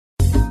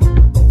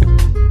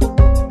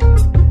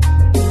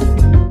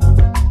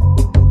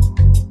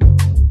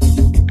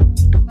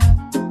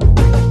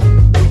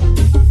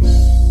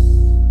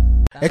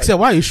Except,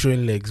 why are you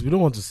showing legs? We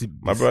don't want to see.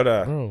 My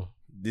brother. Bro.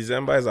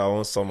 December is our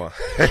own summer.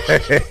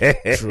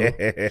 True.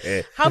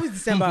 How is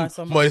December our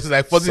summer? But it's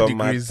like 40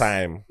 Summer degrees.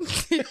 time.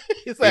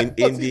 It's like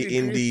in 40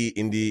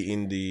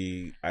 degrees.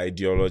 the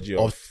ideology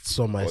Of of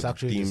summer, it's or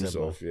actually themes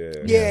December. of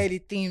Yeah, the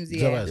themes,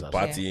 December yeah. is the awesome.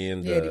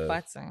 partying, Yeah, the the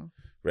party.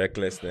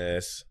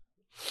 recklessness.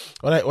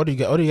 What do you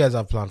guys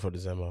have planned for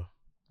December?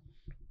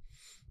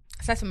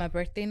 Aside from my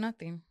birthday,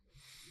 nothing.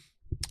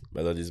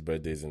 Melody's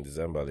birthday is in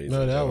December. ladies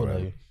No, and how old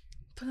gentlemen.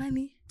 are you?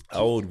 Tolani,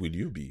 How old will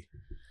you be?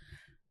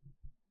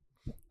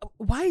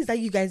 why is that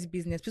you guys'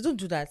 business? Please don't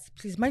do that.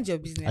 Please mind your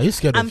business. Are you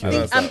scared of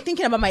you? I'm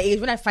thinking about my age.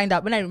 When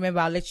I remember,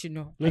 I'll let you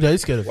know. No, are you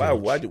scared of Why?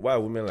 you? Why are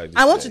women like this?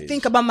 I want their to age?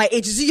 think about my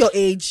age. Is it your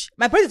age?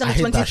 My birthday is on I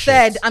hate the that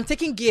 23rd. shit. I'm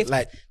taking gift.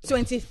 Like-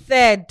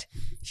 23rd.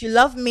 If you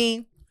love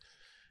me,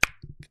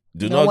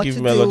 Do know not what give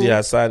to Melody do.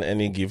 her son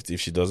any gift if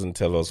she doesn't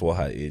tell us what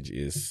her age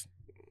is.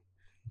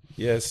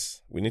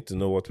 Yes, we need to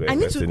know what we're I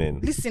need to investing in.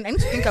 listen. I need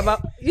to think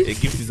about. A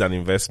gift is an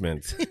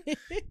investment,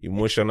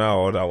 emotional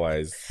or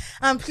otherwise.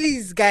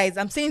 Please, guys,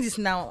 I'm saying this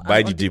now. Buy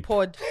I'm the on dip.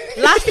 pod.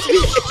 Last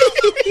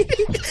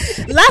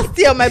week, last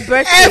year on my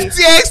birthday,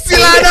 FTX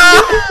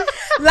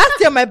last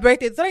year on my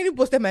birthday, somebody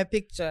posted my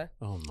picture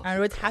Oh my.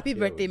 and wrote "Happy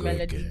birthday, go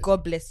Melody. again.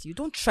 God bless you."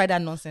 Don't try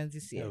that nonsense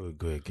this year. There we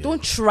go again.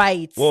 Don't try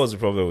it. What was the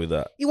problem with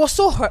that? It was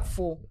so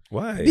hurtful.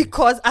 Why?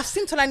 Because I've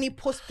seen Tolani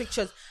post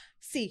pictures.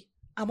 See,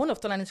 I'm one of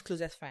Tolani's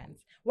closest fans.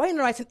 Why are you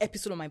not writing an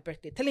episode on my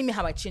birthday, telling me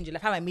how I changed your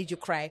life, how I made you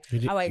cry,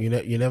 how I You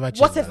never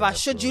changed whatever my life,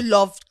 showed bro. you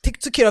love,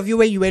 took care of you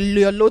when you were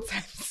your low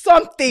time,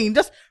 something.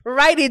 Just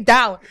write it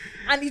down.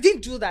 And he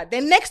didn't do that.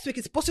 Then next week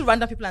he's posting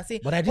random people and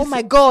say, But I "Oh didn't my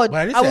say- God, but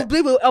I didn't I say- will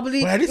believe, I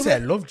believe." But I didn't say I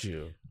loved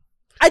you.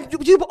 Other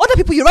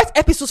people, you write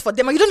episodes for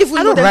them and you don't even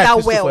I know don't them write that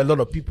episodes well. for a lot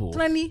of people.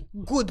 Tolani,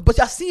 good, but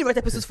I've seen you write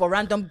episodes for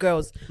random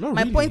girls. Not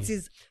My really. point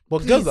is, But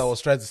please. girls I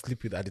was trying to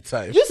sleep with at the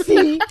time. You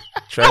see,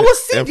 Try I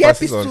was seeing the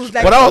emphasis on- episodes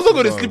like, But I was not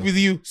going to sleep with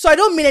you. so I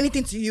don't mean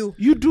anything to you.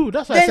 You do.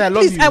 That's why I Then say I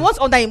love please, you. I want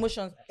all that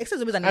emotions. Except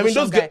to be an I mean,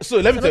 emotion those guy. girls. So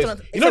let me So tell you. not-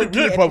 You know except to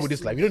the be problem with this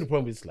episode. life. You know the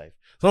problem with this life.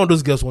 Some of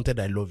those girls wanted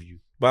I love you.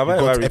 But have I You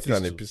ever got written an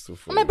epistle. epistle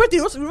for On my you? birthday,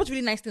 we wrote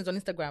really nice things on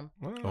Instagram.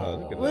 Oh, look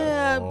at that.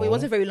 Well, but it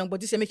wasn't very long. But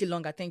this year, make it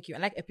longer. Thank you. I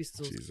like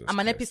epistles. Jesus I'm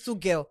an Christ. epistle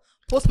girl.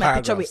 Post my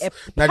picture with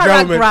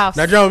Nigerian paragraphs.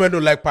 women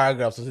don't like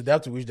paragraphs, so they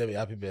have to wish them a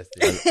happy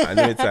birthday. And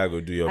anytime I go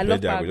do your I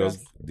love birthday, I go just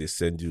paragraphs. they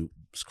send you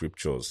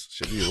scriptures.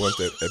 Should you want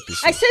an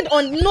episode? I said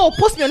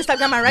post me on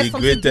Instagram and write The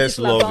something greatest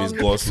beautiful love about is me.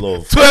 God's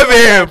love. 12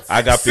 a.m.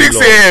 Agape 6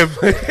 love. a.m.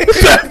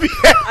 12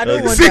 a.m. I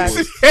don't want 6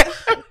 that.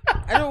 a.m.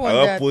 I don't I want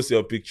will that. post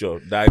your picture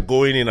that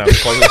going in and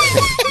coming out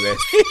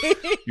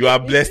blessed. You are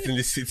blessed in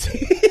the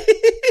city.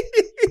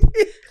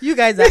 You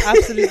guys are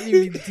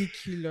absolutely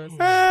ridiculous.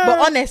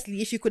 But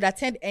honestly, if you could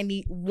attend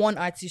any one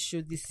artist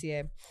show this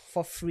year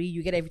for free,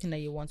 you get everything that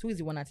you want. Who is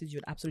the one artist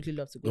you'd absolutely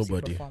love to go see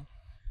Nobody. perform?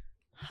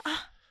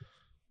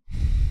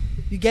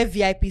 You get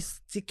VIP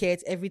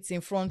tickets,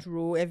 everything, front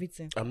row,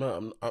 everything.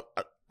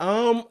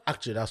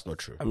 Actually, that's not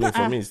true. I mean,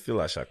 for me, it's still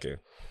Ashake.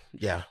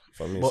 Yeah.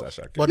 For me, But- it's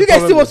Ashake. but You the guys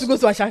still problem want to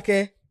is- go to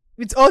Ashake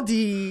with all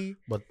the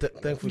But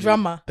thankfully,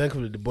 drama.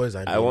 Thankfully, the boys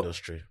are in the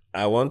industry.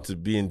 I want to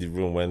be in the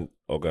room when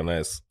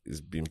Organize is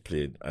being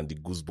played and the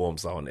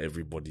goosebumps are on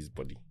everybody's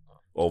body.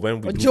 Or when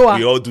Or Joa.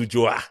 we all do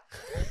Joa.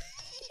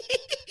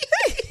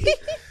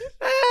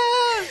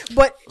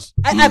 But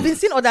I've been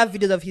seeing other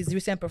videos of his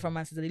recent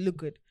performances and they look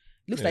good.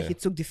 Looks like Yeah. he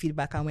took the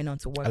feedback and went on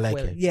to work I like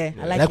well. it. Yeah,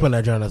 I I like like it. when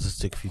Nigerian artists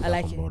take I feedback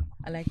like on it. board.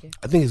 I like it.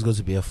 I think it's going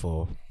to be here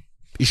for.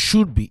 It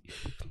should be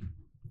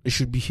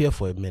here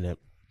for a minute.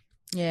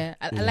 Yeah,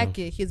 I like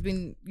it.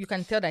 You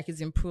can tell that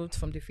he's improved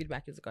from the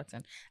feedback he's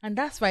gotten. And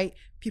that's why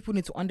people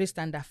need to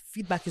understand that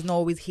feedback is not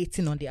always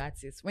hating on the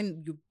artist.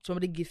 When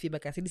somebody give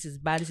feedback and say, this is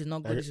bad, this is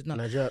not good, this is not.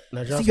 So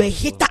Nigerians you're a are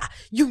so-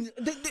 hater.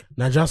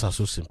 Nigerians are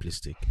so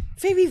simplistic.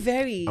 Very,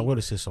 very. I'm going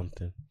to say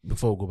something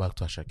before we go back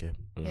to Ashake.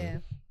 Yeah.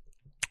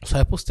 So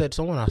I posted.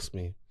 Someone asked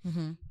me,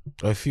 Mm-hmm.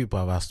 or a few people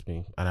have asked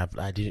me, and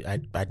I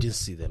didn't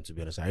see them, to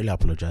be honest. I really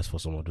apologize for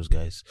some of those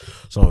guys,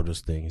 some of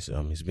those things.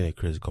 It's been a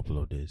crazy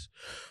couple of days.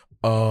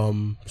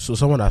 So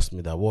someone asked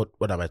me that what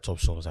are my top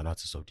songs and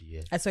artists of the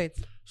year? I saw it.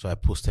 So I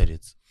posted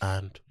it,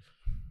 and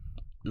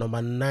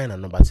number 9 and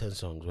number 10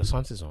 songs were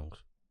Santi songs.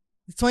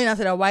 Someone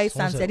answered that why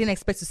Someone Santi. said- I didn't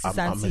expect to see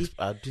Santi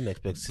I didn't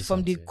expect to see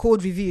from the Santi.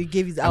 code review you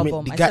gave his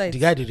album. the I saw guy, it. the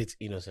guy did it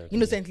innocently.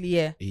 Innocently,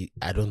 yeah.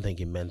 I don't think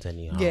he meant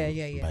any harm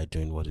Yeah. by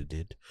doing what he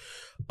did.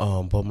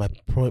 But my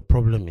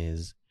problem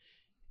is,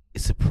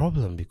 it's a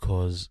problem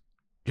because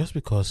just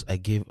because I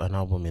gave an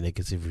album a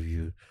negative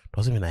review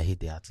doesn't mean I hate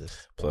the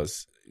artist.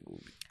 Plus,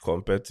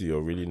 compared to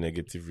your really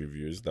negative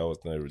reviews, that was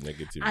not a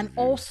negative And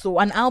review. also,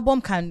 an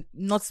album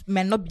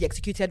may not be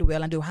executed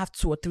well, and they'll have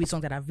 2 or 3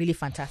 songs that are really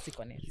fantastic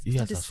on it. It's You not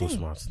guys the are so same.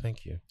 smart.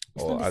 Thank you.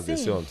 It's Or not the as they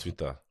say same. on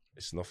Twitter,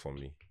 it's not for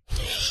me.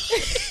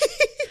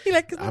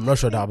 Like, I'm not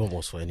sure the album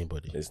was for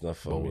anybody. It's not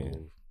for me.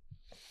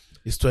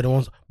 It's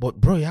 21. But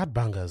bro, he had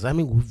bangers. I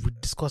mean, we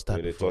discussed that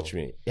Wait, they before. touch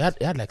me. He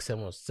had like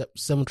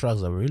seven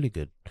tracks that were really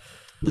good.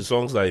 The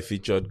songs that he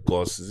featured,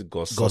 Goss, is it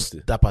Goss Ghost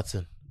something?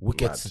 Dapperton,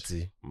 Wicked Mad.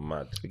 City.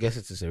 Mad. Wicked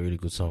City is a really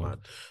good song.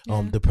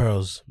 Mad. The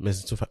Pearls,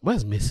 Missing 25.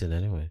 Where's Missing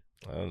anyway?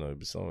 I don't know, it'll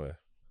be somewhere.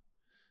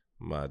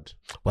 Mad.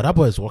 But that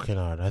boy is working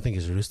hard. I think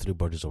he's released 3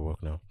 bodies of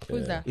work now.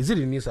 Who's that? Is it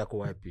the new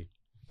Psycho YP?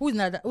 Who's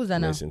that? Who's that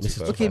now? Mason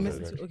Mrs.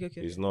 2500. Okay,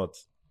 okay. He's not.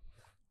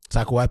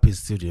 Psycho YP is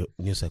still the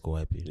new Psycho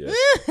YP. Yeah.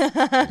 He's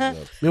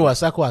not. Meanwhile,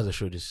 Psycho has a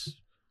show this.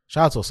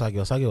 Shout out to Osage.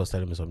 Osage was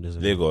telling me some days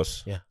ago.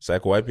 Lagos. Yeah.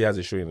 Psycho YP has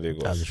a show in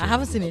Lagos. Has a show I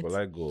haven't seen it. But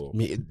like go.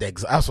 Me,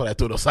 that's what I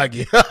told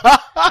Osage. I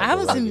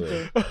haven't seen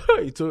it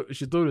though.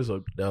 She told me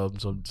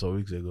some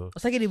weeks ago.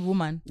 Osage the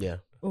woman. Yeah.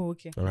 Oh,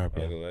 okay. All right, I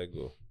bro. like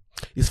go.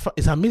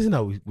 It's amazing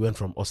how we went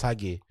from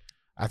Osage,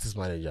 artist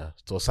manager,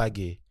 to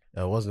Osage.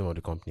 What's the name of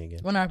the company again?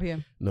 1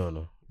 RPM.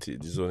 No. The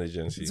Zone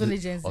Agency. Zone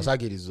Agency. Osage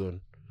the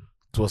zone.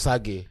 To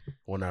Osage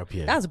 1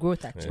 RPM. That's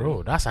growth, actually.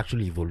 Bro, that's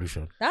actually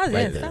evolution. That's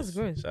Right yes, there. that's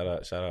growth. Shout out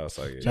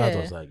Osage. Shout out to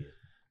Yeah. Osage.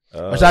 Uh,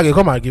 Osage,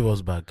 come and give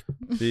us back.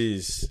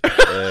 Please.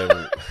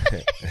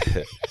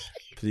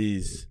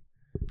 Please.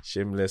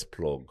 Shameless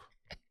plug.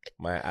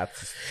 My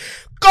artist.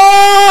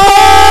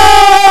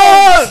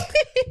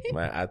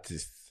 My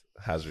artist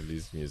has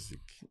released music.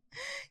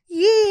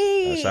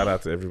 Yay! Shout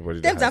out to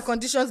everybody Terms that and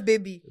conditions,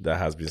 baby.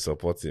 has been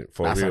supporting.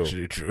 For That's real.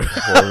 actually true.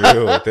 For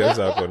real. Terms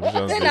and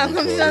conditions. Terms and baby, for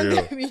conditions,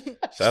 real. baby.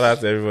 Shout out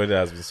to everybody that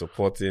has been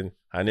supporting.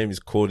 Her name is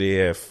Code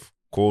AF.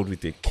 Code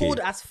with a K. Cold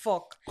as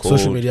fuck. Code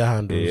Social media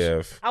handles.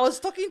 AF. I was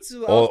talking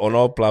to On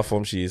all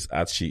platforms, she is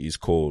at She Is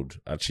Cold.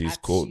 At She Is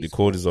At Cold. She The Is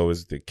code is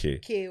always with a K.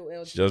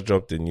 KOL. She just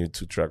dropped a new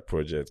 2-track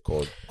project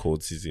called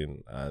Cold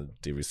Season, and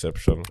the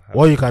reception. has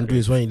What you been can do great.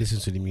 is when you listen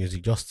to the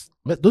music, just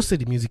don't say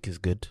the music is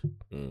good.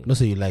 Mm. Don't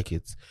say you like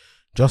it.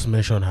 Just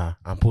mention her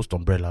and post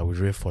Umbrella with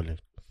Ray Falling.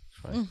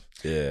 I was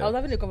Yeah.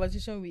 having a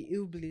conversation with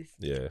Il Bliss.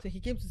 Yeah. So he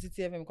came to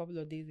CTFM a couple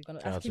of days ago,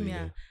 Shout out asking to me,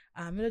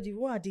 you. Melody,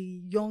 what are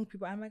the young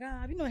people? I'm like,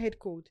 have you not heard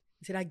Code?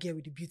 He said, that girl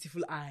with the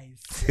beautiful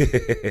eyes.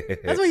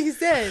 That's what he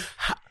said.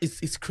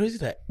 It's crazy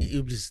that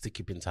Iblis is still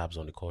keeping tabs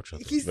on the culture.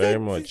 He Very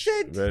said, much. He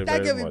said Very, that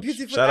very girl with much.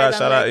 beautiful Shout eyes.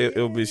 out, I'm like,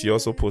 Ilbis. He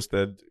also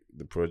posted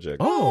the project.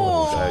 Oh,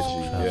 on his Oh.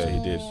 IG. Yeah,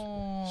 he did.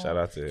 Shout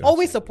out to him.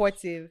 Always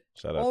supportive.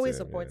 Shout out Always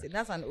to him, supportive.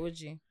 That's an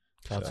OG.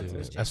 Shout out to Shout you.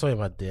 out to I saw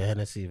him at the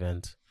Hennessy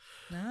event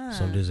Ah.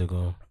 some days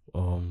ago.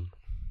 Saw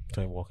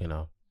him walking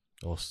out.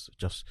 He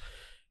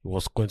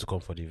was going to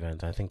come for the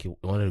event. I think he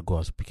wanted to go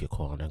and pick a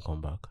call and then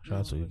come back. Shout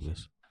out to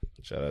Iblis.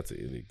 Shout out to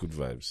Illy. Good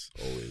vibes.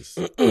 Always.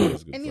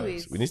 Always good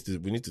Anyways. vibes.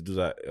 We need to do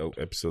that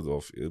episode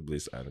of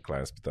Ilblis and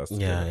Clarence Peters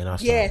together. Yeah, in our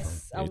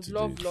Yes, We I need would to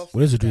love, do it. love.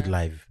 We need to do it that.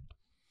 live.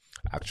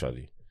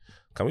 Actually.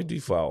 Can we do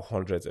it for our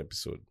 100th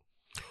episode?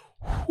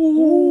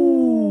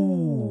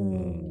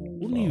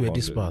 Who knew you were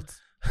this 100. part?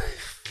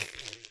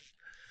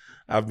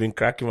 I've been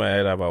cracking my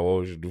head about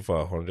what we should do for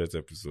our 100th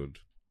episode.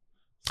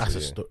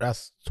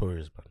 That's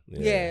stories,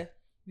 man. Yeah,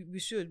 we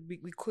should.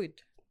 We could.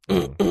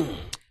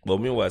 But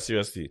meanwhile,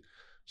 seriously,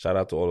 shout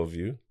out to all of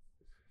you,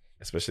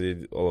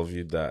 especially all of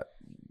you that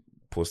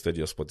posted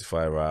your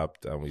Spotify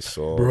Wrapped, and we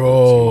saw.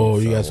 Bro,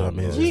 tweets you and guys are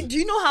whatnot. amazing. Do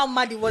you know how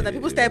mad it was that Yeah,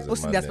 people it started was a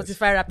posting their madness.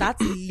 Spotify rap? I had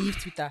to leave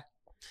Twitter.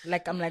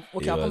 Like, I'm like,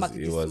 okay, It I'll come was- back to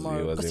it this was- tomorrow.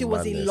 it was Because a it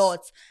was a madness. lot.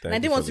 Thank And I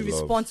you didn't want for to the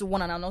love. respond to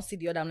one and I'll not see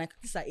the other. I'm like,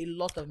 these are a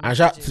lot of And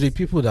shout out messages. to the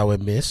people that were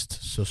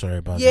missed. So sorry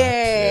about that.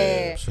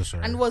 Yeah. So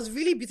sorry. And it was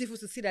really beautiful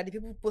to see that the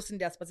people posting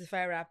their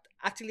Spotify rap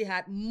actually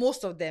had,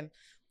 most of them,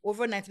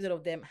 over 90%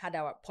 of them had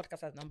our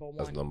podcast as number one.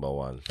 That's number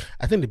one.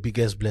 I think the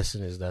biggest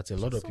blessing is that a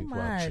lot of So people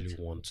mad. actually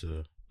want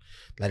to,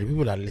 like the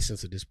people that listen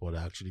to this pod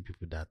are actually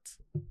people that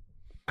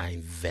are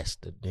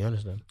invested. Do you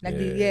understand? Like,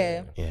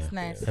 Yeah. it's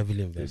nice.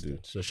 Heavily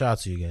invested. So shout out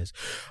to you guys.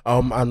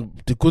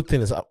 And the good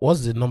thing is,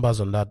 what's the numbers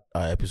on that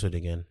episode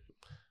again?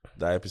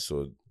 That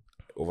episode,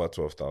 over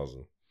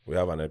 12,000. We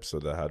have an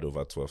episode that had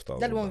over 12,000.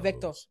 That one,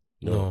 Vector. downloads.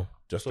 No,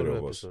 just Solo 3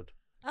 of us. episode.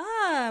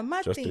 Ah,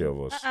 mad Just thing. 3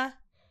 of us. Uh-uh.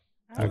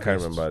 I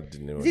can't remember the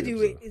name of the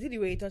episode. Is it the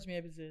way he touched me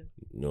episode?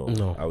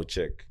 No, I will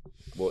check.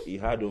 But he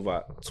had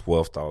over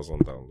 12,000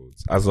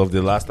 downloads. As of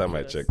the last time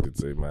I checked it,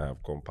 so it might have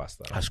come past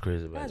that. That's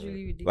crazy, man. That's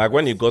really ridiculous. Like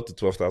when he got to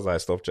 12,000, I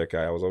stopped checking.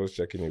 I was always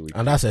checking it with.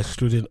 And that's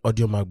excluding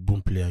Audio Mac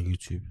Boomplay on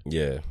YouTube.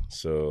 Yeah,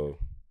 so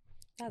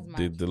That's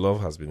mad. the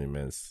love has been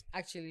immense.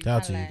 Actually,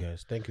 Shout out to can't you lie.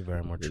 guys. Thank you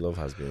very much. The love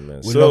has been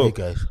immense. We so, love you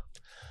guys.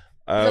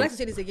 I like to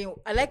say this again.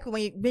 I like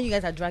when you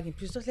guys are dragging.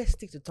 Please just let's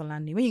stick to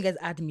Tolani. When you guys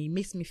add me, it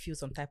makes me feel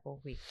some type of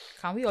way.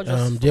 Can we all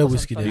just Dear focus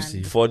Whiskey on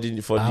Dempsey.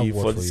 Tolani? for I have the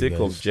one for for the you sake of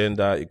guys.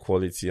 gender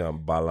equality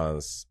and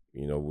balance,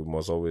 we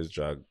must always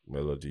drag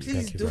Melody.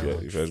 Please you do.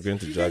 very If I was going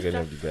to You drag guys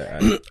any of the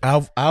guy,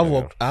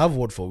 I have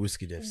word for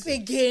Whiskey Dempsey.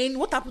 Again,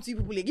 what happened to you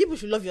people? Like, you people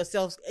should love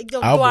yourselves.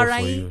 I have word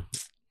for you.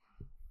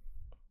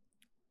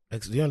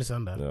 Do you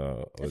understand that?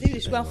 no, I think they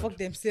should go and fuck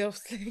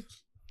themselves. Like,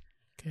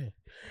 Okay.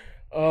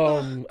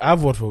 I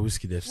have word for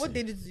Whiskey Dempsey. what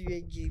they did to you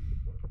again?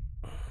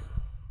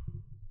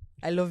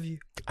 I love you.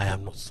 I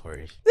am not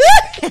sorry.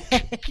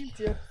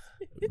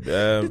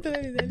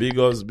 big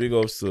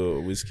ups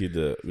to Whiskey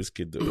the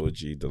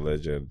OG, the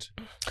legend.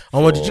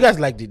 Did you guys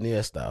like the new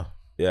hairstyle?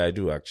 Yeah, I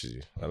do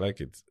actually. I like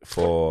it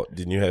for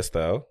the new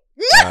hairstyle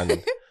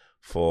and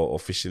for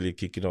officially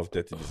kicking off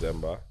 30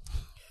 December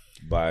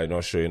by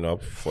not showing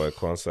up for a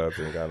concert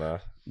in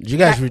Ghana. Did you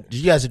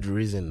guys see the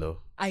reason though?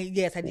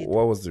 Yes, I did.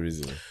 What was the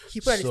reason? He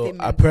put out a So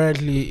statement.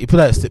 apparently, he put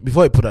out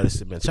before he put out a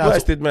statement. Put Shout out a out to-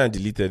 statement and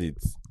deleted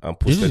it and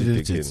Did you posted it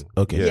delete it? again.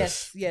 Okay.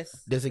 Yes.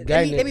 There's a Let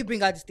guy me named-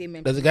 bring out the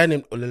statement. There's a guy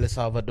named Olele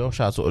Salvador.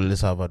 Shout out to Olele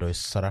Salvador. He's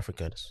South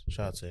African.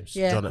 Shout out to him.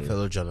 Yeah.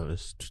 Fellow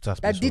journalist. Twitter that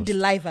space did the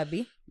host. live,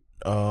 Abby.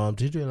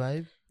 Did you do it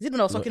live? Is it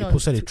when I was No, talking he on?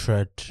 posted a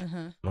thread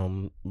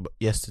Uh-huh.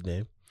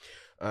 yesterday,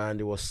 and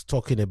he was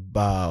talking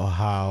about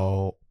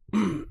how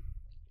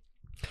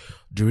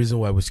the reason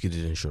why Whiskey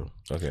didn't show.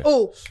 Okay.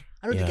 Oh,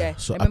 I know Yeah, the guy.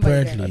 so I remember the guy.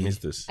 apparently- I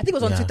missed this. I think it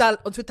was on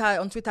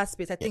Yeah. Twitter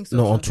Space. I think so.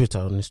 No, on so. Twitter,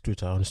 on his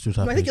Twitter No,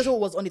 I think page. it also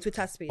was on the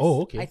Twitter Space.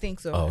 Oh, okay. I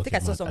think so. Oh, I think I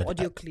okay, saw man. some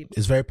audio clip.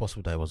 It's very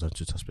possible that it was on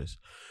Twitter space.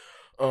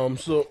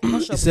 So not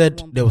he sure said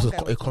which one, there was one guy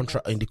a was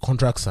contract talking in the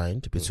contract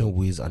signed between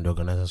Wiz and the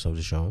organizers of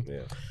the show.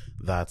 Yeah.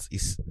 That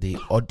is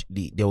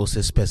there was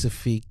a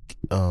specific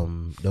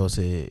there was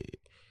an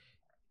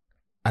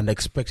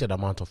expected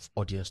amount of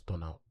audience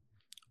turnout.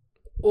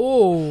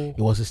 Oh, It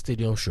was a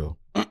stadium show,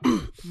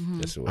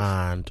 Yes, it was.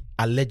 and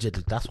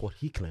allegedly that's what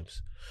he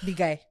claims. the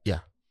guy. Yeah,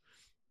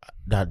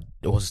 that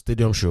there was a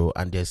stadium show,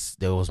 and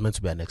there was meant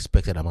to be an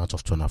expected amount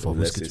of turnout for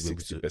Let's Whiskey say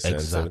to be able to 60%,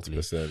 exactly,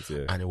 70%,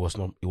 yeah. and it was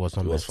not. It was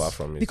not. It was met. far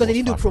from it. Because they was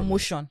didn't do far from it.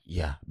 promotion.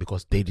 Yeah,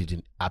 because they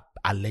didn't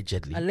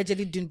allegedly.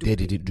 Allegedly didn't do, They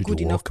didn't do good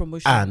the enough work.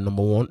 promotion. And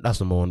number one, that's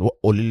number one. What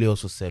Olile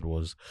also said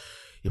was,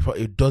 he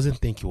doesn't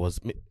think it was.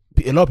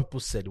 A lot of people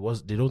said it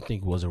was. They don't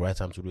think it was the right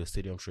time to do a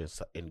stadium show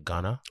in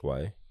Ghana.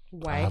 Why? I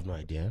Why? have no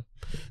idea.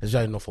 It's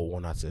just not for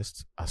one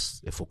artist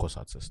as a focus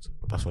artist.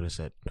 That's what they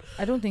said.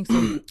 I don't think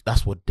so.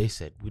 That's what they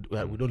said. We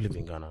don't live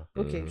in Ghana.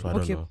 Okay. So I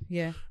don't Okay. know.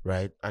 Yeah.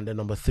 Right. And then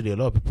number three, a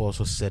lot of people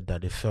also said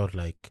that they felt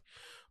like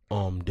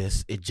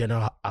there's a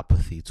general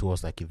apathy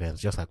towards like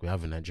events, just like we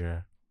have in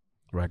Nigeria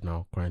right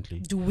now currently.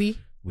 Do we?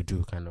 We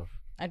do kind of.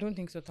 I don't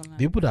think so, Tom.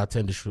 People that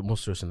attend the show,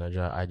 most shows in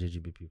Nigeria are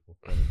IJGB people.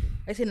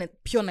 I say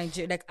pure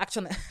Nigeria, like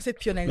actual. I say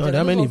pure Nigeria. No,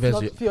 there are many events.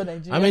 Not pure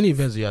Nigeria. How many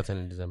events do you attend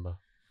in December?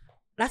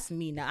 That's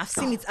me now. I've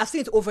seen it. I've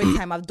seen it over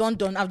time. I've done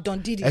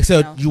DD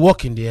Except now. you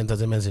work in the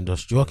entertainment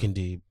industry. You work in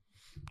the.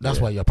 That's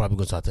why you're probably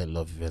going to attend a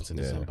lot of events in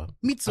December.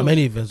 Me too. How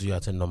many events do you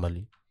attend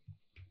normally?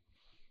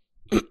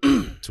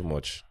 Too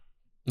much.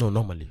 No,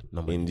 normally.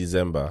 In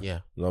December. Yeah.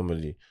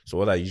 Normally. So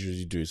what I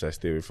usually do is I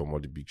stay away from all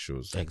the big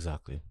shows.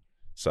 Exactly.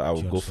 So I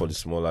would go for the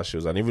smaller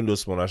shows, and even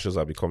those smaller shows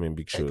are becoming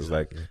big shows.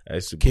 Exactly. Like I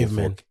used to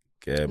Cavemen.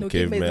 go for No,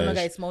 Cavemen is no longer Cavemen,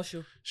 a small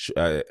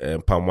show.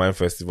 Palm Wine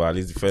Festival. At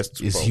least the first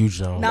two. It's huge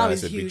now. Now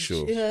it's it's a big huge.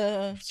 show.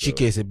 Yeah.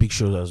 Chike is a big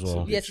show as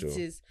well. big Yes, show. it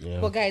is. Yeah.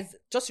 But guys,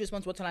 just to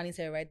respond to what Tolani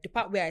said, right? The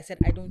part where I said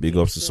I don't. Big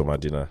think ups to so. Summer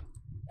Dinner.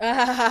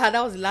 That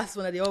was the last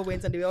one that they all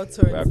went and they all We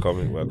turned. are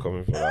coming for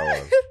that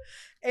one.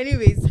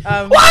 Anyways,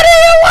 What do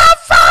you want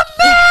from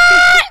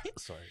me?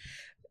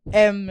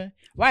 Sorry.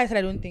 why I said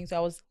I don't think so,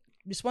 I was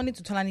responding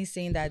to Tolani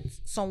saying that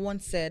someone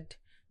said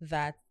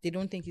that they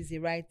don't think it's the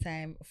right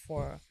time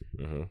for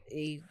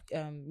a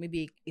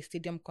maybe a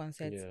stadium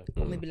concert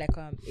or maybe like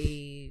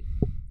a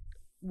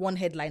one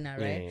headliner,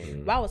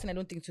 right? Why I was saying I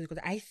don't think so because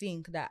I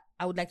think that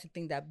I would like to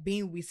think that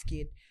being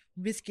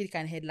Wizkid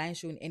can headline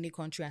show in any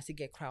country and still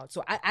get crowd.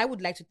 So I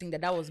would like to think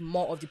that was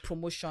more of the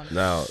promotion.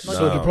 Now,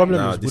 So the problem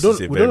is we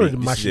don't know the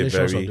this machinations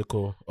is a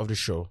very, of the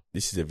show.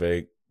 This is a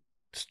very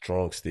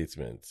strong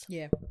statement.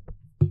 Yeah.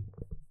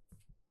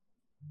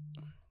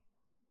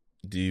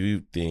 Do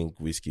you think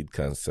Wizkid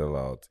can sell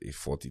out a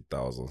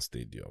 40,000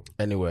 stadium?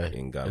 Anywhere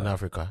In Ghana. in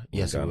Africa.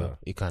 Yes, Ghana. it will.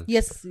 It can.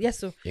 Yes.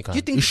 So It do can.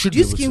 you think It should do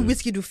you be able think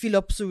to. Wizkid will fill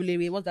up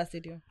Surulere? What's that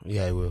stadium?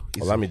 Yeah, it will.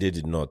 Easy. Olamide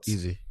did not.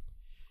 Easy.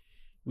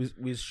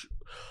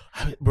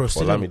 Bro,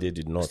 stadium, Olamide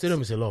did not.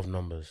 stadium is a lot of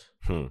numbers.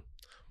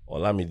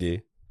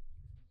 Olamide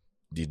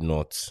did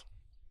not.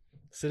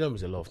 Stadium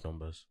is a lot of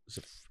numbers.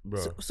 Bro.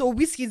 So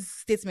Wizkid's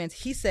statement,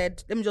 he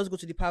said, let me just go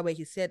to the part where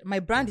he said, my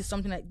brand is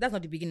something that's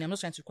not the beginning. I'm not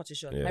trying to cut it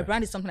short. Yeah. My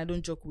brand is something I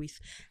don't joke with.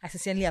 I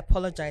sincerely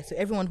apologize to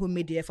everyone who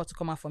made the effort to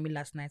come out for me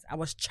last night. I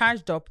was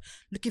charged up,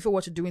 looking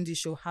forward to doing this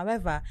show.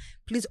 However,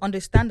 please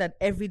understand that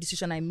every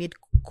decision I made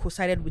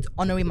coincided with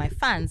honoring my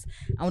fans.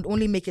 I would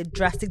only make a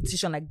drastic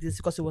decision like this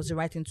because it was the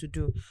right thing to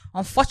do.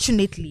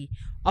 Unfortunately,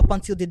 up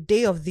until the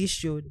day of this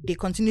show, there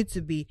continued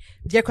to be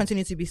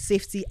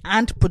safety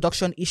and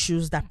production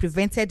issues that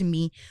prevented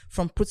me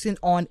from putting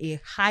on a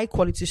high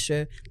quality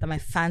show that my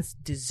fans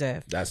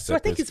deserve. That's So I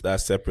separate. think it's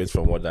That's separate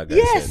from what that guy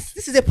yes, said.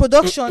 this is a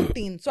production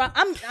thing. So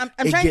I'm trying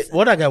Again,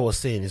 what that guy was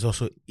saying is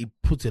also he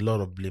put a lot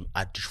of blame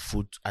at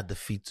the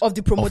feet of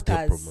the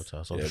promoters.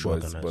 of the show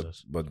But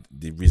organizers.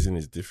 the reason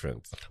is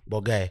different.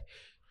 But guy,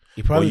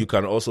 he But probably you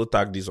can also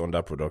tag this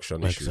under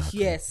production issues. exactly.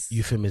 Yes.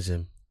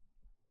 Euphemism.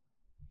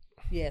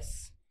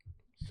 Yes.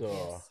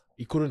 So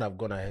he couldn't have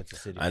gone ahead to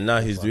say. And now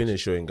he's doing a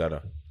show in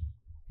Ghana.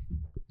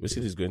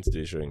 Wizkid is going to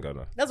do a show in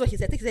Ghana. That's what he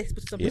said. I think he said he's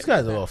putting something. This guy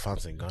has a lot of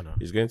fans in Ghana.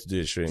 He's going to do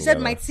a show in He said,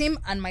 Ghana. my team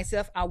and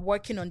myself are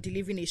working on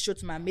delivering a show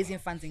to my amazing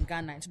fans in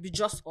Ghana. It will be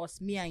just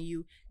us, me and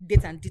you,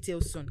 date and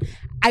details soon.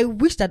 I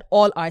wish that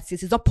all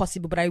artists, it's not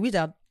possible, but I wish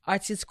that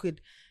artists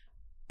could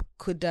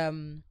put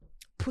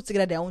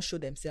together their own show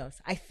themselves.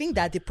 I think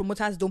that the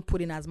promoters don't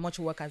put in as much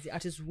work as the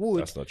artists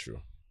would. That's not true.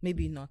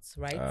 Maybe not,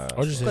 right?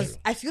 What you say? Because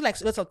I feel like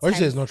lots of What you say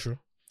times is not true.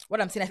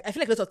 what I'm saying, I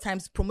feel like a lot of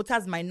times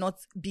promoters might not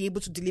be able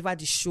to deliver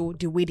the show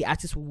the way the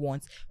artist would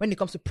want when it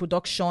comes to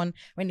production,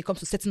 when it comes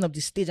to setting up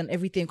the stage and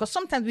everything. Because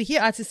sometimes we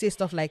hear artists say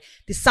stuff like,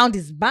 the sound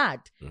is bad,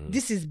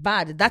 this is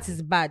bad, that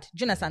is bad.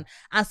 Do you understand?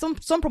 And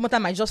some promoter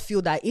might just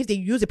feel that if they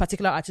use a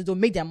particular artist, they'll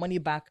make their money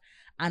back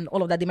and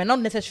all of that. They might not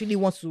necessarily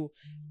want to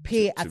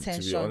pay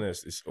attention. To be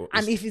honest,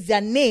 and if it's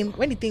their name,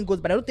 when the thing goes,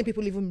 but I don't think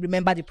people even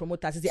remember the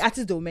promoters. It's the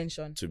artist they'll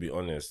mention. to be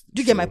honest,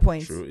 Do you get my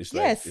point? True. It's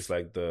Yes. it's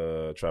like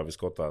the Travis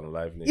Scott and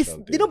Live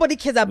Nation thing. Nobody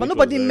cares about, which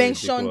nobody was very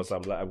mentioned.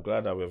 ridiculous. I'm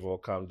glad that we've all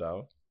calmed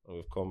down and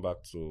we've come back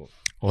to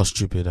Or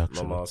stupid,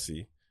 actually.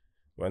 normalcy.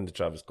 When the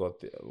Travis Scott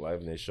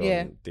Live Nation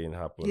Yeah. thing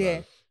happened, Yeah.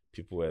 and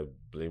people were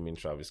blaming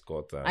Travis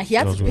Scott, And he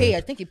had That was to pay.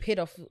 weird. I think he paid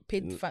off. Was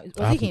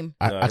I it him?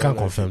 I don't can't know if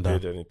confirm he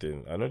that. paid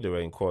anything. I know they were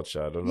in court.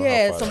 I don't know.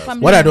 Yeah, how far some that's-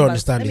 family What I don't members.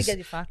 understand Let me is, get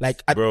the facts.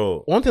 like,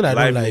 Bro, one thing I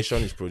don't Live like.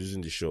 Nation is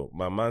producing the show.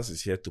 My man's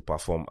is here to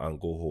perform and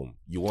go home.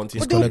 You want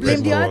his But they'll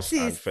blame the cost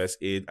and artist. first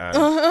aid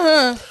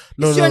and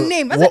It's your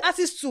name. That's What- an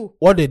artist too.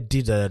 What they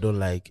did that I don't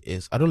like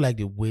is I don't like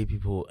the way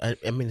people.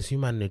 I mean, it's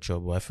human nature,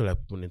 but I feel like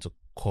people need to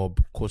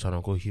curb quote and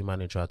unquote human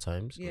nature at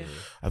times. Yeah.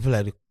 I feel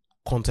like the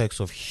context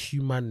of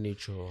human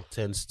nature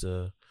tends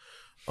to,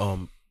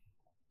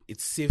 it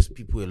saves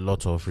people a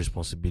lot of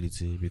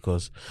responsibility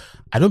because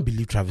I don't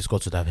believe Travis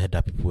Scott would have heard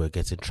that people were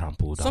getting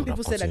trampled. and Some would have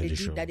people said that they continued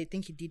the did show. that. They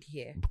think he did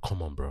here.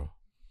 Come on, bro.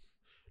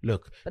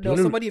 Look, But the there was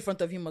only, somebody in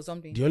front of him or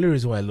something. the only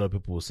reason why a lot of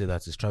people will say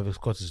that is Travis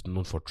Scott is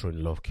known for throwing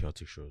a lot of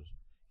chaotic shows.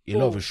 A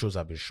lot of his shows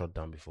have been shut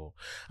down before.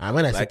 And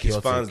when I say like his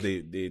chaotic, fans,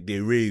 they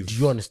rave. do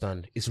you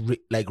understand? It's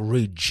like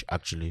rage,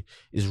 actually.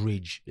 It's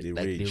rage. They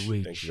Like, rage. they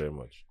rage. Thank you very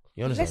much.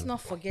 You understand? Let's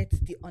not forget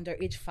the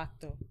underage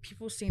factor.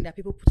 People saying that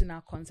people putting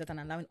out concert and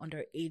allowing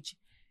underage.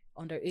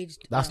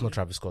 That's not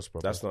Travis Scott's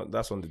problem.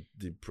 That's on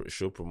the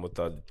show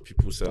promoter. The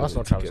people selling That's the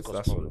not Travis tickets.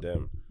 Scott's That's on problem.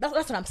 them. That's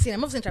what I'm saying.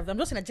 I'm not saying Travis. I'm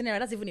just saying in general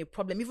that's even a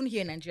problem. Even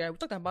here in Nigeria, we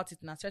talked about it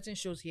in certain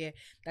shows here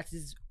that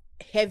is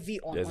heavy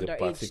on There's a underage.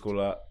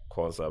 particular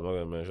concert. I'm not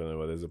going to mention it,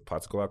 but there's a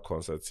particular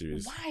concert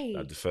series. Why?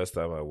 That the first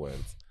time I went,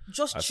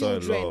 Just I saw a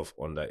children. lot of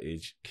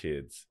underage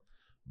kids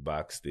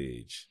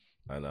backstage,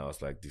 and I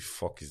was like, "The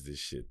fuck is this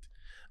shit?"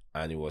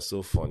 And it was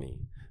so funny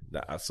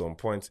that at some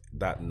point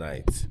that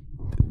night,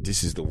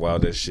 this is the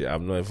wildest shit.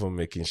 I'm not even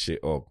making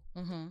shit up.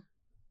 Mm-hmm.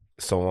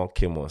 Someone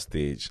came on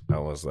stage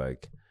and was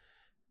like,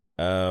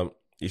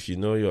 if you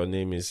know your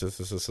name is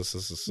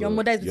Your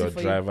mother is your waiting for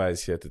you. driver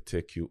is here to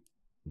take you,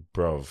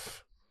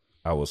 bruv.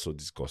 I was so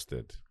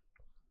disgusted.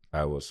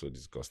 I was like,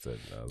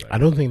 I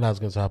don't think that's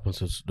going to happen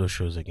to those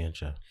shows again,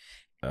 Chad.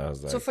 I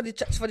was like, So for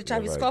the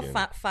Travis Scott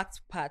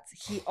fact part,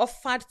 he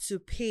offered to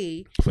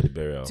pay for the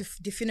burial.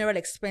 the funeral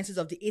expenses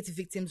of the 8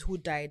 victims who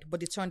died, but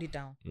they turned it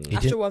down. He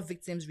After didn't- what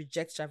victims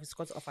reject Travis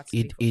Scott's offer to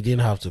pay for. He didn't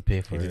have to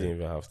pay for He it. didn't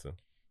even have to.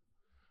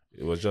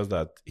 It was just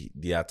that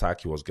the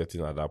attack he was getting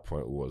at that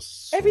point was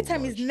so Every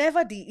time much.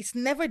 it's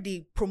never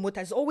the promoter,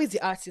 it's always the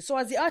artist. So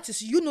as the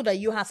artist, you know that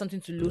you have something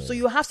to lose, so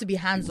you have to be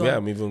hands on. Where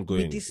I'm even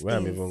going, these where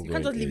I'm things. even You going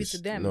can't just leave it is, to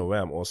them. No, where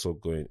I'm also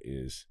going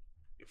is,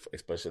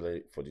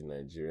 especially for the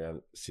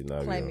Nigerian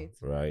scenario, Climate.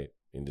 right?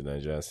 In the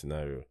Nigerian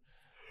scenario,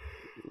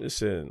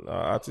 listen,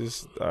 our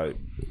artists,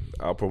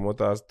 our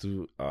promoters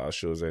do our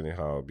shows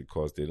anyhow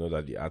because they know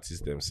that the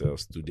artists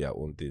themselves do their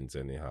own things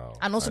anyhow,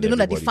 And also they know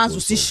that the everybody fans will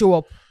goes still home show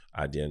up.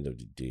 at the end of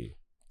the day.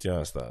 Do you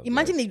understand?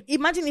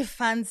 Imagine if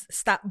fans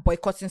start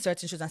boycotting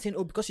certain shows and saying,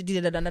 "Oh, because you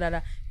did it,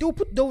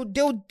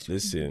 they'll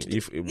Listen,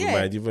 if we Yeah.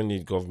 might even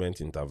need government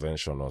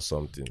intervention or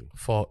something.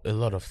 For a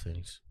lot of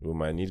things. We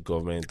might need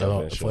government For a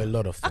intervention.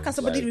 lot of How things. can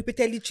somebody Like,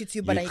 repeatedly treat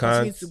you, but then You you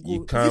continue can't, to go? you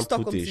Is it can't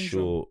Stockholm put a syndrome?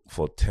 show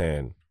for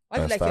 10 Why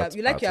you and like your- start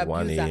you like your at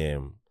 1 abuser?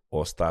 a.m.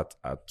 or start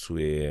at 2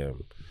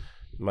 a.m.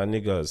 My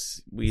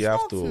niggas, we have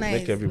not to nice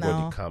make everybody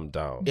now. calm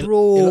down.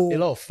 Bro. A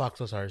lot of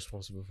factors are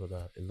responsible for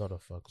that. A lot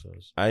of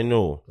factors. I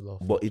know, A lot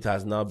of but it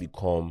has now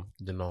become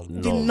The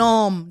norm. The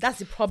norm. That's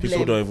the problem.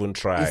 People don't even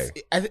try.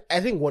 I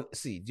think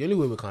the only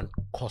way we can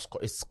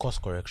it's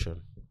cost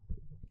correction.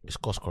 It's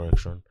cost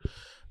correction.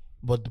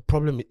 But the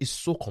problem is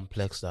so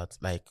complex that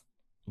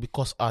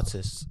because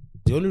artists,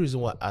 the only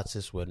reason why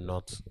artists were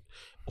not,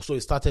 so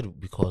it started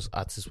because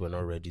artists were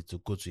not ready to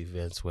go to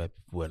events where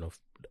people were not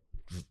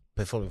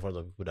perform in front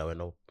of people that were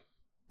not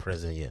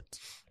present yet.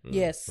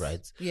 Yes.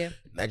 Right? Yeah.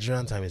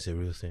 Nigerian time is a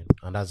real thing,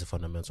 and that's the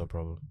fundamental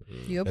problem.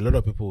 Yep. A lot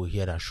of people will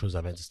hear that shows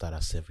are meant to start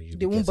at 7.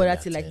 They won't bother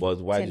till like But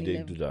why 10, did they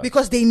 11. do that?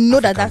 Because they know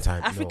that that's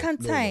time. African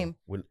No. time.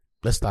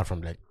 Let's start from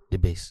the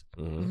base.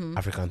 Mhm.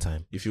 African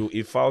time.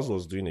 If Fowls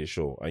was doing a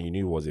show and you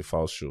knew it was a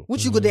Fowls show,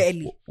 Would you go there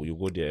early? will you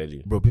go there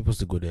early? Bro, people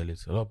still go there late.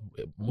 Most Not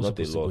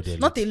people a still go lot. there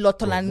Not a late. lot,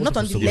 Bro, and most not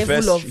on the people still go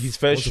level there. of His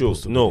first Most show, people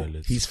still no, go there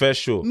late. his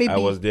first show, Maybe. I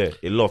was there.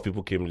 A lot of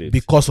people came late.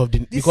 because of the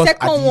the because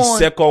second at the one.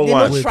 Second they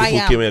one, no people try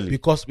am. came early.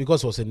 because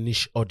it was a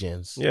niche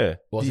audience. Yeah, It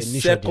was the a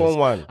niche second audience.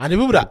 one, And the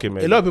people that came a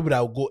early. lot of people that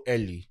will go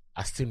early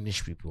are still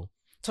niche people.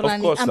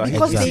 Tolani, course, and that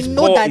because is they his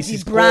know core- that it's the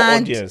his core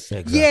brand. audience.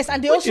 Exactly. Yes,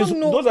 and they Which also is,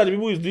 know. those are the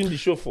people he's doing the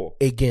show for.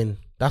 Again,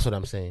 that's what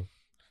I'm saying.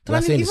 We are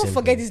Tolani, saying the people same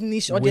forget thing. this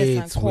niche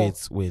audience and core.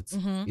 Wait.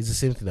 It's the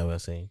same thing that we're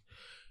saying.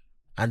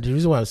 And the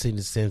reason why I'm saying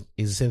the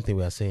same thing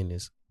we are saying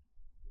is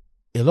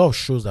a lot of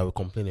shows that we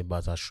complain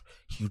about are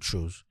huge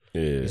shows.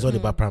 Yeah. It's not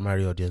about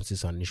primary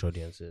audiences and niche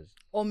audiences.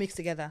 All mixed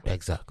together.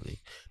 Exactly.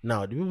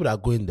 Now, the people that are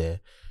going there,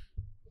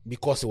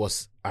 because it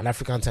was an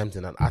African time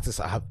thing and artists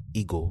have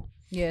ego,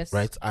 Yes.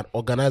 right? And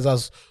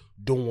organizers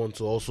don't want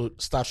to also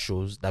start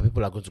shows that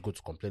people are going to go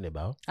to complain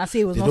about. I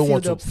say it was They not don't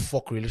want filled to up.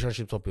 fuck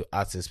relationships up with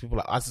artists.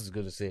 Artists are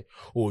going to say,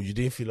 "Oh, you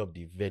didn't fill up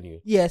the venue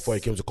Yes. before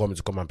you came to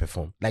come and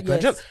perform." Like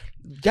Yes.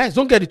 Nigerian, guys,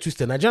 don't get it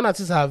twisted. Nigerian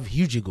artists have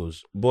huge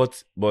egos.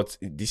 But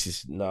this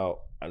is now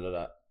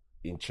another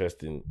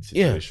interesting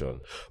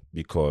situation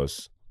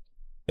because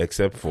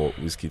except for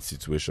Wizkid's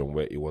situation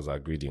where it was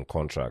agreed in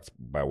contract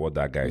by what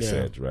that guy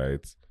said,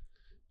 right?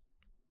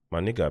 My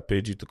nigga, I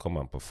paid you to come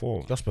and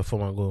perform. Just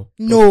perform and go.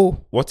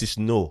 No. What is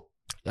no?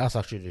 That's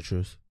actually the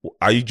truth.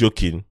 Are you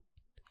joking?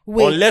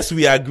 Wait. Unless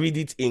we agreed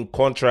it in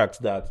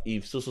contract that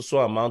if so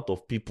amount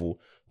of people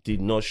did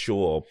not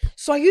show up.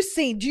 So are you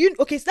saying? Do you?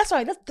 Okay, so that's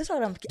why. That's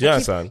what I'm. Do you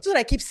understand? That's what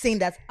I keep saying,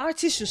 that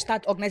artists should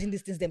start organizing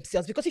these things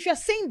themselves. Because if you're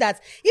saying that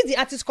if the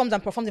artist comes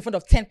and performs in front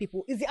of 10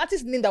 people, is the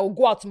artist's name that will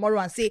go out tomorrow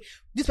and say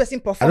this person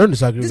performed? I don't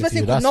disagree This with person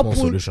you. could That's not one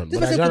pull. solution. This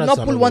But person Nigerian could not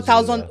artists pull are not going to do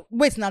 1,000. that.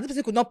 Wait, now this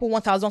person could not pull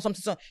 1,000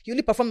 something. So you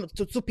only perform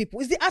to 2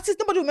 people. Is the artist?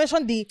 Nobody will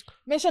mention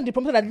the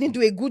promoter that didn't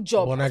do a good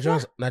job. But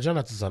Nigerian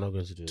artists are not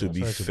going to do that. To be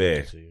Sorry fair,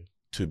 break it to you.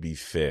 to be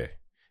fair,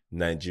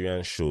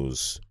 Nigerian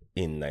shows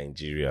in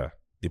Nigeria,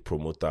 the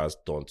promoters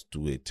don't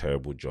do a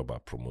terrible job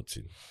at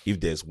promoting. If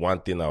there's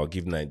one thing I'll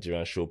give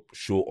Nigerian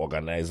show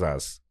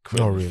organizers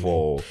credit Not really.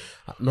 for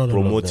Not all of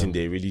promoting, them.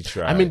 they really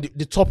try. I mean,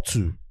 the top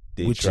two,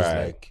 They which try.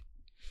 is like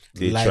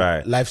they live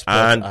try. sport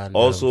And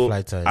also,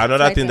 flight time. another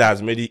Flight thing time. that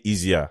has made it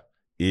easier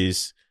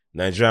is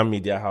Nigerian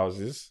media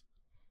houses.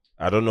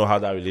 I don't know how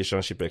that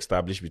relationship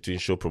established between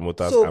show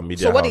promoters and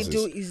media so what houses. they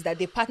do is that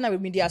they partner with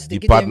media. So The they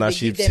give them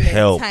partnerships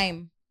help.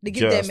 time. They Do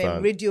give you them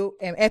understand? radio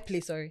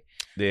airplay. Sorry,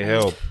 They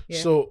help. yeah.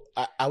 So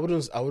I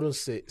wouldn't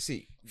say.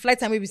 See, Flight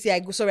time. Maybe say I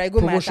go. Sorry, I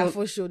go my Promotion-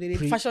 Atafo show. They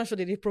fashion show.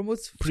 They promote.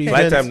 Pre-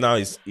 Flight Events- time now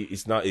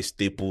is now a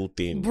staple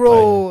thing.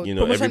 Bro, You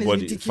know, promotion is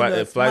everybody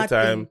ridiculous. flight Mad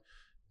time, thing.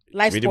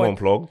 Live Rhythm sport.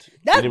 Unplugged.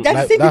 That's Rhythm-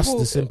 the same that's people.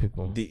 the same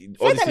people. all Flight these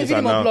time is things are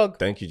Rhythm now. Unplugged.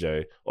 Thank you,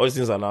 Jerry. All these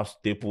things are now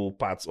staple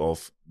parts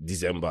of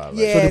December. Like,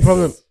 Yeah. So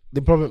Yes.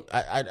 the problem,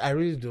 I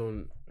really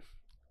don't.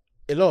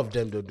 A lot of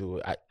them don't do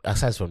it.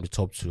 Aside from the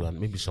top two and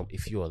maybe a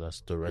few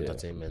others, the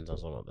entertainment and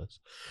some others.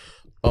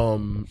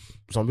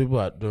 Some people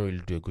don't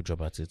really do a good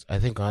job at it. I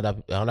think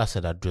another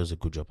set that does a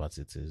good job at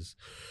it is,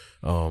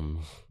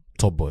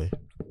 Top Boy.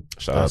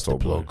 shout out That's the to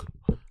Boy. plug.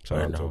 Shout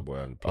right out to now. Boy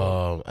and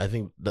Plug. I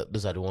think that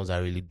those are the ones that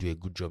really do a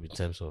good job in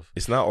terms of.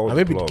 It's not all And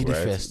the maybe plug, Giddy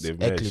right? Fest, They've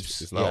merged.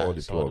 Eclipse. It's not all the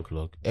it's all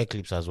plug.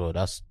 Eclipse as well.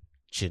 That's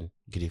Chin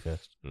Giddy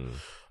Fest. Mm.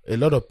 A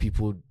lot of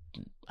people.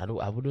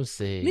 I wouldn't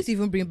say Let's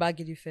even bring back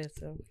Giddy First.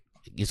 So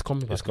it's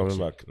coming back. It's coming next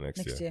year. back next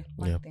next year. year,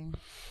 one Yeah. thing.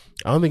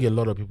 I don't think a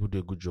lot of people do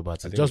a good job at I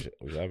it. think Just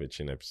we should have a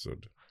Chin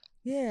episode.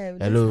 Yeah.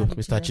 let's hello, have a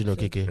Mr. Chin Chino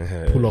episode.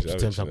 Keke. Pull up We the should have a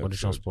terms and Chin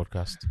conditions episode.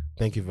 podcast.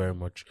 Thank you very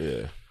much.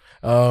 Yeah.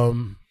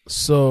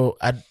 So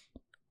a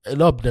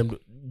lot of them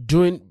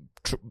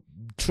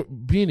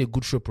being a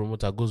good show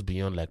promoter goes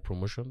beyond like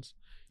promotions,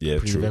 Yeah,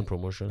 true. pre-event I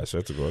promotions.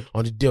 swear to God.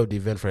 On the day of the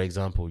event, for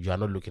example, you are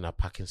not looking at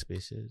parking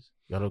spaces.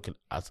 You are not looking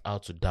at how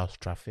to douse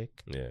traffic.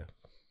 Yeah.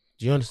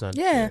 Do you understand?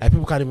 Yeah. Like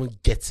people can't even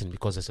get in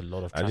because there's a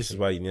lot of traffic. And this is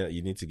why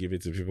you need to give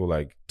it to people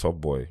like Top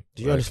Boy.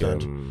 Do you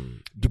understand?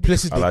 um, The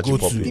places they Alaji go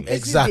Poppy. to The places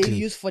exactly they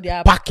use for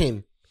their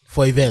parking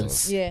for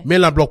events. Yeah.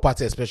 Mainland Block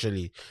Party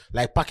especially,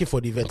 like parking for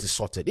the event is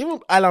sorted. Even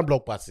Island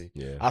Block Party,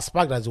 Yeah. as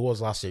packed as it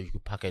was last year, you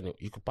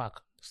could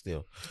park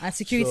still. and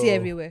security So-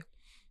 everywhere.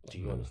 Do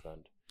you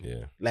understand?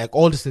 Yeah. Like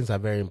all these things are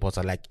very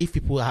important. Like if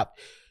you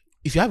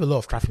have a lot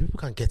of traffic, people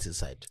can get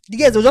inside. The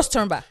guys will just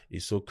turn back.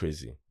 It's so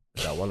crazy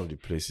that one of the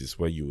places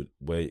where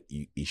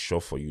it's sure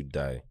for you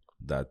die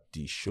that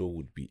the show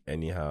would be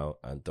anyhow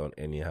and done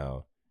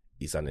anyhow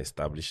is an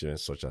establishment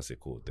such as a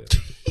hotel.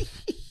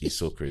 It's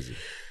so crazy.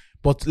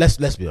 But let's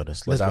be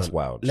honest. But that's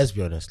wild. Let's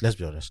be honest. Let's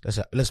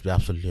be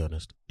absolutely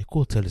honest. A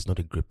hotel is not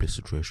a great place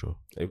to throw a show.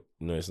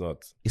 No, it's not.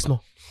 It's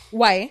not.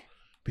 Why?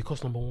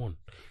 Because number one,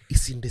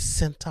 it's in the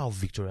center of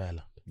Victoria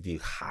Island. The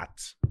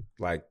heart,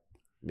 like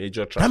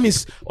major traffic. That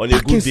means on a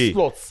parking good day,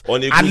 slots on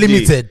a good are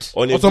limited day,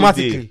 on a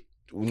automatically. good day,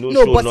 no,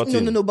 No, show, but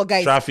nothing. no, but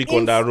guys, traffic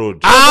on that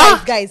road.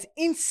 Guys,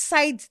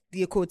 inside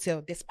the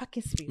hotel, there's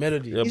parking space.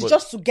 Melody. Yeah, It's but-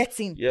 just to get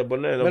in. Yeah, but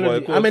no,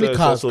 Melody, but how many Eco Hotel is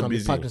cars also can be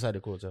busy. parked inside the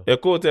hotel?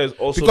 Eco Hotel is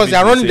also Because they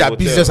are busy, running same their hotel.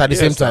 business at the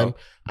same Yes, time,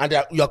 now.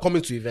 and you are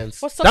coming to events.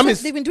 But That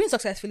means they've been doing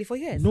successfully for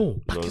years. no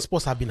parking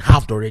spots have been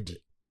halved already.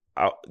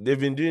 They've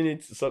been doing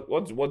it. So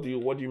what do you?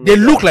 They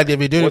measure- look like they've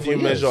been doing What it do for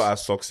you measure years.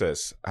 as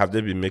success? Have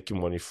they been making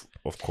money?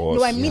 Of course.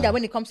 No, I mean that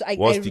when it comes to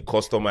What's the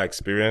customer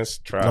experience?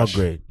 Trash. Not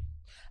great.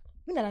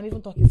 I mean that I'm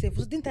even talking safe.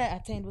 Didn't I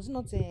attend? Was it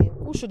not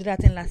who show did I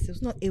attend last year? It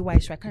was not AY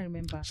show. I can't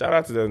remember. Shout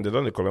out to them. They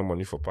don't collect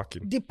money for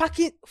parking. The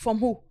parking from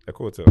who?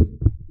 Eco Hotel.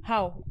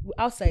 How?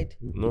 Outside?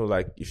 No,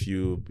 like if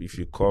you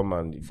come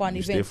and For an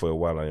you stay event. for a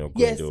while and you're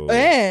going,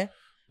 Yes.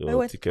 they'll They'll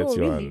went, ticket oh,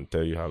 you really? and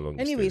tell you how long.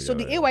 Anyway, you so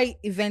stay the there. AY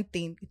event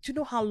thing, do you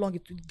know how long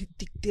it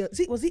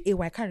took? Was it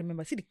AY? I can't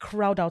remember. See the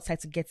crowd outside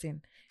to get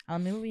in. I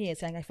remember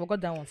saying I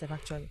forgot that one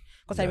actually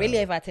because I rarely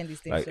ever attend these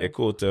things. Like so.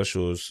 Echo Hotel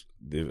shows,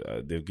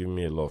 they've given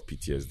me a lot of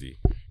PTSD.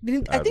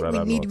 I I'd think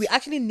rather not. we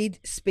actually need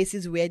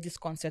spaces where these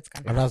concerts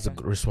can And that's the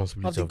happen.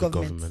 responsibility of the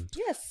government.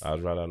 Yes.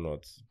 I'd rather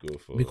not go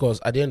for Because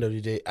at the end of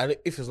the day, and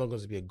if it's not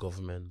going to be a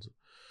government,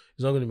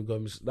 it's not going to be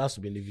government. That has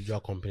to be individual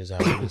companies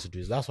that are willing to do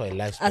it. That's why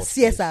live As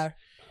sports CSR.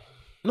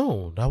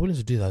 No, they're willing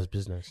to do it as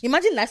business.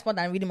 Imagine Live Sport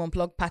and Rhythm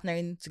Unplugged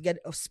partnering to get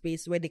a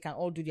space where they can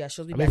all do their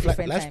shows I at mean,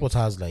 different live times. sport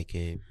has like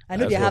a. I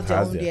know Live they Sport have their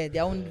has own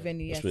their own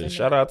venue. Yes, so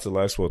Shout out to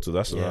Live Sport too.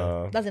 That's Yeah.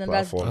 another That's another-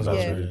 platform that's that's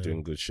yeah. really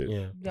doing good shit.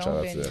 Yeah. their Shout own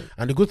out to venue. them.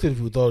 And the good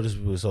thing with all these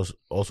people is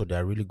also they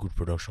are really good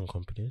production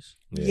companies.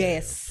 Yeah.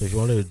 Yes. So if you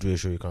wanted to do a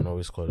show, you can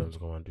always call them to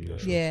come and do your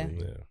show. Yeah. for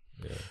you.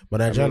 Yeah. But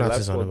Nigerian Live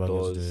artists are Sport never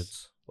going to do does-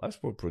 it. Live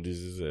Sport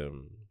produces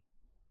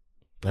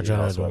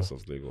Nigerian Housewives Idol.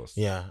 of Lagos.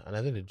 Yeah, and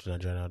I think they do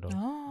Nigerian Idol.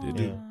 Oh. They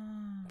do.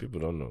 People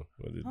don't know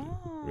what they do.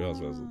 Real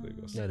Housewives of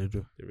Lagos. Yeah, they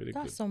do. They're really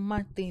That's good. some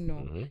mad thing, no.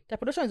 Mhm. Their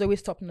production is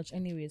always top notch,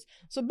 anyways.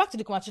 So back to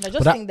the commercial. I just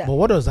But, that, think that but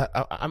what does that?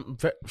 I'm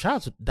shout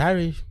out to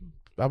Diary.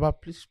 Baba,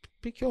 please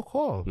pick your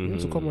call. You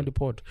need to come on the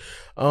pod.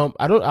 I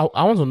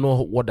want to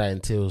know what that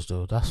entails,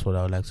 though. That's what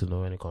I would like to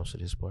know when it comes to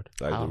this pod.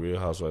 Like How- the Real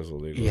Housewives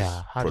of Lagos.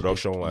 Yeah, how did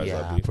Production wise,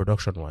 Yeah,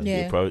 production wise.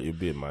 Yeah. it'd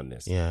be a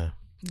madness. Yeah,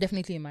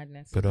 definitely a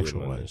madness.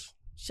 production Yeah, man. wise.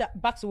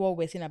 Back to what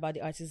we're saying about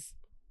the artist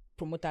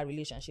promoter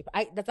relationship.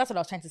 That's what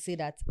I was trying to say,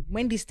 that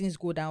when these things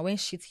go down, when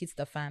shit hits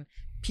the fan,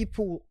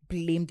 people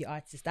blame the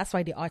artist. That's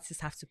why the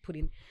artists have to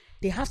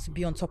they have to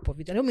be on top of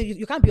it. I don't mean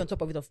you can't be on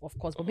top of it, of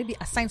course, but maybe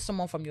assign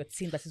someone from your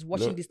team that is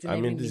watching this thing I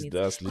every mean, minute.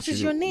 that's 'Cause it's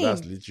your literally name.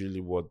 that's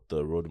literally what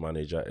the road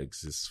manager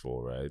exists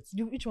for, right?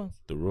 Which ones?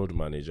 The road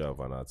manager of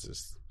an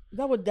artist.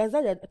 I thought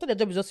their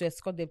job is just to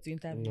escort them to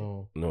interview.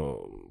 No,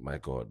 No, my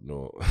God,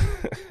 no,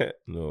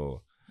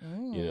 no.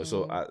 Mm. You know,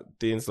 so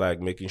things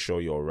like making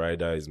sure your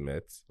rider is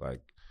met,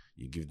 like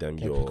you give them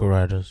technical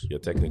riders. your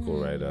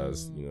technical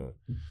riders, you know,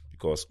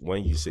 because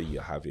when you say you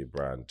have a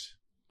brand,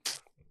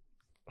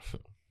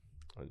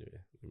 anyway,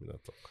 let me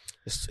not talk.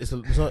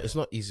 It's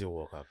not easy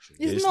work actually.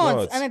 It's It's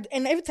not. not.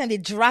 And every time they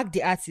drag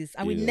the artist,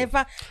 and we Yeah. never.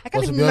 I But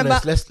can't to even be remember.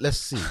 honest, let's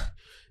see.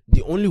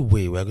 The only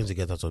way we're going to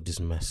get out of this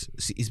mess,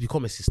 see, it's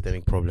become a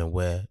systemic problem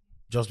where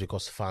just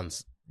because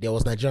fans, there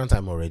was Nigerian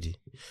time already.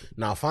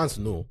 Now fans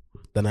know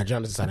the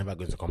Nigerian artists are never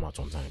going to come out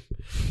on time,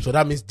 so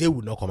that means they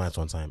will not come out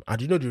on time.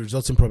 And you know the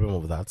resulting problem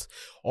of that,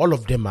 all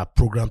of them are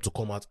programmed to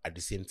come out at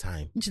the same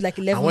time. Which is like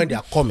And 11. when they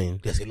are coming,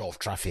 there's a lot of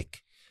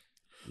traffic.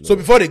 So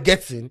before they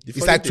get in, it's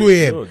funny like thing- 2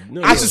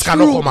 a.m. Artists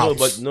cannot come out.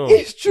 but no,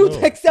 It's true no,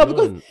 to excel no,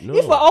 because no.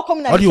 if we're all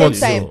coming at What do the you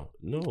same want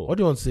to time, no, What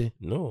do you want to say?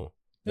 no.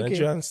 Okay.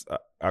 Nigerians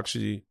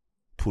actually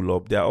pull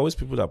up. There are always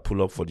people that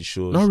pull up for the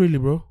shows. Not really,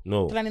 bro.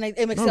 No.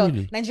 MXL,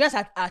 really.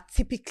 Nigerians are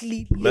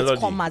typically late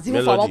comers,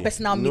 even for our Melody.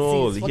 personal No,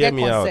 meetings. For hear their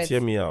me out. concerts.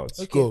 Hear me out.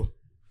 Okay. Go.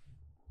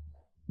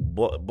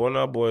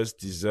 Burna Boy's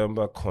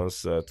December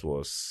concert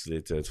was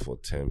slated for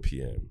 10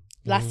 p.m.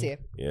 Last year.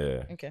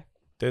 Yeah, Okay.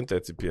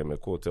 10:30 p.m. A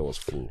hotel was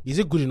full. Is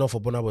it good enough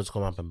for Burna Boy to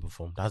come up and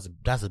perform?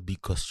 That's a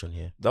big question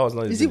here. That was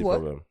not Is even it the what?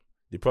 problem.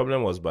 The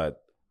problem was by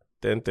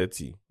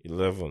 10:30,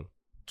 11,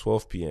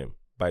 12 p.m.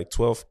 By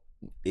 12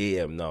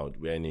 a.m. now,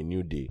 we're in a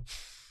new day.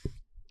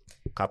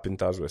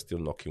 Carpenters were still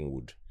knocking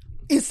wood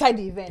Inside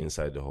the event.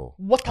 inside the hall.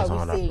 What That's are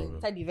we another saying? problem.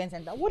 Inside the event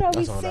center. What are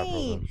That's we another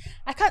saying?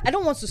 problem. I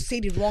don't want to say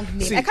the wrong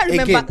name. See, I can't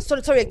remember. again-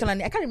 Sorry,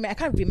 Ektalani. I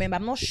can't remember.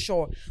 I'm not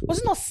sure. Was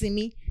it not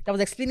Simi that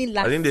was explaining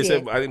last I think they year?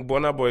 said, I think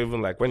Burna Boy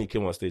even like when he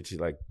came on stage, he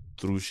like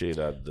threw shade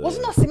at the. Was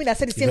it not Simi that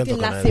said the same Event thing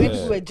last year when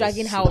organizer. people were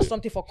dragging her or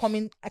something for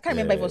coming? I can't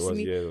remember if it was it was-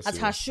 Simi yeah, it was at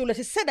Simi. her show.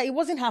 She said that it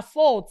wasn't her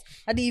fault.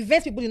 That the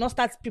event people did not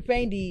start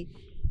preparing the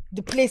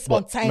place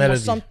on But time or Melody,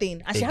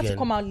 something. And she had to again-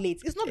 come out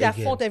late. It's not their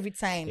again- fault every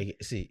time.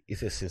 See,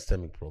 it's a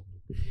systemic problem.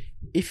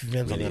 If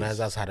event It is.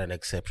 organizers had an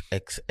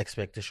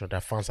expectation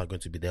that fans are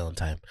going to be there on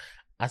time,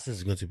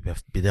 artists are going to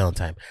be there on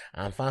time,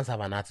 and fans have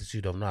an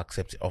attitude of not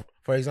accepting.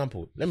 For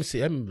example, let me say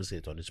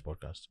it on this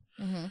podcast.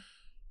 Mm-hmm.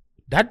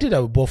 That day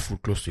that we bought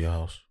food close to your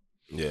house,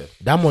 Yeah.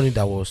 that money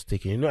that was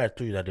taken, you know, I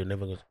told you that they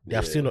never. They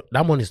have Yeah. still not,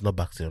 that money is not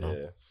back till now.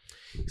 Yeah.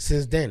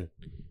 Since then,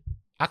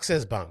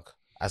 Access Bank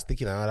has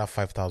taken another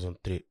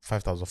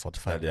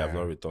 5,045. That they have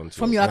not returned to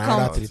From your and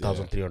another account.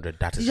 3,300.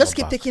 That is You just not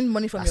keep back. taking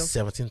money from That's your.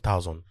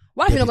 17,000.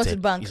 Why have you not gone to the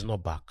debited. bank? It's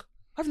not back.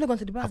 Have you not gone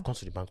to the I've bank? gone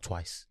to the bank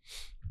twice.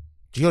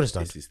 Do you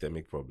understand? A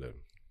systemic problem.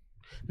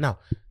 Now,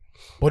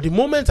 but the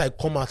moment I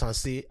come out and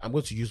say I'm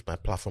going to use my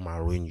platform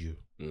and ruin you,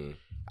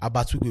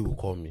 Abatugwe will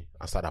call me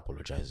and start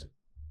apologizing.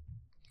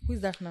 Who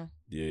is that now?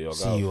 Yeah, your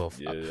CEO of.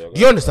 yeah, your Do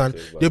you understand?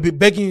 guy- They'll be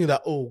begging you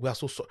that, oh, we are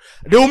so sorry.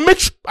 They will make.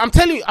 I'm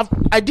telling you,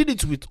 I did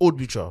it with Old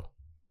Mutual.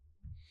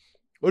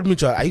 Old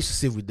Mutual, I used to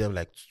save with them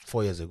like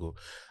 4 years ago,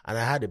 and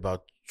I had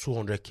about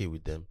 200K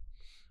with them.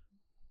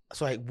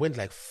 So I went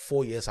like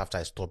 4 years after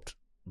I stopped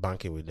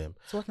banking with them.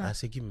 So what And now? I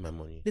said, give me my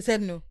money. They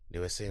said no. They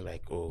were saying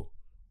like, oh,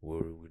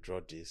 we'll withdraw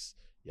this.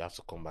 You have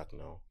to come back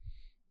now.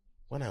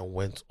 When I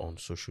went on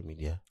social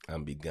media,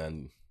 and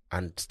began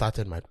and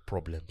started my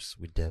problems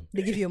with them.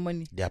 They give you your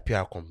money. Their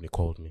PR company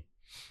called me.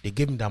 They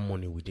gave me that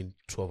money within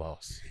 12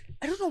 hours.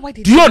 I don't know why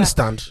they Do you that.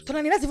 understand?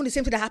 Tolani, that's even the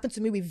same thing that happened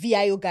to me with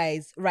VIO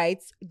guys, right?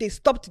 They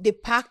stopped, they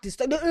parked, they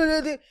stopped.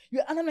 And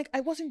I'm like,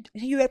 I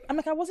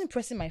wasn't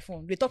pressing my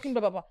phone. They're talking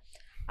blah, blah, blah.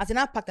 As in,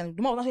 I parked and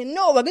the mom was saying,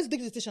 no, we're going to take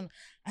you to the station.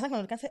 I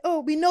think I say,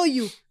 oh, we know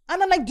you.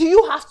 And I'm like, do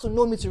you have to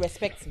know me to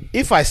respect me?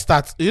 If I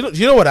start, you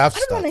know what I have to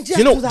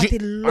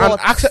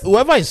start?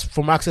 Whoever is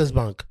from Access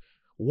Bank,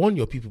 warn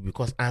your people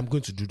because I'm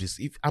going to do this.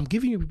 If I'm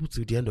giving you people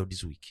till the end of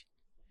this week,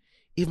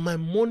 if my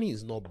money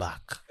is not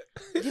back,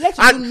 you like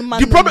to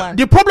and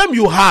the problem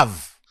you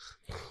have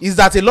is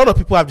that a lot of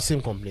people have the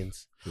same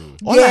complaints.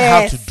 All I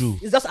have to do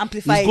is just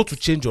amplify. Is go to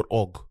change your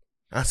org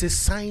and say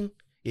sign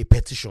a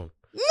petition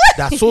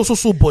that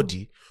so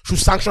body should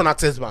sanction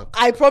Access Bank.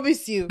 I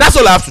promise you. That's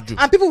all I have to do.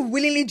 And people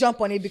willingly jump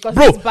on it because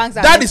bro, these banks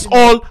are that is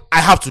all I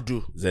have to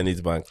do.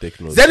 Zenith Bank, take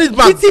note. Zenith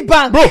Bank,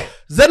 Citibank. bro.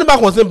 Zenith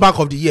Bank was in Bank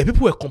of the Year.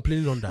 People were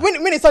complaining on that.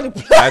 When they saw the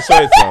I saw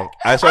it.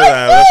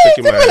 I was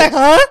shaking my head. Like,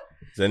 huh?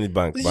 Zenith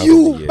Bank. Bank of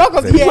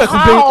the Year. People were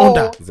complaining on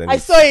that. I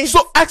saw it.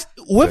 So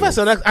whoever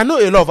said that, I know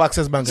a lot of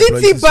Access Bank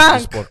employees listen to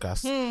this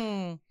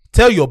podcast.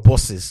 Tell your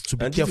bosses to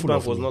be and careful. GT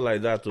Bank of was me. not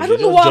like that. I don't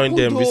know what joined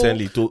them though.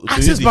 recently. To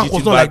Access use the Bank GT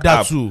was not Bank like that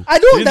app. too. I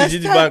don't The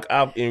understand. GT Bank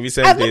app in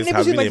recent I've days not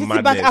has been been using a my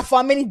GT Bank app madness.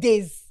 for many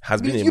days.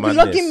 Has been a You've been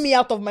madness. locking me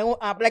out of my own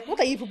app. Like, what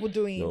are you people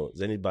doing? No,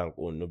 Zenith Bank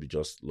own. No, be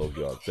just log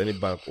you out. Zenith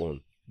Bank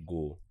own.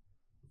 Go.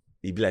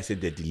 It be like say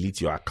they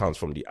delete your account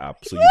from the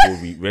app, so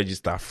you go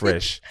register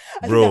fresh, I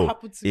think that bro.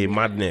 happened to A me.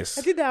 madness.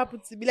 I think that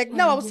happened to me. Like,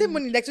 now I was saving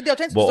money. Like, so they are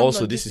trying to. But do something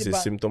also, on this GT is a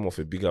Bank. symptom of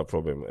a bigger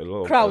problem. A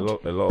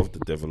lot of the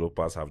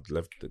developers have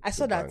left. I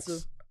saw that banks. too.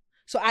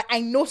 So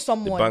I know The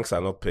someone. banks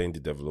are not paying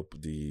their tech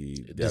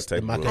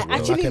the market- growth I well.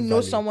 actually market know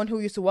value. someone who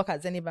used to work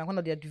at Zenith Bank, one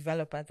of their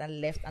developers that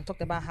left and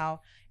talked about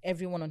how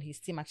everyone on his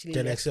team actually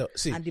Then left. Excel.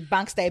 See, And the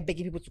bank started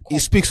begging people to come. it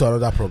speaks to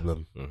another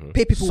problem.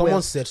 Pay people Someone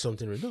well. said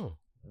something. No,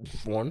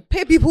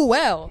 Pay people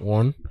well.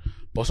 one.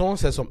 But someone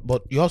said something.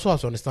 But you also have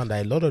to understand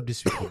that a lot of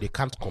these people, they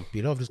can't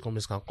compete. A lot of these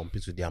companies can't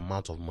compete with the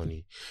amount of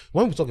money.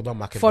 When we talk about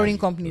market Foreign value,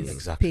 companies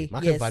exactly. pay,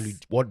 Market yes. value.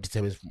 What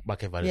determines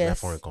market value is like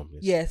foreign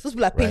companies. Yes. Those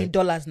people are paying in Right?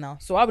 dollars now.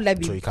 So how will I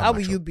be? So you can't How will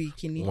match you up. be,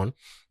 Kini? One.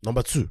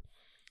 Number two.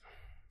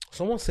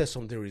 Someone said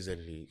something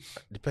recently.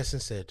 The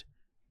person said,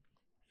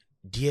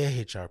 "Dear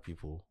HR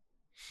people,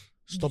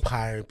 stop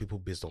hiring people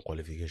based on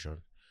qualification.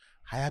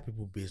 Hire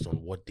people based on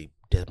what they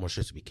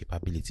demonstrate to be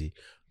capability.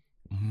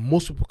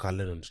 Most people can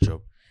learn on the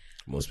job.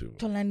 Most people.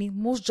 Tolani,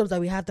 most jobs that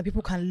we have that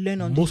people can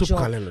learn on Most the people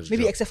job. can learn on the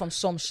Maybe job. except from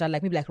some shit,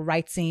 like maybe like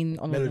writing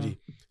on Melody,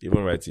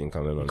 Even writing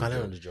can learn on can the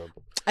learn on job.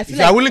 the job. I feel If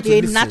you are like willing to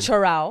they're listen-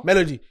 natural.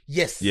 Melody,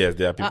 yes. Yes,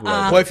 there are people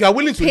Uh-uh. like But if you are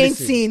willing to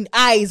listen, Painting,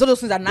 eyes, all those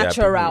things are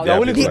natural. there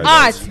are The people like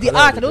art, that. the Can learn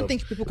art. the I don't job.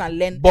 think people can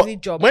learn but every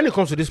job. when it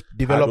comes to this that.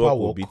 developer Hard work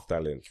will work, beat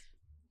talent.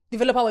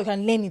 Developer, you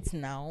can learn it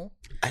now.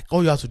 like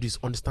all you have to do is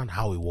understand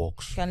how it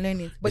works. You can learn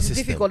it, but The it's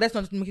system. difficult. Let's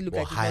not make it look Or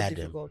like it's hire not them.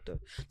 difficult. Though.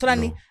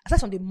 Tolani, No. aside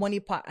from the money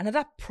part,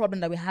 another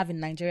problem that we have in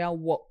Nigeria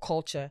work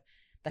culture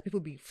that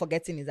people be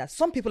forgetting is that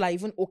some people are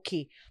even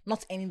okay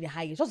not earning the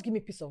highest. Just give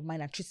me peace of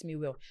mind and treat me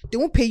well. They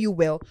won't pay you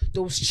well.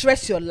 They will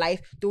stress your life.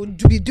 They will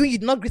be doing you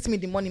not greet me in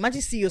the morning. Imagine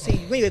CEO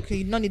saying when you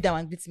don't need that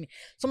and greet me.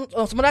 Some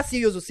other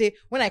CEOs will say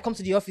when I come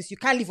to the office you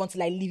can't leave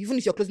until I leave, even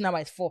if you're closing hour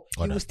at 4.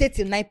 You will stay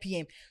till 9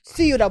 p.m.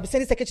 CEO that will be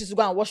sending secretaries to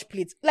go and wash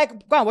plates. Like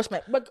go and wash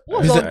my. Like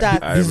what's all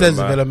that? I Business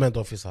remember- development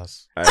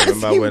officers. I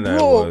remember As in, when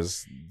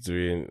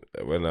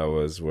bro. I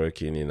was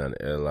working in an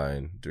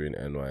airline during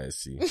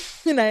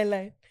NYSC. You know,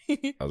 like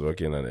I was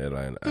working in an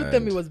airline. don't tell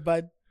me it was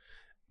bad.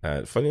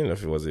 And funny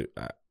enough,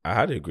 I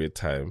had a great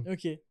time.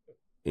 Okay.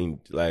 In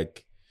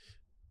like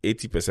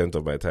 80%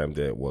 of my time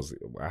there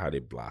I had a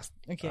blast.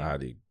 Okay. I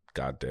had a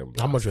goddamn blast.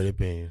 How much were they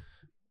paying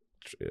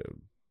you?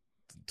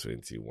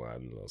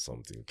 21 or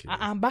something.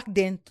 And back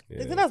then,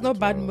 Yeah, that's not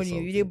bad 21 or money. You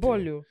something, dey ball,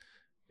 yeah. yo.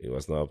 It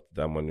was not,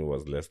 that money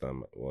was less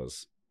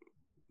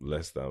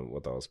than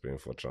what I was paying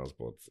for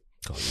transport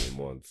in a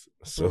month.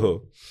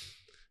 So,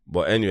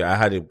 but anyway, I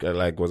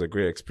had was a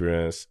great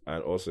experience,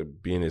 and also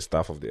being a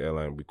staff of the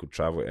airline, we could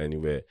travel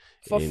anywhere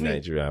For in free.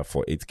 Nigeria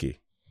for 8K.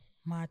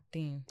 Mad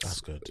thing.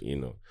 That's good. You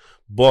know,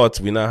 but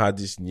we now had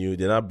this new.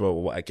 They now brought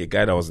like a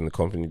guy that was in the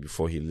company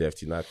before he left.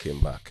 He now came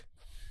back,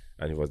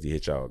 and he was the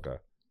HR guy.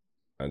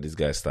 And this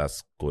guy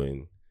starts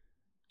going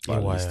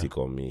ballistic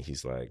on me.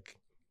 He's like,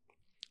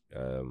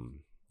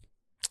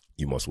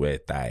 "You must wear a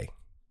tie."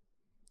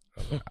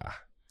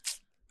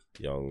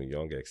 I'm like,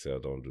 young Excel,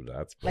 don't do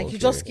that. Like Okay. you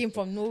just came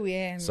from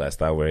nowhere. And So I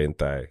start wearing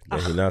tie. Then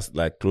he now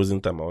like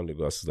closing time. I want to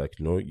go. He's like,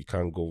 "No, you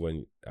can't go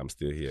when I'm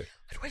still here."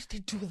 why did they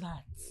do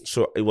that?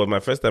 So it was my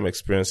first time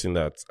experiencing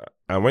that.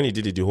 And when he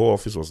did it, the whole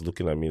office was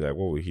looking at me like,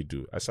 what will he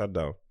do? I sat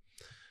down.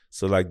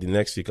 So like the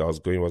next week I was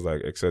going, was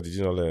like, Excel, did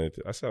you not learn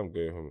anything? I said, I'm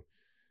going home.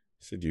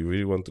 He said, do you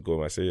really want to go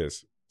home? I said,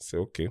 yes. I said,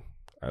 okay.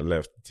 I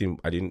left.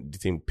 The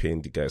team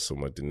pained the guy so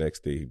much. The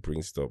next day he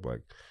brings it up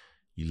like,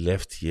 you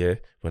left here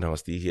when I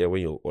was still here,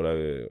 when you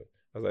ordered.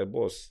 I was like,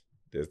 boss,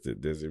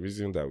 there's a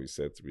reason that we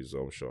set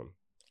resumption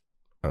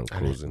and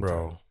closing time.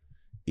 Bro.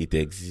 It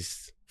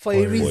exists For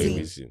a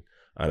reason.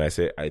 And I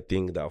said, I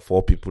think that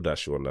for people that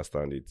should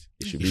understand it,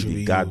 it should be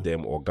the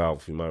goddamn Oga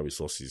of Human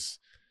Resources.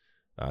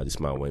 This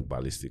man went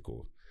ballistic. I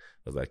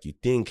was like, you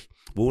think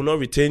we will not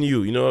retain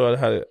you? You know,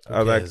 I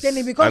was like, then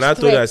it becomes and I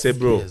told her, I said,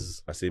 bro,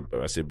 Yes. I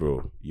said,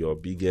 bro, your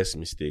biggest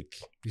mistake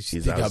You is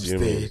think I'm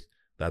assuming staying?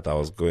 that I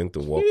was going to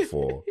work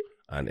for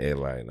an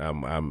airline.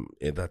 I'm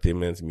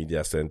entertainment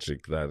media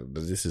centric. That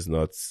this is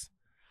not,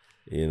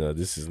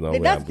 this is not.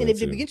 Then where that's I'm then going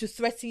they to. begin to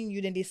threaten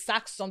you, then they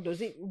sack some.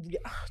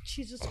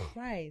 Jesus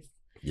Christ!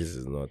 This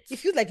is not. It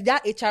feels like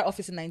that HR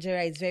office in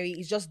Nigeria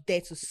is just there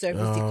to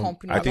service the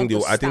company. I think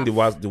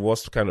the the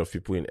worst kind of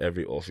people in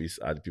every office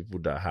are the people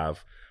that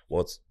have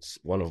what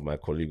one of my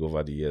colleagues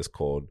over the years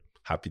called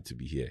 "happy to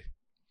be here."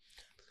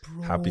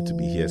 Happy to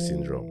be here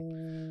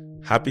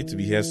syndrome. Happy to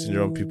be here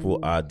syndrome people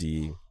are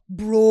the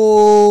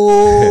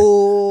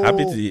bro.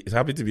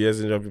 happy to be here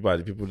syndrome people are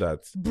the people that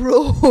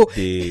bro.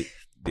 they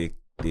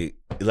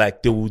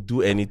like they will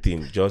do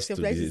anything just to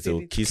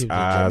they'll kiss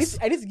ass.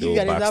 I need to give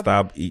They'll you an example.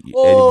 backstab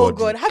Oh anybody.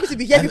 God, happy to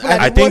be here. People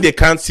I think they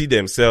can't see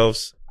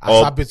themselves.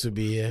 I'm happy to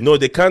be here. No,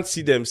 they can't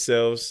see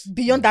themselves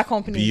beyond that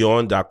company.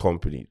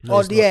 No,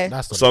 it's not.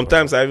 That's not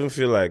Sometimes I even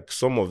feel like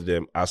some of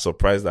them are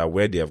surprised that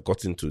where they have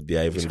gotten to, they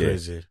are even it's there.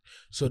 crazy.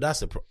 So that's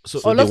the So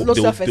Or they, low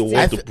they self-esteem.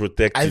 want to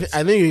protect I it.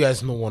 think you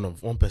guys know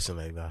one person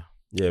like that.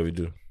 Yeah, we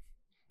do.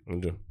 We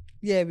do.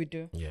 Yeah, we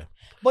do. Yeah.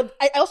 But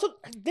I also,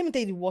 let me tell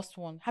you the worst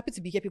one. Happy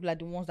to be here. People are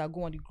the ones that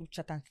go on the group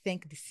chat and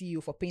thank the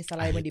CEO for paying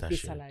salary I when hate they that pay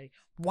shit. salary.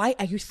 Why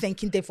are you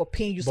thanking them for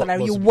paying you But- salary?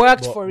 but You to be-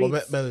 worked but- for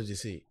but it. Melody,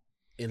 see,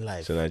 in life,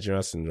 It's a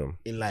Nigerian syndrome.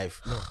 no,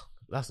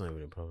 that's not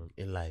even a problem.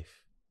 In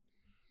life,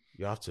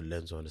 you have to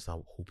learn to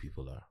understand who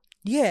people are.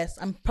 Yes,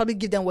 and probably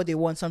give them what they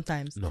want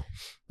sometimes. No,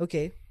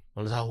 Okay.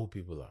 understand who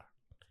people are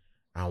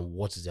and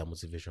what is their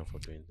motivation for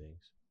doing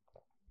things.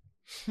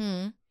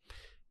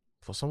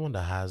 For someone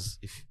that has,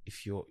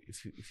 if your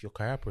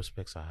career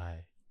prospects are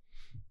high,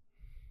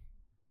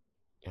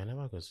 you're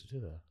never going to do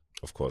that.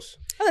 Of course.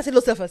 How do I say low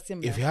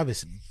self-esteem? If you have a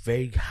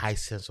very high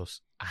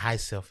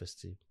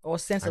self-esteem or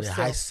sense and of a self.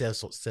 high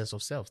sense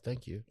of self,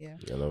 thank you. Yeah.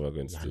 You're never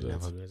going to You're do never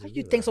that. going to How do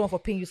you that. thank someone for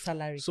paying you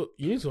salary? So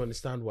you need to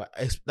understand why.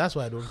 That's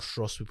why I don't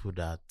trust people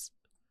that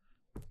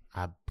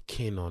are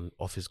keen on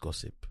office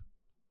gossip.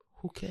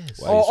 Who cares?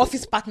 Why or is it-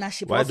 office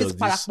partnership, or office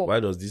parakpo, why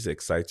does this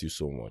excite you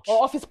so much?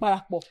 or office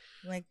parakpo.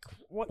 Like,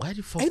 what? Why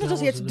the fuck? Are you do not I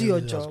just here want to know do your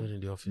everything that's job? going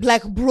in the office?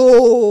 Like,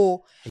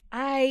 bro,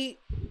 I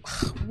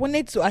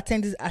wanted to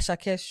attend this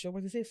Ashake show,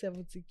 but they say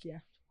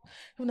 70K.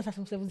 Even if I'm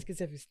from 70K,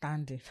 if is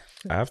standing.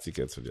 I have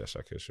tickets for the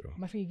Ashake show.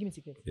 My friend, you give me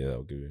tickets. Yeah,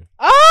 I'll give you.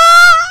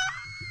 Ah!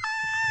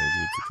 I'll give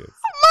you tickets.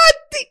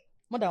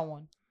 More than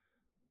one.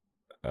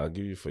 I'll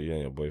give you for you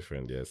and your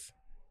boyfriend, yes.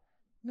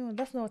 No,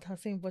 that's not what I'm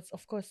saying, but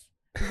of course.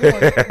 Go on,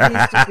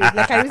 being stupid.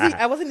 Like,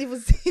 I wasn't even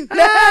saying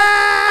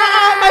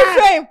that. My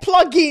friend,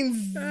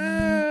 plugins.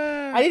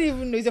 I didn't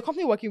even know. Is your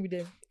company working with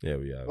them? Yeah,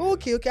 we are.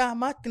 Okay. I'm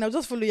Martin. I'll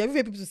just follow you. I'll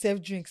people to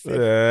serve drinks.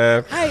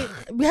 Yeah. Hi,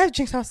 we have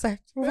drinks outside.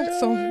 We want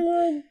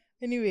some.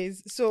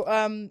 Anyways, so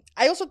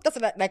I also that's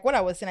like what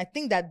I was saying. I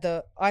think that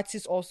the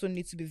artists also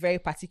need to be very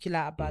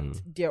particular about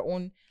their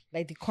own,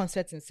 like the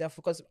concert itself,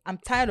 because I'm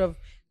tired of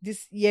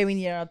this year in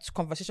year out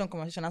conversation,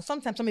 and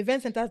sometimes some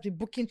event centers be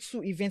booking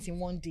 2 events in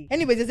one day.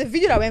 Anyways, there's a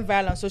video that went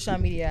viral on social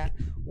media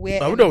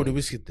where I would know the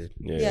whiskey thing.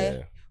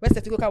 Yeah. where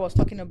Steffi Coker was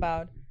talking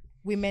about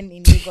women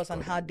in Lagos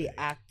and how they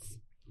act.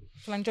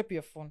 So like, drop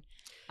your phone.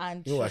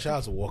 And You know, I shout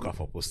out to Walker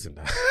for posting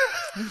that.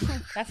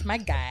 that's my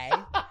guy.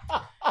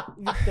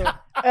 Victor.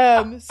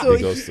 So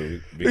Big ups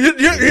to big-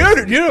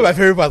 you know my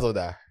favorite part of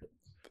that?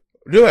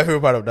 You know my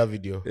favorite part of that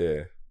video?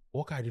 Yeah.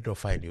 Walker did not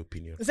find the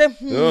opinion. he said,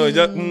 No, it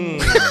just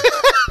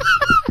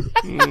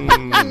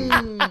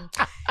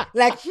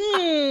like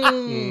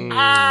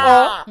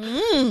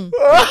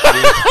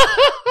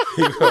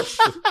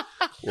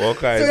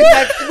Walker So is it's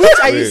like, which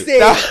are you Wait,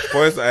 saying?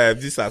 First, I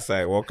have this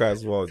aside. Walker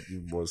is one of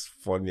the most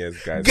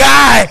funniest guys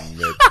Guy! I've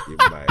met in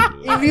my life.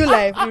 In real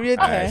life, in real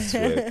I time.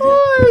 swear. to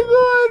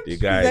Oh the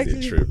guy is a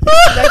Exactly. trip.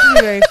 He's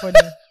actually very funny.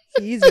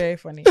 He is very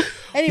funny.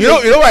 Anyway,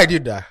 You know why I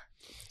did that?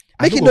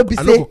 Make I it no not be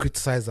go- I say- no go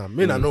criticize them.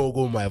 Me, I no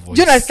go my voice.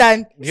 do you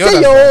understand? You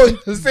Say your own.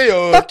 understand? Say your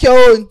own. Talk your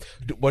own.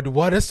 But the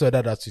wildest story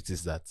that tweet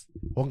is that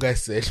one guy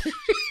said,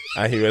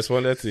 And he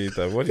responded to it.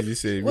 And what did he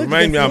say? What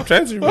Remind did me. he I'm say?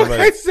 trying to one remember.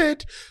 guy it.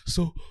 said,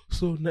 so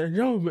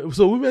Nigerian women,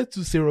 so women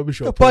to say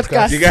rubbish on A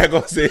podcast. The guy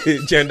gonna say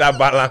gender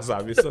balance.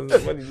 What did he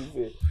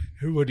say?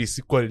 Everybody is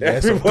equal in the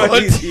eyes of God.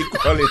 Everybody is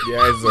equal in the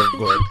eyes of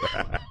God.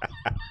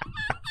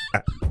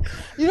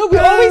 You know, we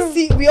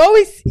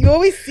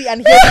always see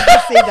and hear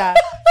people say that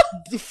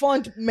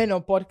defund men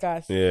on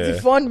podcast. Yeah.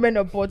 Defund men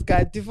on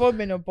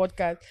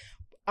podcast.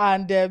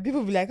 And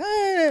people be like,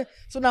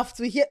 so now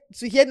to hear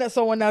that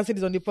someone else said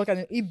this on the podcast,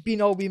 and it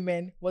being all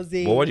women was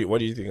a. But what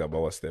do you think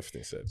about what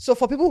Stephanie said? So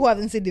for people who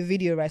haven't seen the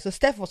video, right? So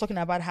Steph was talking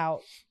about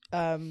how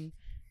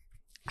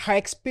her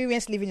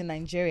experience living in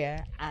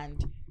Nigeria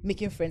and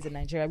making friends in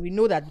Nigeria. We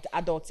know that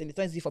adults, and it's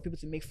not easy for people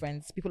to make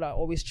friends. People are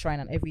always trying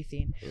and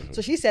everything.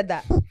 So she said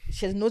that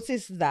she has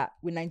noticed that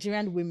with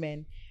Nigerian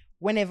women,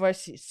 whenever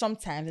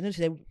sometimes I know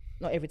she said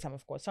not every time,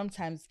 of course,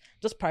 sometimes,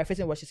 just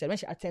paraphrasing what she said, when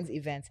she attends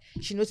events,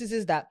 she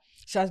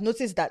has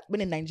noticed that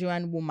when a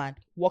Nigerian woman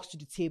walks to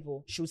the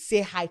table, she'll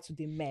say hi to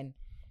the men.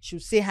 She'll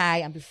say hi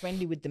and be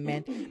friendly with the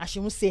men, and she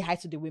won't say hi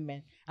to the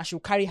women, and she'll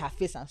carry her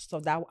face and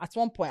stuff. That at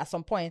some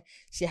point,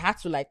 she had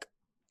to like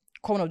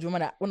call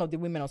one of the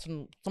women or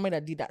somebody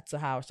that did that to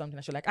her or something.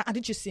 And she's like,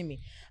 did you see me?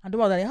 And the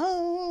woman was like,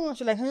 oh, and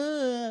she's like,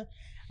 huh.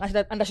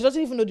 And she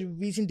doesn't even know the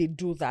reason they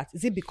do that.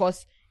 Is it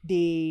because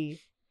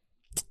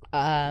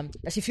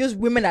that she feels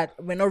women that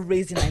were not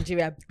raised in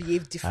Nigeria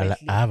behave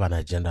differently? I have an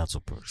agenda to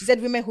push. She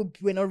said women who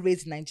were not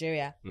raised in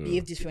Nigeria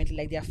behave differently,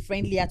 like they are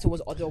friendlier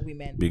towards other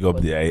women. Big up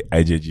the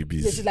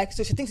IJGBs. So she's like,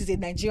 so she thinks it's a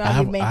Nigerian I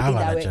have women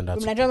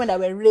that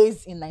were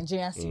raised in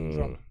Nigerian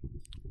syndrome.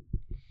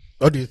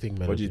 What do you think,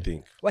 Melody? What do you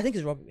think? Well, I think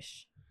it's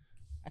rubbish.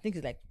 I think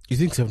it's like, You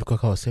think Seven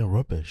Coca was saying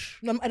rubbish?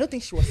 no, I don't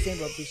think she was saying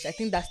rubbish. I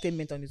think that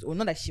statement on its own,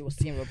 not that she was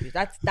saying rubbish.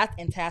 That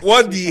entire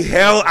What the situation-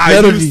 hell are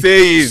Melody, you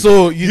saying?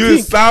 so you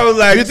think- sound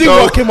like You think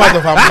what came out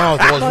of her mouth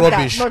was Not that,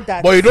 rubbish, not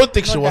that. but you don't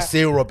think she Not was that.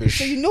 saying rubbish?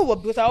 So you know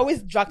what? Because I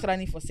always drag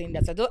Tolani for saying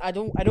that. So I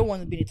don't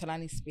want to be in a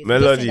Tolani space.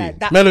 Melody.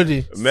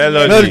 Melody,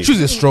 Melody.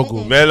 choose a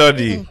struggle.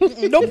 Melody,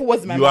 Don't put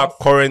words in my you are mouth.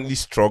 currently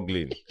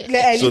struggling.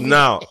 So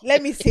now,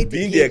 let me say it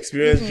being again. the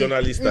experienced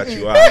journalist that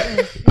you are,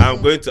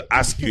 I'm going to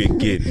ask you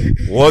again.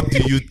 What do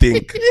you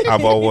think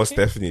about what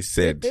Stephanie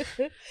said?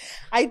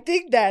 I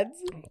think that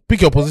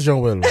Pick your position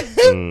well.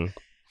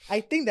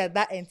 I think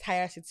that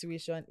entire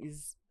situation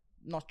is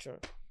not true.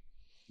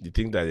 You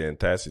think that the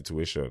entire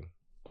situation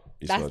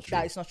is not true?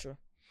 That is not true.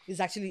 It's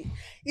actually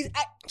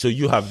So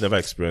you have never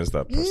experienced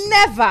that person?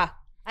 never.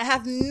 I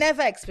have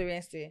never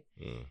experienced it,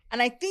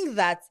 and I think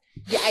that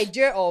the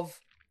idea of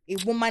a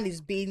woman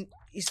is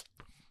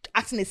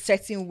acting a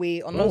certain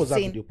way or When was not that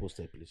saying video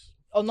posted, please?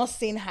 or not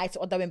saying hi to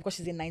other women because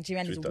she's a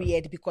Nigerian Twitter. is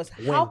weird. Because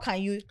how can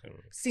you,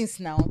 since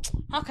now,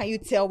 how can you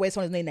tell where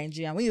someone is not a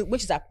Nigerian? When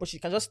she's approached, you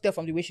can just tell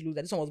from the way she looks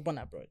that this one was born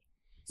abroad.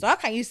 So how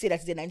can you say that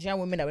it's a Nigerian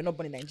woman that were not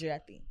born in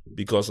Nigeria thing?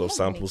 Because of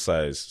sample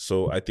size.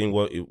 So I think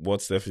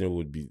what Stephanie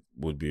would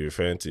be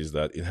referring to is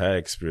that in her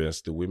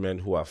experience, the women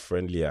who are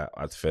friendlier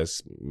at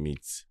first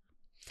meet.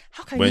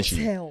 How can When you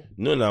she- tell?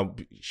 No, now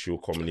she'll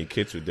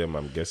communicate with them.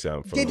 I'm guessing.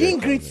 I'm from They there.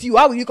 didn't greet you.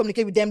 How will you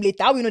communicate with them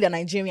later? How will you know they're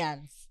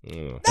Nigerians?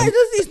 Mm.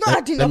 It's not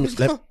adding up. It's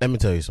not- Let me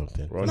tell you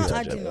something. Run Not your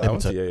adding agenda. up. I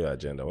want to hear your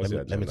agenda. What's your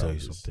Let agenda? me tell you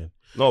please? something.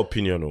 No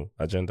opinion, no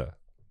agenda.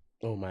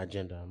 Oh, my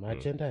agenda. My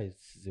agenda is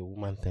a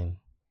woman thing.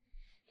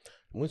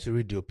 I'm going to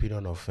read the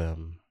opinion of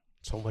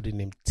somebody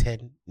named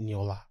Ten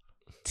Niola.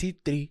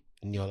 T3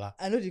 Niola.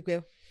 I know the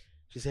girl.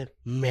 She said,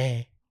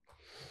 meh.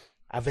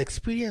 I've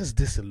experienced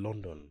this in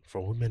London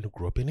from women who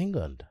grew up in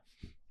England.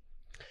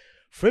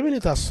 Framing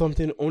it as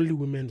something only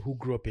women who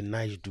grew up in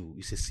Nice do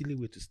is a silly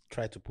way to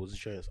try to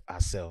position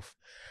ourselves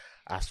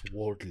as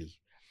worldly.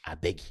 I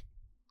beg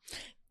you.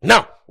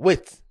 Now,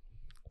 wait.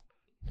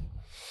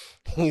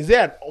 Is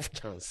there an off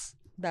chance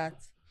That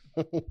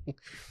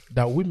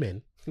that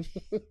women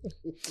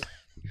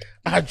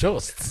are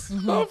just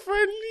Not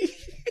friendly.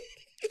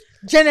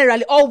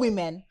 generally all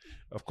women.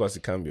 Of course,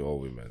 it can't be all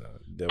women.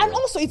 And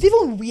also, it's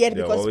even weird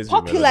There will because always be men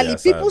on popularly their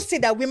people side. say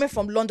that women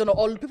from London or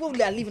all people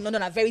that live in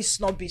London are very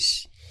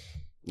snobbish.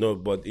 No,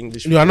 but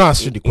English. You are not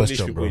answering the English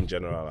question, people bro. in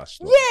general are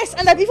snobbish. Yes,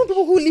 and that even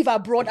people who live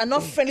abroad are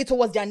not friendly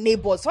towards their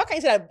neighbors. So how can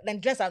you say that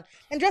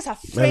Nigerians are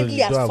friendly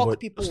Melody, as don't fuck avoid-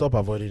 people? Stop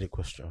avoiding the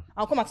question.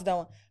 I'll come back to that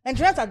one.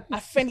 Nigerians are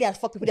friendly as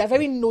fuck people. They are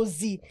very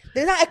nosy.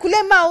 They're like,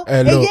 "Ekule mao,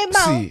 Hello, eye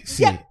mao."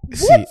 see, Yeah,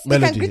 see, what? They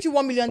Melody, can greet you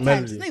 1 million times.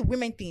 Melody. It's not a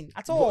women thing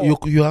at all.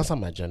 You answer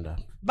my agenda.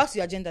 Back to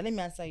your agenda. Let me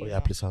answer you. Oh, yeah, now.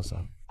 please answer.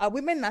 Are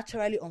women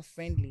naturally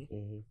unfriendly?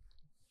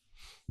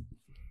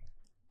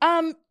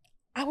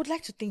 I would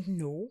like to think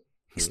no.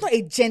 It's not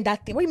a gender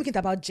thing. What do you think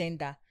about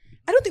gender?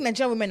 I don't think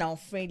Nigerian women are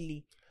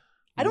unfriendly.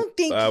 I don't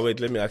think Wait,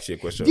 let me ask you a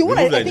question. the one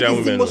I Remove think Nigerian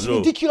is the women, most no.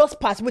 ridiculous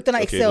part. Wait,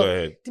 Okay, Excel. go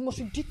ahead. The most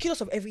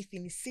ridiculous of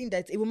everything is seeing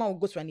that a woman will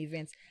go to an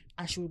event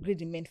and she will greet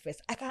the men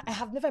first. I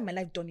have never in my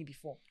life done it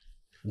before.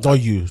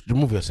 Don't you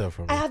remove yourself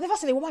from I it. have never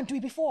seen a woman do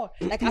it before.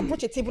 Like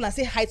approach a table and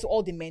say hi to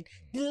all the men.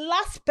 The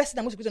last person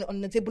I'm going to greet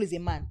on the table is a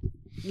man.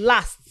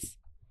 Last.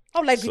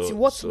 How will I greet you?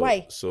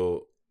 Why?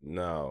 So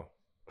now,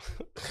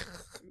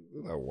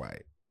 why?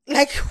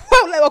 Like,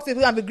 why would I walk to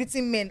people and be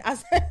greeting men?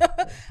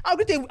 I'll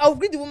greet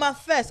the woman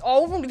first, or I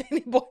won't greet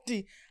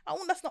anybody.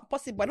 That's not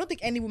possible. I don't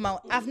think any woman.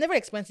 I've never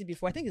experienced it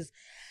before. I think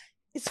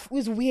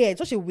it's weird.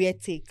 Such a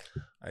weird take.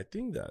 I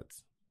think that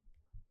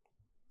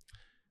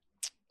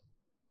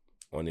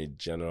on a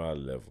general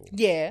level,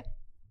 Yeah,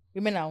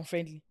 women are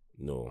unfriendly.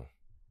 no.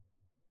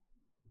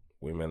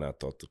 Women are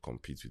taught to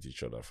compete with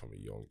each other from a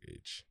young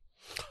age.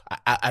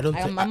 I don't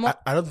I'm think.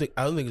 not- I don't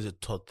think it's a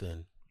thought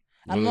thing.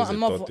 I'm Women not is a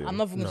thought thing.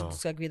 going No. to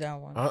disagree that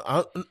one.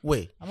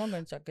 Wait. I'm not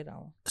going to disagree that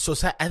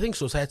one. I think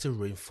society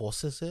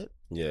reinforces it,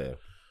 Yeah.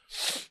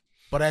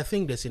 but I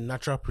think there's a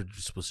natural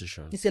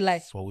predisposition It's a lie.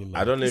 for women.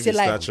 I don't know It's if a it's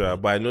lie. natural,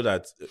 but I know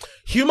that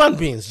Human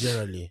beings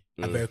generally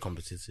are very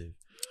competitive.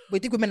 But you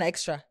think women are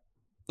extra?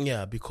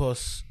 Yeah,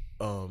 because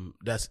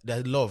there's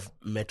a lot of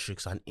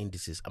metrics and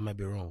indices. I might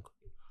be wrong.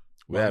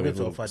 Where I'm have going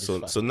to we offer this so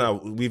fact. so now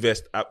we've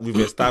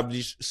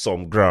established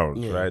some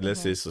ground, Yeah. right?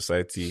 Let's say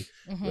society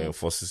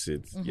enforces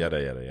it,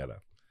 yada yada yada.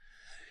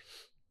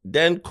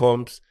 Then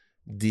comes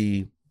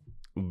the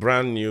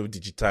brand new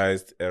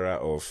digitized era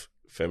of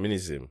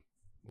feminism,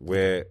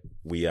 where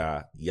we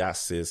are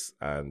sis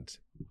and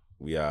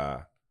we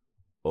are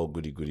all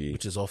goody goody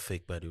Which is all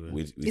fake, by the way.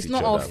 with It's each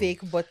not all other. fake,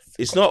 but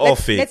It's not all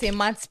fake. Let a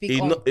man speak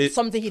It on no- it-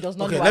 something he does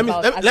not Okay, know let me.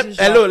 about. Let, as let,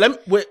 usual. hello, let me.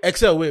 Wait,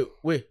 Excel, wait.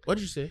 What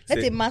did you say? Let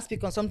Say- a man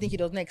speak on something he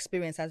does not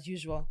experience as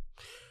usual.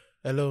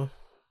 Hello.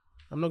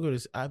 I'm not going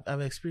to.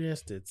 I've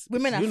experienced it.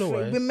 Women are You know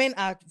why? women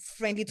are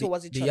friendly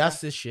towards each The other.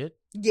 Yassis shit.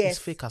 Yes. It's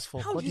fake as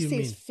fuck. How What do do you you say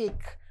mean? it's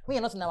fake when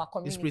you're not in our It's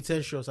community?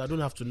 pretentious. I don't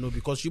have to know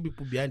because you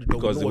people behind the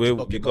door Because know the what way you're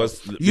talking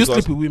because about. You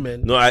because- sleep with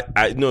women. No,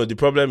 I no. The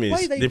problem Why is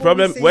are you the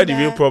problem. always Where saying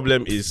the real that?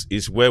 problem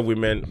is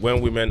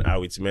when women are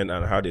with men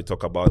and how they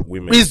talk about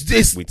women.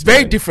 It's with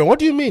very men. different. What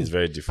do you mean? It's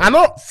very different. I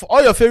know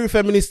all your favorite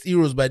feminist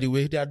heroes, by the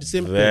way, they are the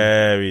same thing.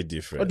 Very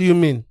different. What do you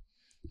mean?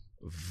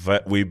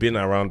 We've been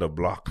around the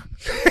block.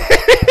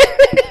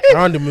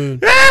 Around the moon.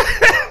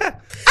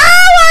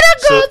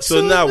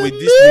 So now with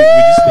this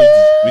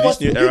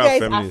But new you era of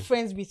guys are feminism,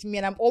 friends with me,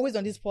 and I'm always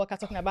on this podcast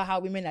talking about how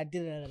women are. And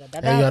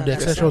you are the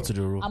exception to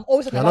the rule. I'm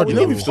always talking You're about not the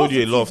women. rule. we've told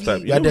you a lot of positively.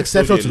 times. You are the we've told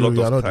exception you to a the lot rule.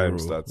 You are of not the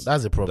times rule. that-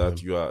 That's the problem.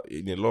 That you are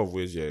in a lot of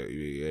ways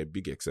you're a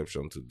big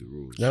exception to the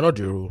rules. You're not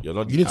the rule. You're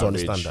not You the need to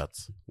understand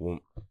average that.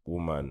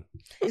 Woman.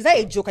 Is that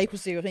a joke? Are you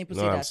serious when you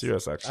No, say I'm that?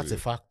 serious actually. That's a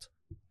fact.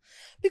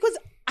 Because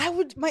I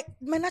would my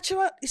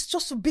natural is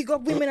just to big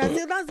up women and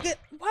say that's good.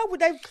 Why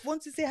would I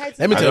want to say hi to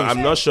Let me tell you-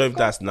 I'm not sure if God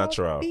that's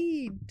natural.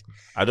 forbid.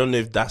 I don't know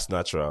if that's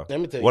natural. Let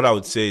me tell you. What I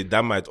would say,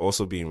 that might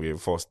also be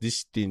reinforced.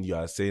 This thing you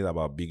are saying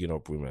about bigging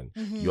up women,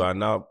 you are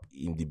now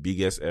in the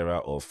biggest era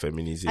of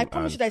feminism. I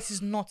promise you that it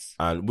is not.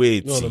 And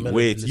wait, No, Melody,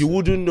 wait, listen. you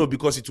wouldn't know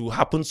because it will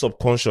happen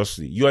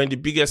subconsciously. You are in the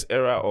biggest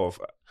era of,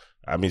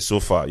 so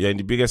far, you're in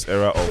the biggest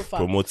era of So far.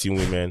 promoting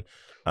women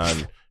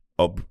and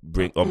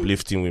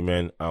uplifting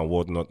women and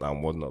whatnot.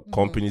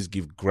 Companies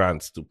give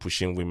grants to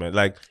pushing women.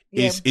 Like,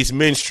 Yeah. it's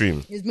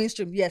mainstream. It's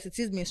mainstream. Yes, it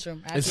is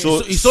mainstream. I It's agree.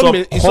 So, It's so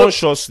main- it's so-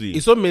 subconsciously,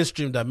 It's so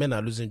mainstream that men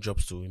are losing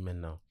jobs to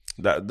women now.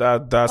 that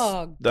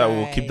Oh,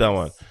 will keep that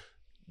one.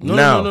 No,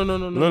 Now,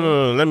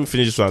 no. let me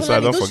finish this one so I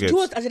Tolani, don't those forget. do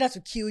what agenda to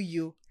kill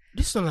you.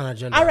 This is not an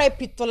agenda.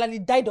 R.I.P.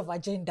 Tolani died of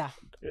agenda.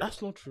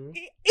 That's not true.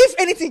 If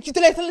anything,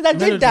 Tolani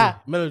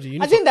agenda. Melody, you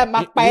need, Agenda to,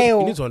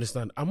 Makpaeo. you need to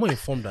understand. I'm more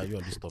informed than you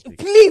on this topic.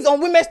 Please,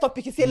 on women's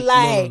topic, it's a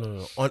lie.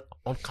 No.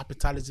 On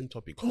capitalism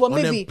topic. Well,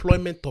 on maybe.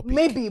 employment topic.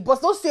 Maybe, but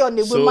don't say on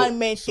the woman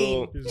men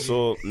thing.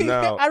 So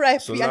now, R.I.P.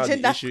 so now the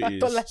agenda issue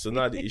Tola.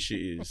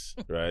 is,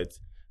 right,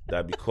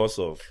 that because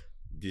of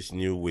this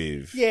new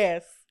wave,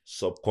 Yes.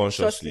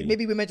 subconsciously,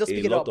 Maybe women just a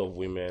pick it lot up. of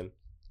women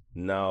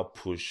now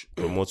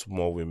promote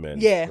more women.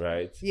 Yeah.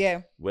 Right.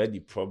 Yeah. Where the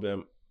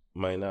problem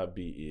might not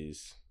be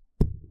is,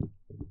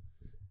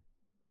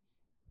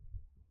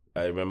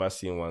 I remember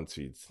seeing one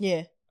tweet,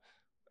 Yeah.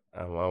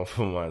 and one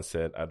woman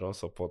said, "I don't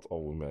support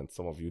all women.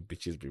 Some of you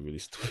bitches be really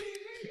stupid."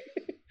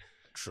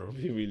 True.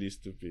 Be really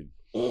stupid.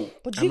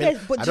 But do I you mean,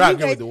 guys, but I do don't you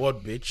agree guys, with the word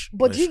bitch.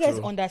 but do you it's guys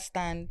true.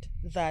 understand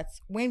that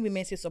when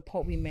women say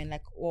support women,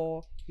 like,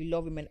 or we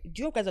love women,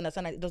 do you guys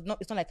understand that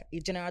it's not like a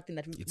general thing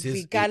that It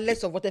is-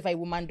 regardless of whatever a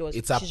woman does,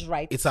 she's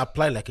right. It's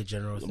applied like a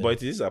general thing.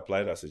 But it is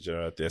applied as a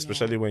general thing,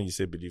 especially when you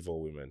say believe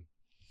all women.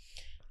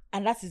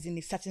 And that is in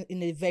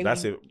a very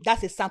That's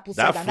that's a sample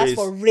that size, and that's phrase-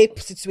 for rape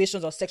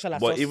situations or sexual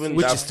assault. But even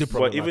Which that, is still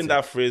but even problematic.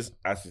 that phrase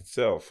as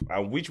itself,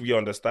 and which we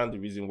understand the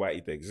reason why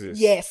it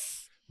exists. yes,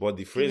 But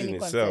the phrase Even in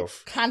context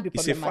itself, can be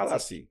it's a problematic.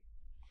 fallacy.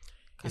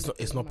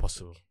 it's not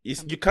possible.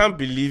 You can't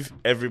believe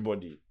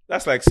everybody.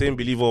 That's like saying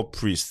believe all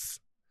priests.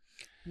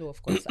 No,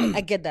 of course, I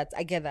get that.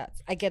 I get that.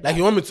 Like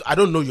you want me to? I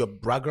don't know your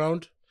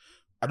background.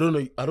 I don't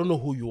know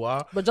who you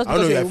are. But just I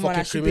don't because know you're a you're a woman, I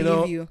fucking should criminal.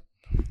 believe you.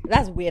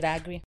 That's weird. I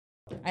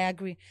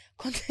agree.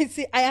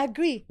 See, I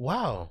agree.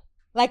 Wow.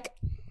 Like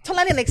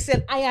Tolani and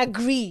Excel, I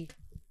agree.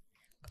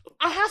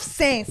 I have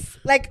sense.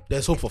 Like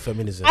There's hope for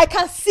feminism. I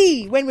can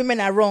see when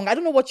women are wrong. I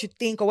don't know what you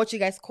think or what you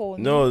guys call.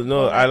 No,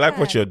 but I like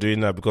what can. you're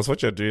doing now, because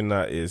what you're doing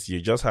now is you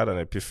just had an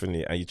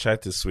epiphany and you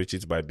tried to switch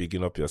it by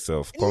bigging up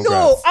yourself. Congrats.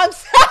 No, I'm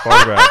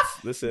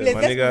Congrats. Listen, Please,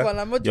 my let's move on.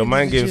 I'm nigga, not your doing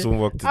mind this games with you.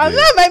 won't work I'm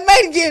today. not my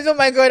mind games. Oh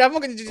my god, I'm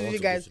not going to do I this want with you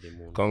to go guys. to the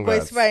moon. But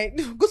Congrats. it's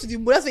fine. Go to the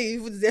moon. That's what you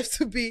even deserve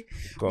to be.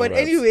 But Congrats.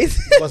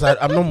 anyways, Because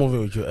I'm not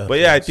moving with you. But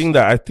yeah, I think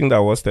that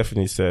what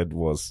Stephanie said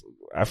was,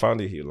 I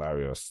found it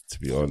hilarious, to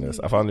be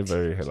honest. I found it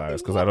very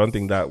hilarious because I don't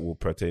think that will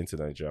pertain to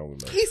Nigerian women.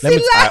 it's Let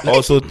me- like I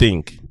also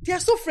think they are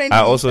so friendly.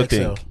 I also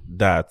Excel. think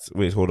that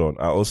wait, hold on.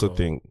 I also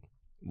think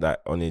that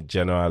on a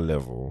general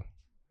level,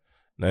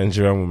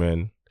 Nigerian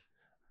women,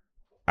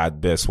 at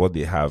best, what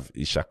they have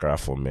is shakara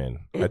for men.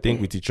 I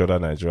think with each other,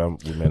 Nigerian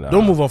women are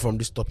Don't move on from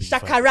this topic.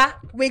 Shakara,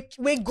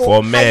 we go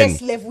For men.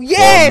 highest level.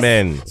 Yes. For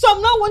men. So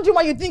I'm not wondering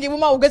why you think a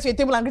woman will get to a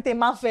table and greet a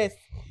man first.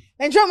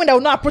 Nigerian women that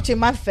will not approach a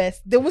man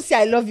first. They will say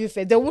I love you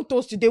first. They won't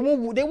toast you. They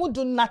won't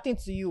do nothing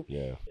to you.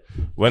 Yeah.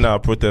 when our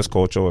protest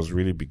culture was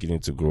really beginning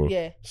to grow.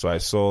 Yeah. So I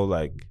saw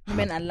like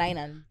women align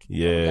and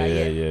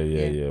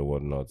yeah,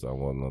 whatnot. The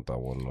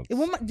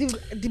woman,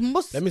 the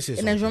most Let me say in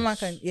something. Nigerian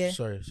can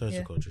Sorry Yeah.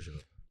 to cut you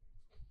short.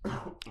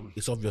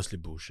 It's obviously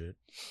bullshit.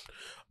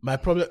 My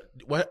problem,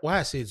 why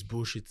I say it's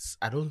bullshit,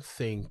 I don't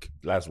think,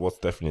 That's what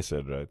Stephanie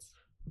said, right?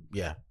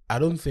 I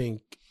don't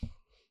think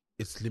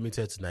it's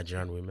limited to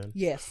Nigerian women.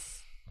 Yes.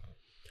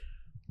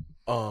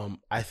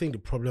 I think the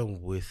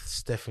problem with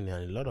Stephanie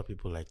and a lot of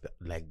people like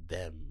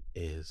them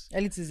is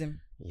Elitism.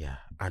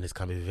 and it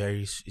can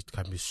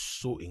be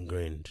so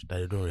ingrained that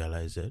they don't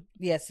realize it.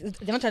 Yes,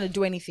 they're not trying to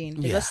do anything.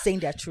 They're Yeah. just saying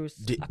their truth.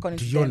 According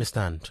Do to you them.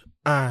 understand?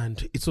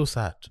 And it's so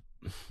sad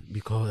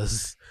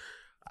because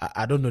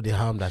I don't know the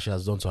harm that she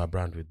has done to her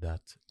brand with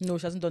that. No,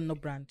 she hasn't done no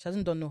brand. She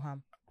hasn't done no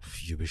harm.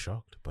 You'll be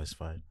shocked, but it's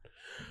fine.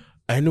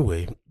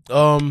 Anyway,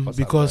 What's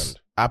her because brand?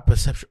 our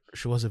perception,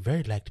 she was a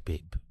very liked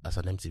babe as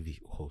an MTV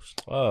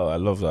host. Oh, I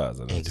love that as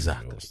an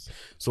Exactly. interview host.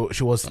 So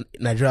she was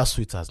Nigeria's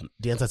sweetheart,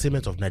 the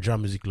entertainment of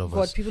Nigerian music lovers.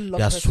 God, people love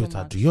They are her so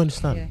sweetheart. much. Do you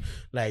understand? Yeah.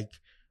 Like,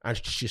 and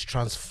she's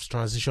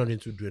transitioned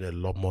into doing a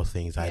lot more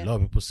things. A Yeah. lot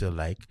of people still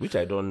like. Which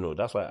I don't know.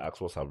 That's why I asked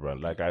what's her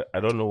brand. Like I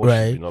don't know what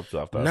Right. she's been up to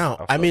after. Now,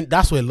 after I mean,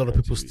 that's where a lot of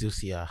people MTV. still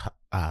see her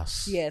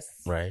ass. Yes.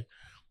 Right.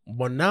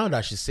 But now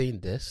that she's saying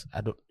this,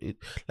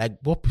 like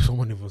what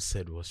someone even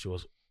said was she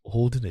was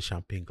holding a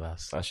champagne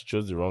glass. And she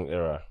chose the wrong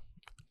era.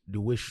 The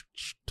way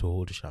to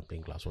hold the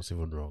champagne glass was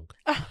even wrong.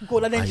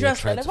 God, And you're Nigerians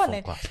trying like to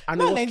that. fuck her.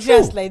 And And it was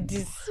Nigerians true. like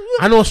this.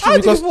 And it was true How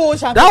do because you hold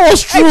champagne? that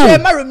was true. Hey,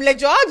 my room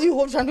lecture. How do you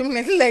hold champagne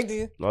like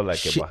this? Not like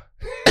She- Eba.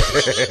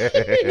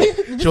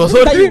 She was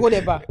That holding. you hold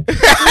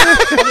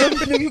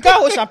Eba. You can't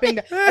hold champagne.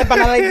 Eba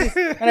like this.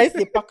 And I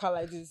say pack her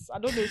like this. I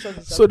don't know which one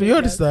is So do you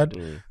champagne glass.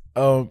 understand?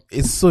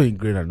 It's so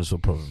ingrained and so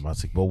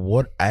problematic. But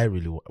what I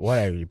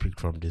really picked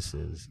from this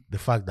is the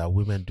fact that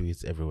women do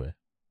it everywhere.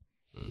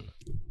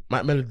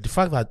 The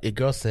fact that a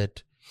girl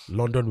said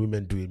London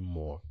women do it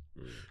more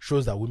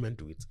shows that women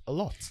do it a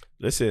lot.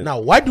 Listen. Now,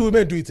 why do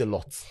women do it a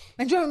lot?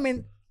 Nigerian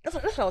women. That's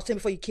what I was saying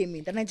before you came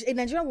in. That a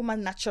Nigerian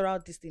woman natural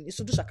this thing is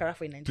to do shakara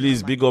for a Nigerian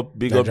Please woman. big up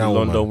the Nigerian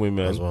London woman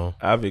women as well.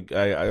 I have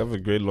a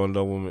great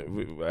London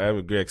woman. I have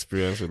a great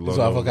experience with London.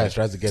 So Africa women. is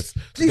trying to get.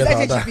 Please,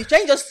 IJGP, try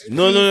and just.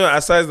 No.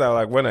 Aside that,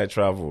 like when I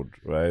traveled,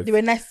 right? They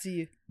were nice to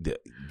you.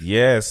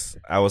 Yes,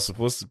 I was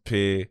supposed to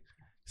pay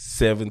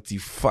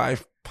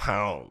 £75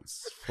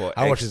 for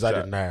How much is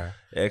that in naira?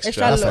 extra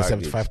Extra That's like lot.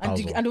 baggage.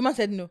 75,000. And the woman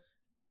said no.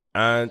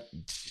 And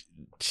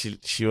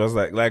she was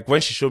like when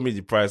she showed me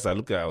the price, I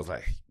looked at it, I was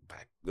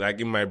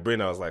like in my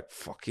brain, I was like,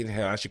 fucking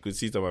hell. And she could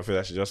see it on my face.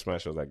 And she just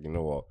smiled. She was like, you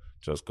know what?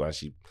 Just go. And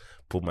she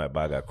put my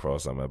bag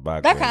across and my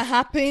bag. That went. can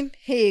happen.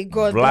 Hey,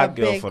 God. Black I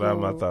girl beg for that you.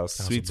 matter.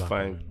 Sweet, black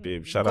fine woman.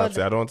 babe. Shout God. out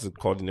to I don't want to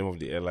call the name of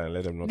the airline.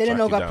 Let them know. Let them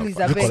know, track it God, down. please.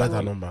 You I beg. collect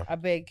her number. I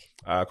beg.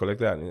 I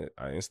collected an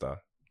Insta.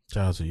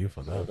 Shout out to you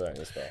for that. Collected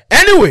an Insta.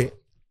 Anyway,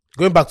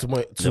 going back to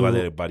my Never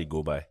let a body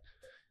go by.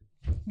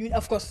 You,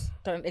 of course,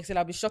 Excel,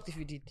 I'll be shocked if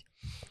you did.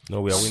 No,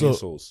 we are winning So-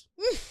 souls.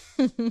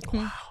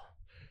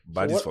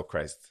 Bodies what- for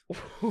Christ.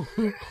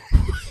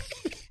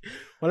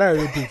 what I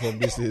really think from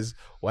this is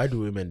why do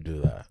women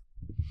do that?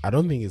 I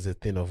don't think it's a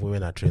thing of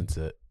women are trained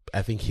to.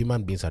 I think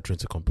human beings are trained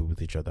to compete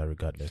with each other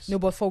regardless. No,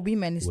 but for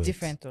women, it's Wait,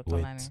 different. Though,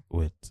 Tolani.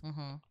 Wait,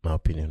 Mm-hmm. my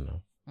opinion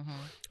now.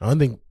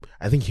 Mm-hmm.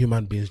 I think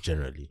human beings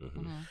generally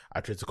Mm-hmm.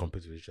 are trained to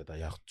compete with each other.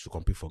 You have to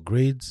compete for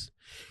grades,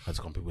 you have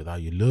to compete with how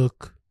you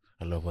look,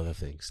 and a lot of other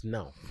things.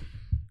 Now,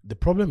 the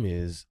problem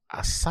is,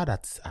 as sad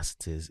as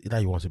it is, either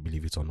you want to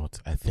believe it or not,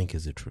 I think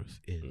is the truth.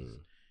 Is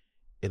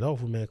a lot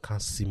of women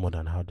can't see more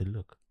than how they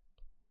look.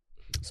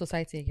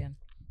 Society again.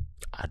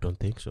 I don't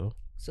think so.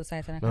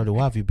 Society. Now,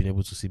 why have you been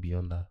able to see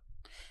beyond that?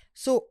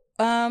 So,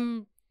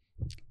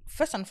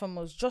 first and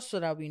foremost, just so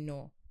that we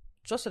know,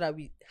 just so that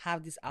we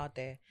have this out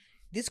there,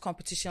 this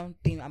competition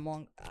thing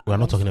among. We're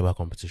not talking about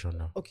competition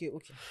now. Okay.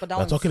 But that We're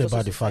one's talking also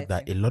about the fact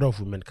that society. a lot of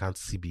women can't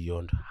see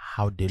beyond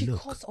how they look.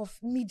 Because of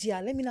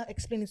media. Let me now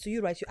explain it to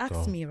you, right? You asked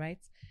Go. me, right?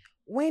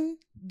 When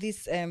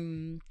this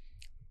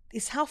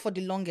is how for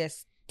the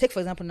longest. Take for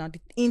example now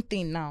the in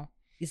thing now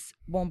is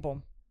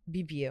Bomb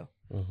BBL.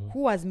 Mm-hmm.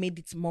 Who has made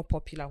it more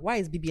popular? Why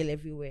is BBL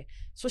everywhere?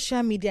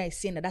 Social media is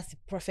saying that that's the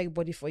perfect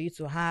body for you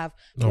to have.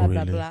 Not Blah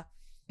blah really. blah.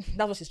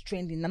 That's what is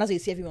trending, and that's what you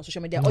see everyone on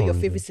social media. Not All your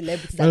really. favorite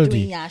celebrities Melody. are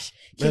doing yash.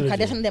 Kim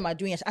Melody. Kardashian and them are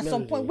doing yash. At some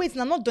Melody. point, wait,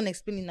 I'm not done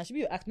explaining. Now, should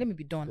be let me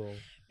be done. Go.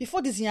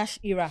 Before this yash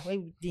era, where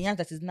the yash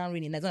that is now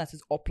raining, that's one that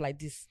is up like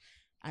this.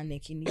 And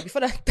skinny.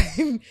 Before that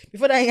time,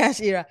 before that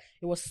yash era,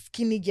 it was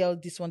skinny girl.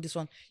 This one.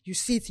 You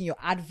see it in your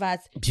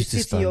adverts. You Beauty see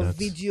it in your standards.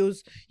 videos.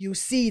 You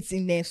see it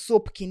in the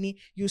soap kini.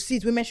 You see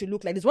it. Women should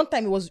look like this. One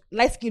time it was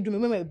light skinned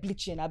women. Women were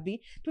bleaching.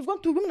 Abi,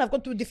 women have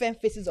gone through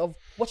different phases of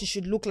what you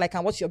should look like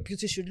and what your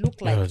beauty should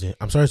look like. Melody,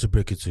 I'm sorry to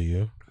break it to you.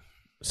 And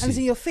it's See,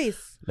 in your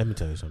face. let me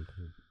tell you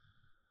something.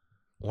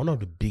 One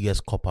of the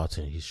biggest cop-outs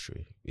in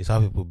history is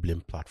how people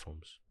blame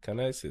platforms. Can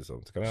I say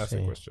something? Can I ask a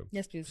Say. question?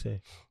 Yes, please.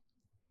 Say,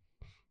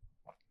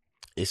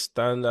 A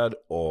standard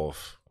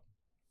of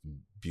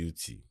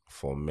beauty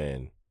for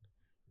men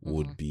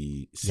would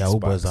be six Yahoo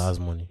boys packs. that has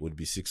money. Would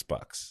be 6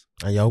 packs.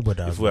 And Yahoo boy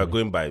that has If we are money.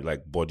 going by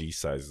like body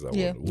sizes, and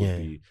Yeah. would Yeah.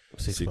 be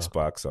Six 6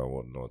 packs and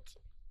whatnot.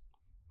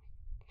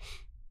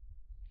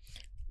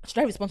 Should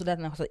I respond to that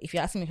now? So if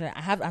you're asking me,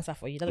 I have answer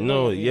for you. That's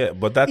No, what you're yeah,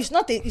 but that's it's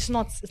not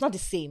the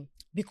same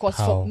because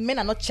How? for men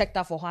are not checked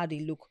out for how they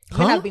look. Huh?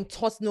 Men have been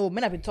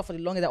taught for the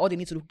longest that all they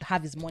need to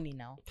have is money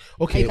now.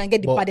 Okay, And you can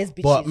get the but- baddest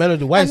bitches. but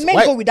Melody, why and is- men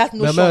why- go with that but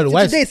notion. Melody,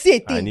 why is- Today, see a I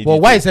thing. need But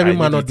you why to- is every I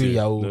man need not you doing to-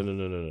 Yahoo?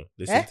 No.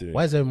 Listen Eh? to me.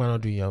 Why is every man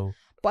not doing Yahoo?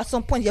 But at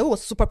some point, Yahoo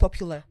was super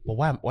popular. But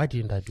why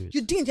didn't I do it?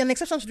 You didn't. You're an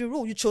exception to the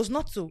rule. You chose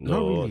not to. No,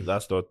 Not really.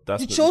 that's not.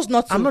 You chose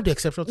not to. I'm not the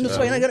exception to No, that.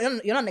 sorry,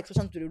 you're not an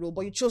exception to the rule,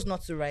 but you chose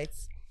not to, right?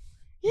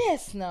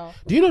 Yes, now.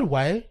 Do you know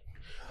why?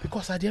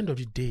 Because at the end of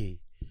the day,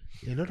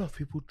 a lot of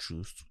people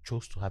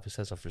chose to have a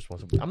sense of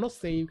responsibility. I'm not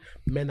saying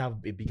men have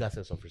a bigger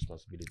sense of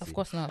responsibility. Of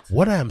course not.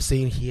 What I am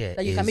saying here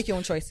That you is can make your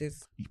own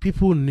choices.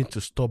 people need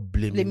to stop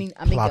blaming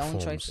And make their own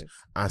platforms choices.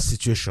 and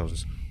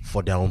situations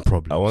for their own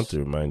problems. I want to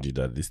remind you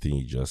that this thing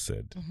you just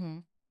said Mm-hmm.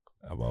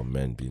 about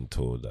men being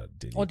told that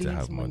they All need they to need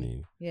have is money.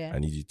 money. Yeah. I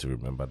need you to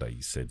remember that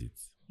you said it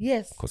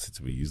Yes. because it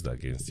will be used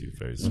against you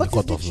very soon. But,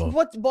 court of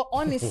law. but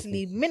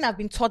honestly, men have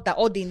been taught that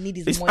all they need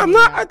is money. I'm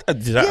not. now.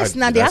 Yes,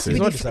 now they have to be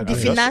It's not the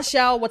disagreeing.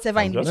 financial whatever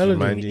I'm in just in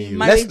reminding you.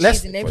 marriages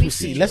let's and you everything.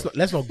 see,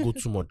 let's not go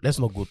too much. Let's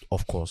not go,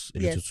 of course, a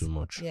little Yes. too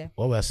much. Yeah.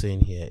 What we're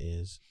saying here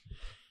is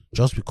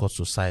just because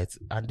society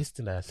and this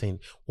thing that I'm saying,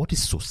 what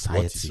is society?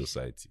 What is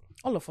society?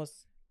 All of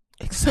us.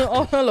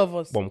 Exactly. all of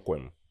us.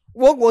 Bomkwem.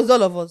 What was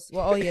all of us?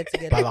 We're all here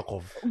together.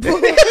 Balakov.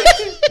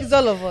 It's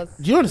all of us.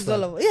 Do you It's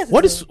understand? all of us. Yes.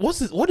 What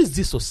it's is what is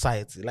this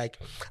society? Like,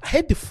 I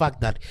hate the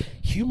fact that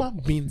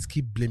human beings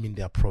keep blaming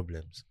their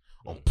problems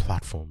on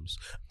platforms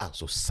and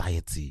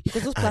society.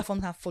 because those And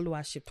platforms have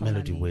followership.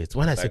 Melody, Tomani. wait.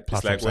 When I say Like, it's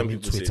platforms, like I when mean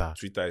people Twitter.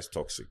 say Twitter is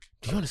toxic,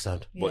 Do you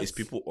understand? but Yes. it's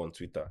people on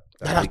Twitter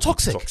That are make it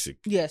toxic. Toxic.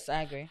 Yes,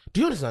 I agree. Do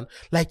you understand?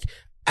 Like,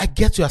 I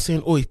get you are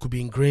saying, oh, it could be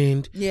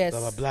ingrained, Yes.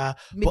 blah, blah, blah.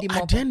 Made it But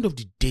more at the end of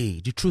the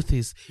day, the truth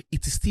is,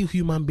 it is still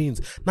human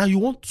beings. Now, you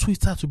want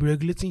Twitter to be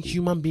regulating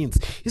human beings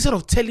instead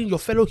of telling your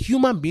fellow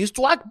human beings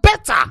to act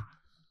better.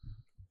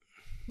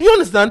 Do you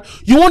understand?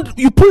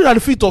 You put it at the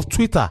feet of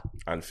Twitter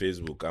And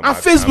Facebook. and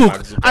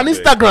Facebook and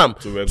Instagram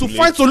to regulate-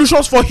 find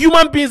solutions for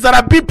human beings that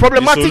are being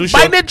problematic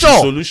by nature. The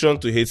solution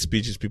to hate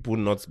speech is people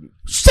not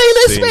Saying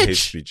saying hate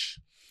speech. speech.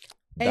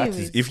 That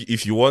is Anyways.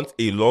 if you want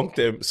a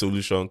long-term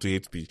solution to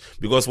hate speech,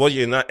 because what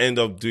you now end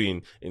up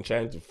doing in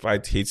trying to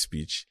fight hate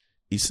speech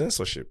is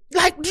censorship.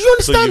 Like, do you So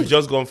understand? you've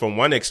just gone from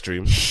one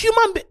extreme.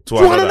 Human being to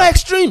another. another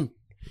extreme.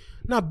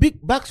 Now,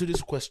 back to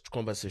this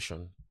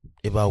conversation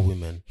about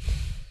women.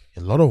 A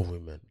lot of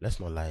women, let's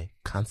not lie,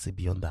 can't see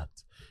beyond that.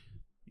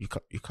 You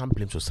can't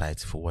blame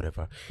society for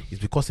whatever.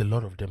 It's because a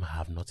lot of them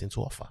have nothing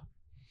to offer.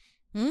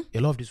 A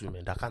lot of these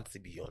women that can't see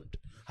beyond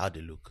how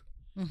they look,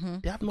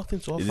 they have nothing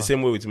to offer. It's the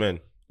same way with men.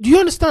 Do you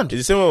understand?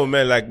 It's the same way with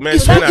men. Like men,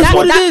 It's men not- are that's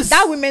what taught- it is.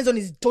 That women's zone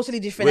is totally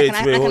different. Wait,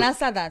 I wait, can hold-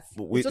 answer that.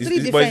 Wait, It's totally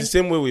but different. it's the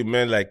same way with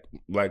men. Like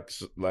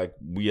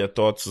we are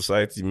taught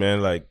society. Men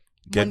like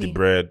get Money, the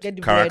bread. get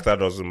the Character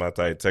doesn't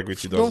matter.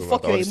 Integrity doesn't Don't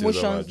fuck matter. all your these things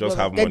don't emotions. matter. Just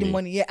brother. have Get money. the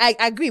money. Yeah, I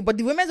agree. But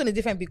the women's zone is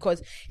different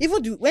because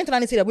even when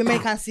Tonani say that women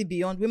can't see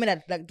beyond, women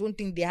that like don't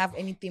think they have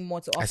anything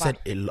more to offer.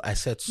 I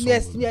said some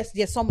yes, women.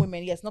 yes. Some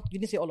women, yes. Not you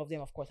didn't say all of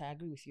them, of course. I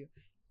agree with you.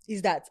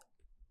 Is that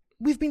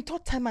we've been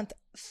taught time and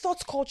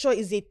thought culture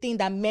is a thing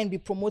that men be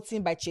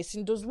promoting by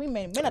chasing those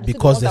women. Men are the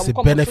Because ones that there's a will come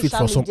on benefit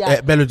social for some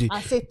media Melody.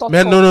 and say thought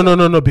Man,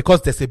 culture. no.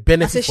 Because there's a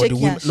benefit say for the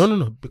shake women. yash.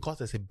 No. Because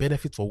there's a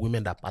benefit for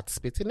women that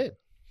participate in it.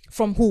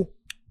 From who?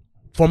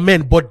 From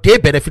men, but they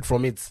benefit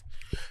from it.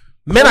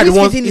 Men are the who's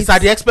ones, feeding it's it?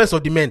 at the expense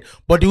of the men,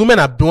 but the women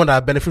are the one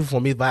that benefit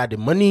from it via the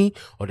money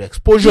or the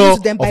exposure Give it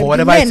to them or by for the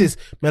whatever it men. is.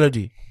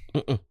 Melody.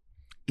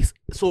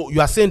 So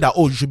you are saying that,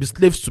 oh, you should be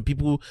slaves to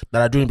people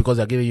that are doing it because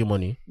they're giving you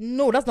money?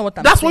 No, that's not what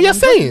I'm That's saying. what you're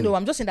saying. No,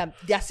 I'm just saying that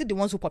they are still the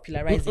ones who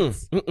popularize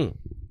it.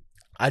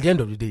 At the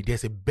end of the day,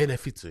 there's a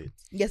benefit to it.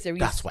 Yes, there is.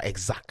 That's why,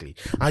 exactly.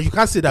 And you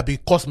can't say that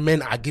because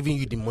men are giving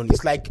you the money.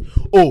 It's like,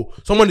 oh,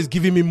 someone is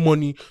giving me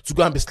money to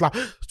go and be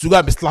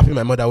slapping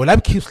my mother. Will I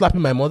keep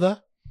slapping my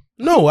mother?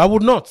 No, I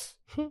would not.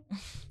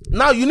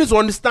 Now you need to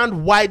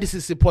understand why this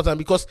is important,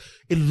 because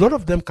a lot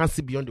of them can't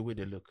see beyond the way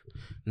they look.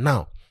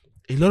 Now,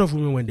 a lot of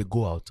women, when they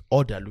go out,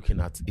 all they're looking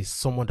at is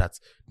someone that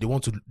they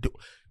want to.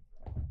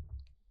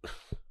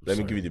 Let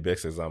me give you the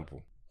best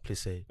example. Please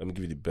say. Let me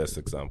give you the best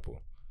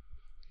example.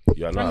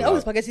 You are not And all the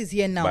allowed, spaghetti is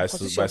here now. by,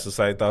 'cause it's by your-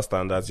 societal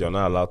standards. You're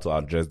not allowed to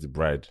address the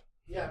bride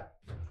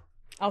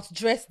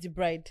outdress the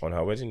bride. on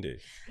her wedding day.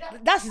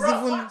 That's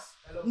even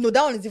no.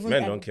 That one is even.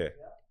 Men don't care.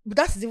 But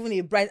that's even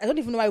a bride. I don't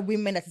even know why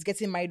women that is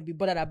getting married will be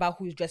bothered about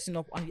who is dressing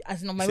up.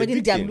 As in on my It's a wedding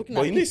big day, I'm thing. looking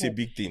But at you know it's a people.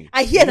 big thing.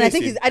 I hear You and know I it's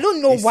think a- it's, I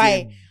don't know it's a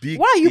why. big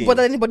Why are you thing.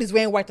 bothered anybody's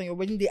wearing white on your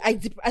wedding day?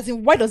 As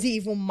in, why does it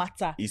even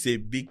matter? It's a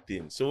big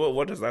thing. So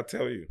what does that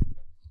tell you?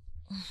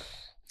 I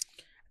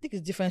think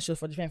it's different shows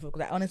for different folks.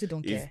 Because I honestly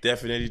don't care. It's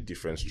definitely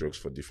different strokes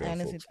for I different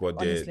honestly- folks, but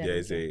honestly,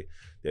 I don't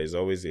there's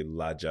always a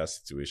larger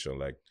situation.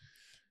 Like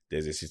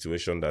there's a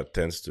situation that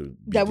tends to be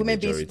That the women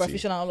being majority.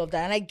 superficial and all of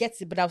that, and I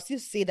get it, but I'll still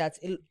say that.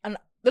 And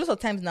lots of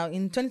times now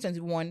in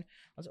 2021,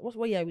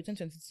 what year are we?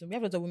 2022. We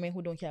have lots of women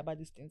who don't care about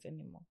these things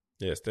anymore.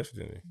 Yes,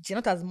 definitely. They're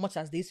not as much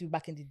as they used to be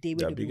back in the day where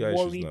There are they'd be bigger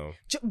issues worried, now.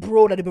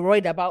 bro. That they be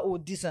worried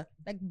about this,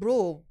 like,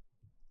 bro.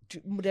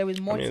 There is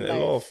more. I mean, to a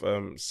life.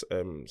 lot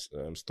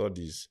of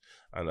studies,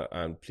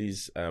 and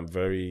please, I'm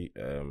very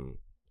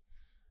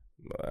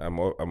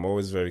I'm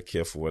always very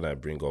careful when I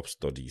bring up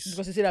studies.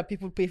 Because you say that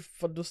people pay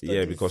for those studies.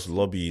 Yeah, because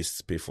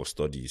lobbyists pay for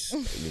studies.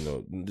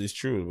 It's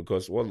true,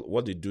 because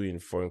what they do in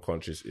foreign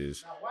countries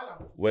is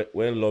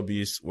when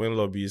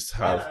lobbyists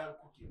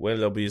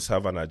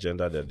have an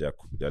agenda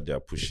that they are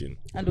pushing,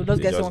 and those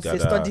they guys just want to say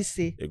gather studies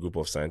say. a group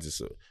of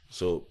scientists.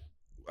 So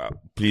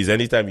please,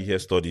 anytime you hear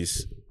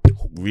studies,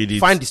 read it,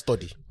 Find the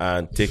study.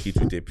 and take it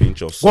with a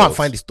pinch of Go salt. and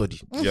find the study.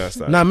 Do you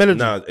understand? Now, Melody.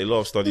 Now, a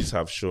lot of studies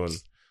have shown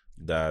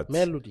that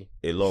Melody.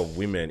 a lot of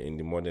women in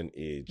the modern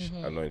age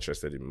Mm-hmm. are not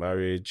interested in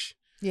marriage,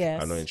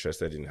 Yes. are not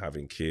interested in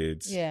having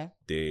kids. Yeah.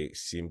 They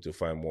seem to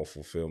find more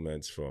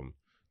fulfillment from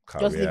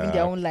career, Just living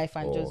their own life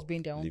and or just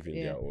being their own. living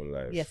Yeah. their own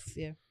life. Yes.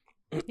 Yeah.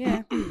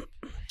 Yeah.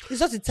 It's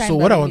just the time. So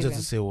that what I we wanted live to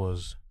in. say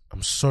was,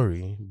 I'm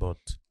sorry, but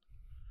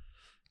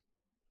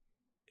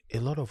a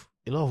lot of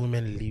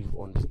women live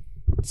on the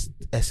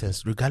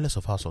essence, regardless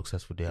of how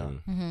successful they are.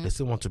 Mm-hmm. They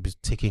still want to be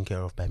taken care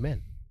of by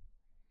men.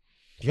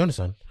 Do you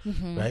understand?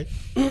 Mm-hmm. Right?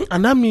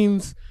 And that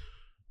means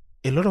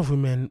a lot of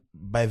women,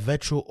 by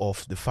virtue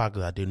of the fact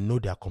that they know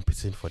they are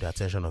competing for the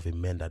attention of a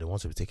man that they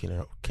want to be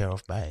taken care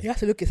of by, You have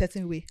to look a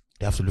certain way.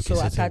 they have to look a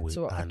certain way.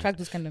 To and attract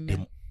those kind of they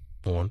men.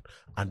 want,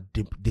 and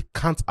they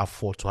can't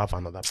afford to have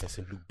another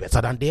person look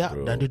better than they are,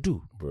 Bro. than they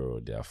do.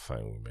 Bro, there are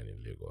fine women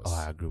in Lagos. Oh,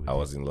 I agree with I you.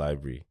 was in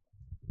library.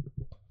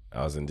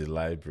 I was in the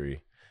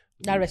library.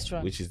 That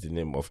restaurant. Which is the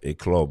name of a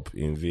club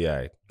in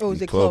VI. Oh,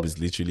 it's the a club club. is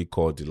literally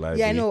called the library.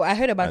 Yeah, I know. I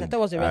heard about it. I And, thought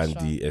it was a and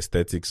restaurant. the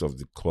aesthetics of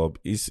the club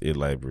is a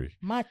library.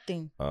 Mad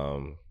thing.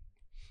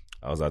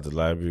 I was at the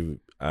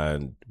library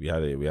and we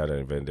had an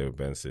event there with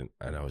Benson,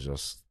 and I was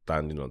just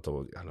standing on top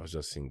of it and I was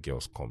just seeing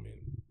girls coming,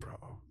 bro.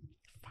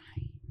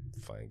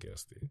 Fine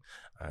girls there.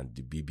 And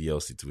the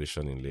BBL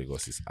situation in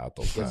Lagos is out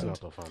of Getting hand.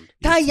 out of hand.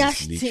 That It is yash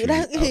thing. literally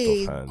That, out of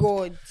hey, hand.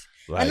 God.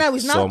 Like, And now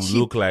it's now some cheap.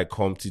 look like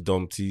Humpty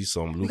Dumpty,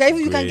 some look You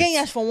can great. get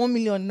yash for 1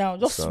 million now.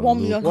 Just Some 1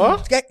 look- million.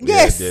 What?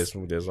 Yes. Yeah,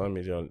 there's 1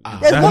 million.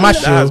 There's that, one that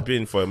million. has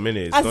been for a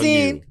minute. It's As not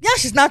in, new.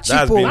 yash is not cheap.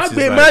 That's oh. been since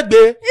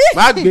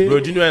Magbe. Bro,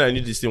 do you know when I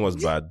knew this thing was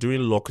bad?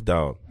 During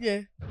lockdown,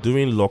 Yeah.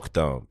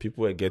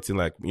 people were getting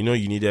like, you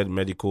needed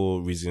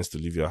medical reasons to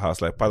leave your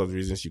house. Like part of the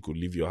reasons you could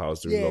leave your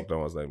house during Yeah.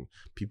 lockdown was like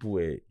people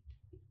were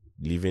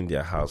leaving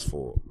their house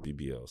for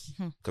BBLs.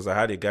 Hmm. Because I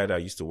had a guy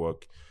that used to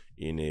work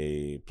in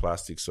a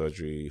plastic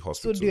surgery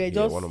hospital. they were here.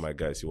 just- One of my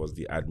guys, he was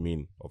the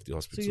admin of the So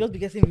hospital. you just be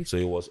getting So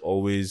he was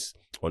always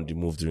on the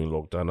move during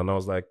lockdown. And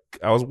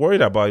I was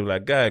worried about him.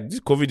 Like, guy, this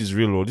COVID is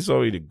real. This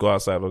already go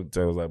outside all the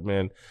time. I was like,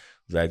 man,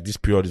 like this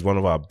period is one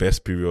of our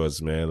best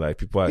periods, man. Like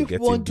people are People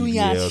getting won't do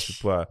BBLs. yash.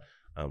 People are.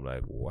 I'm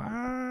like,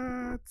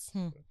 what?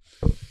 Hmm.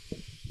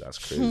 That's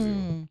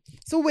crazy.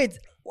 So wait,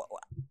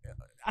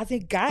 as a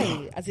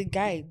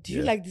guy, do you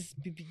Yeah. like this?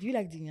 Do you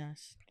like the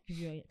yash?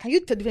 BBL? Can you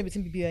tell the difference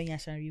between BBL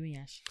yash and real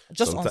yash?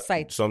 Just on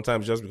site.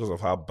 Sometimes just because of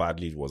how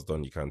badly it was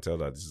done, you can tell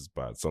that this is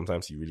bad.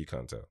 Sometimes you really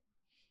can't tell.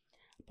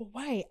 But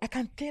why? I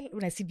can tell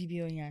when I see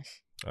BBL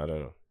yash I don't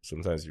know.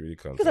 Sometimes you really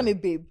can't because tell. I'm a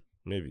babe.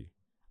 Maybe.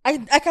 I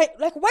can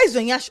like. Why is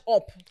your yash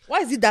up? Why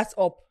is it that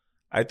up?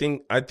 I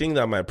think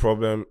that my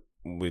problem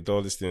with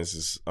all these things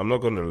is, I'm not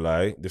going to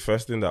lie, the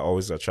first thing that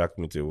always attracts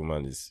me to a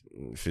woman is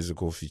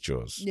physical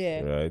features.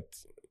 Yeah. Right?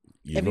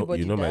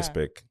 Everybody You know my does.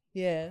 spec.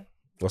 Yeah.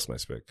 What's my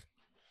spec?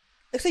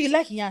 So you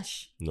like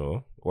yash?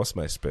 No. What's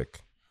my spec?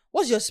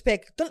 What's your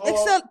spec? Don't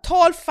excel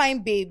tall,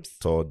 fine babes.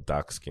 Tall,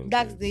 dark skin.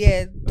 That's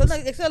yeah. Don't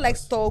excel like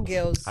tall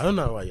girls. I don't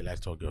know why you like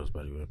tall girls,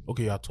 by the way.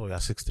 Okay, you're tall, you're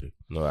 6'3".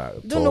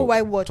 No, Don't know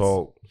why what.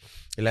 Tall.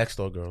 He likes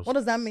tall girls. What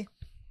does that mean?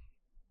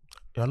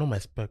 You're not my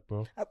spec,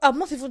 bro. I'm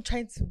not even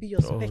trying to be your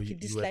Oh, spec you in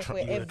this were life try-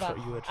 you were wherever. try-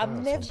 you were I'm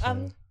trying never.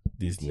 something.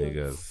 These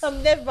niggas.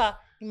 I'm never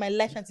in my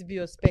life trying to be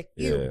your spec.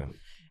 Ew. Yeah.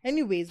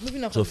 Anyways,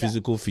 moving on So from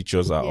physical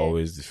features are Yeah.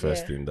 always the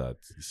first Yeah. thing that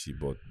you see,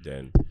 but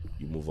then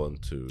you move on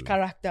to that,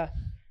 character.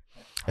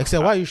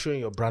 Except, why are you showing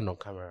your brand on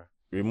camera?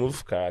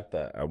 remove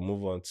character and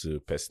move on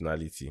to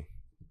personality.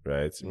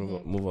 Right?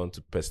 Move on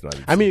to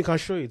personality. I mean, you can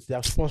show it. They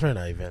are sponsoring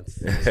our events.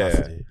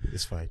 Saturday.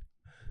 It's fine.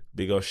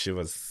 Big up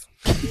Shivers.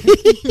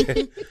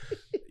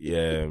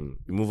 Yeah, you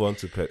move on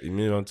to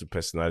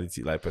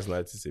personality. Like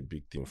personality is a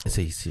big thing for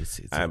me.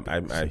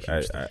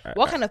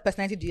 What kind of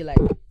personality do you like?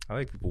 I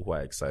like people who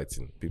are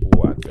exciting, people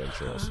who are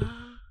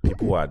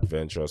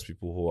adventurous,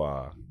 people who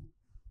are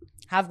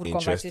Have good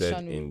interested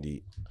conversation. in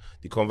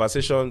the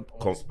conversation.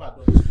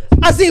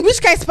 As in,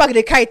 which kind of spark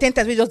they carry 10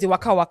 times? We just the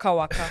waka.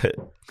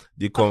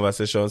 The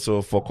conversation.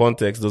 So for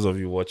context, those of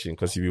you watching,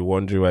 because you'll be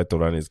wondering why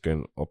Toran is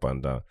going up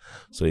and down.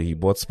 So he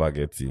bought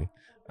spaghetti,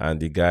 and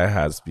the guy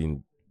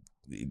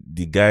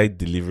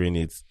delivering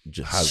it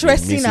has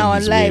Stressing been missing our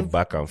his way life.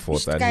 back and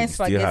forth, Which and kind he of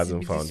still spaghetti hasn't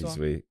be found this his one?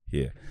 way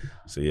here.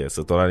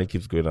 So Torani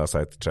keeps going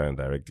outside to try and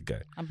direct the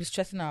guy. I'm be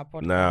stressing our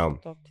podcast. Now,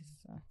 Stop this.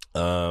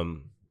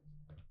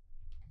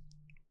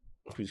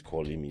 Who is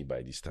calling me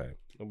by this time?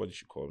 Nobody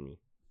should call me.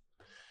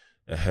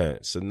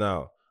 So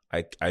now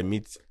I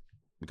meet,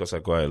 because I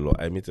go a lot,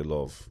 I meet a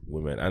lot of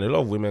women, and a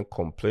lot of women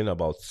complain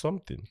about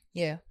something.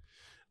 Yeah.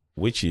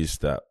 Which is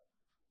that,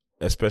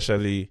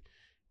 especially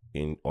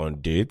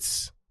on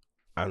dates,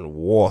 and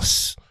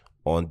worse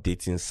on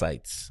dating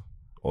sites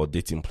or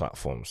dating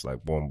platforms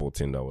like Bumble,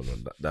 Tinder,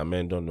 that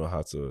men don't know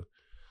how to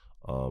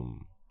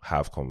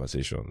have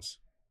conversations,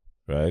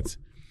 right?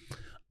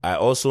 I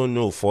also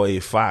know for a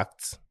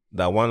fact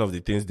that one of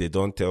the things they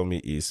don't tell me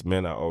is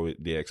men are always,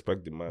 they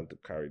expect the man to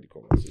carry the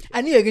conversation.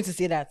 I knew you were going to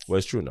say that. Well,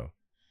 it's true now.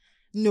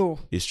 No.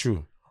 It's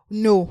true.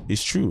 No.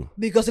 It's true.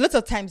 Because a lot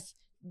of times,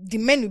 the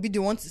men will be the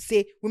ones to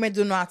say women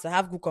don't know how to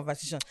have good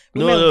conversations.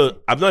 No,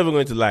 I'm not even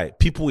going to lie.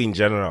 People in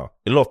general,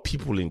 a lot of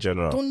people in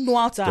general don't know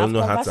how to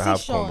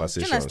have conversations.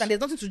 Do you understand? There's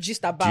nothing to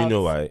gist about. Do you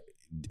know why?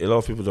 A lot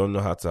of people don't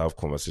know how to have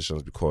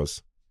conversations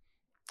because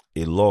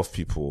a lot of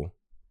people,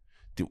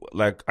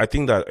 I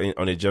think that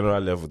on a general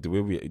level, the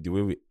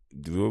way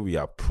we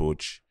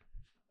approach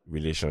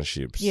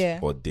relationships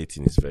or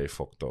dating is very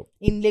fucked up.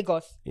 In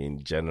Lagos,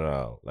 in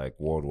general, like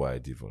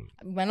worldwide, even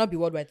it might not be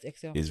worldwide.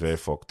 Excel. It's very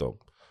fucked up.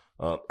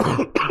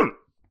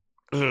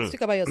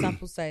 Speak about your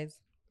sample size.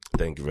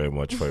 Thank you very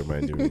much for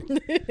reminding me.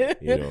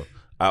 You know,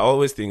 I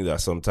always think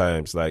that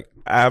sometimes, like,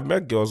 I have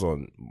met girls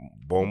on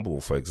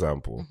Bumble, for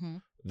example,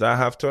 that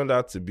have turned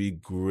out to be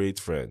great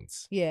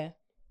friends. Yeah.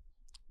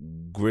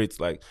 Great.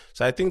 So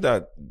I think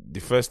that the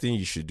first thing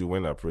you should do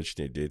when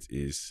approaching a date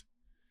is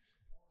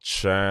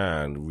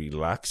try and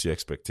relax your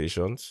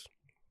expectations.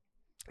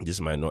 This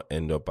might not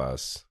end up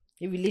as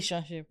a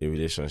relationship. It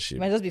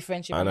might just be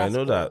friendship. And I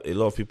know that a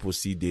lot of people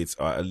see dates,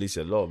 or at least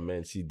a lot of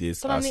men see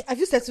dates as... Have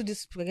you settled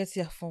this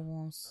spaghetti for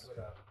once?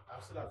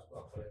 I've still have to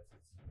collect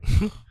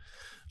it.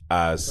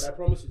 But I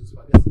promise you,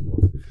 spaghetti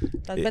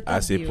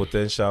as a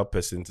potential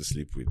person to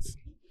sleep with.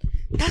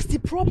 That's the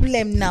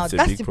problem now.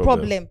 That's the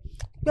problem.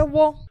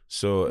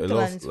 So a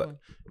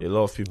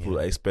lot of people,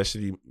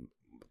 especially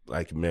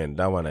like men,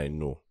 that one I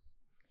know.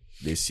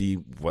 They see,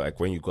 like,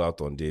 when you go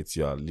out on dates,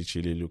 you are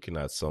literally looking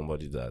at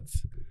somebody that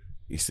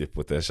is a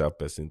potential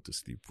person to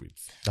sleep with.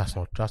 That's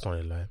not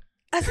a lie.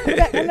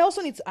 And I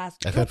also need to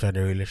ask, except for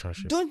the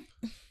relationship. Don't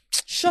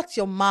shut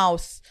your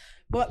mouth.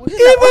 But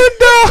even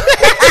though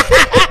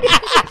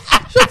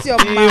shut your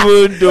mouth.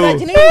 Even though, but, like,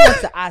 you know, you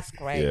want to ask,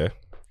 right? Yeah.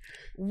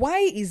 Why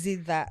is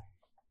it that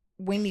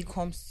when it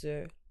comes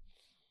to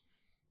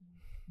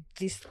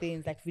these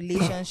things like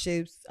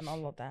relationships and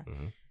all of that,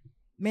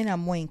 men are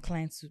more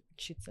inclined to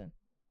cheating?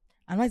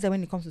 And why is that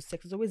when it comes to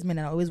sex? It's always men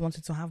that are always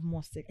wanting to have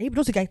more sex.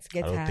 Don't you guys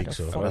get tired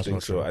of I don't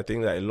think so. I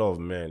think that a lot of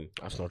men...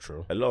 That's not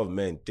true. A lot of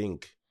men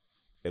think,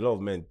 right?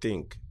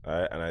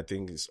 And I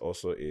think it's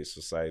also a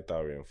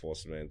societal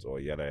reinforcement or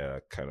yada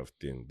yada kind of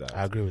thing. That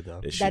I agree with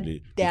that. Because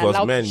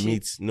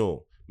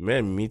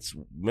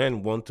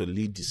men want to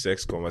lead the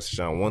sex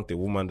conversation and want a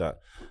woman that...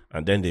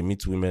 And then they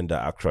meet women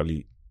that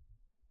actually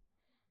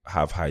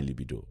have high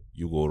libido.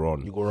 You go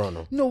run.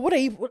 No,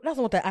 that's not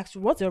what I asked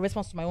you. What's your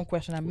response to my own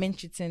question? Are men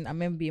cheating? Are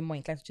men being more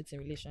inclined to cheat in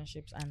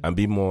relationships? And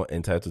be more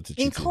entitled to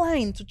cheating?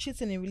 Inclined to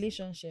cheating in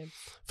relationships.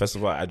 First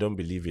of all, I don't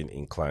believe in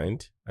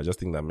inclined. I just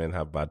think that men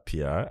have bad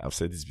PR. I've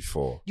said this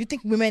before. You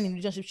think women in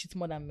relationships cheat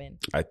more than men?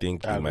 I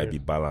think it might be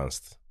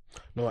balanced.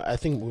 No, I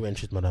think women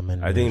cheat more than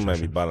men. I think it might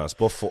be balanced.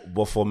 But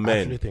for men, I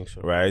actually think so.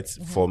 Right?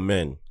 For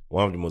men,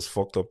 one of the most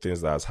fucked up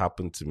things that has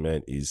happened to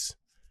men is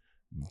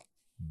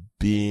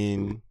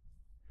getting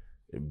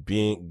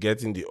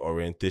the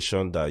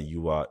orientation that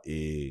you are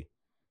a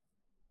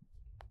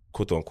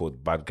quote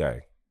unquote bad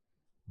guy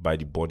by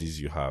the bodies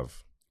you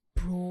have.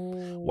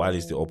 Bro. While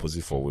it's the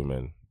opposite for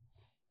women.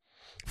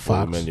 For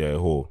Facts. women, you're a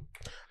hoe.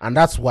 And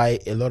that's why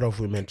a lot of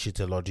women cheat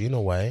a lot. Do you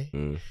know why?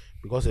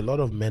 Because a lot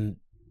of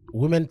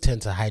women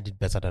tend to hide it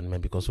better than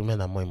men because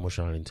women are more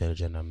emotionally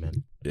intelligent than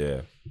men.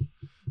 Yeah.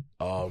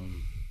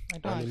 And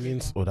it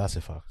means, that's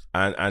a fact.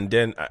 And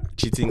then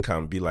cheating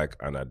can be like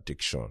an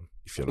addiction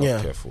if you're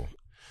not careful.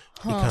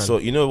 So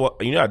you know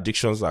what? You know,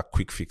 addictions are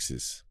quick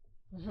fixes.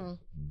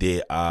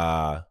 They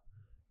are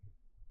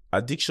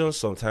addictions.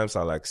 Sometimes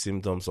are like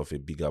symptoms of a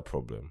bigger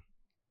problem,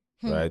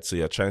 right? So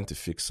you're trying to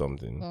fix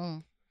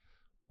something,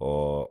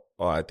 or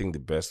I think the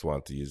best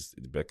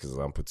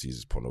example to use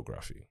is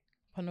pornography.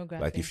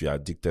 Like if you're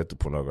addicted to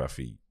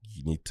pornography,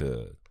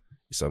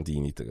 it's something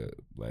you need to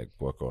like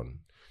work on,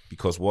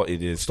 because what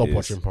it is, stop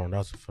watching porn.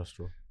 That's the first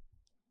rule.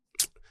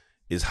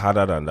 It's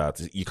harder than that.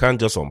 You can't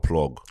just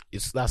unplug.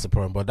 That's the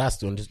problem, but that's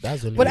the only. But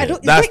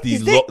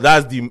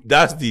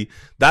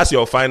that's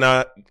your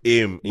final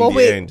aim in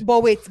the end.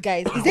 But wait,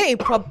 guys, is there a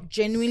problem?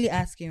 Genuinely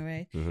asking,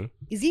 right?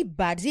 Is it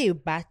a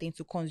bad thing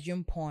to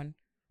consume porn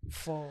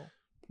for?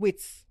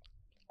 Wait,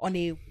 on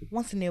a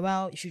once in a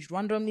while, you should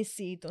randomly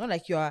see it. Not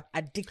like you are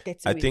addicted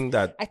to I it. think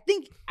that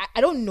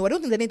I don't know. I don't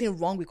think there's anything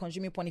wrong with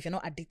consuming porn if you're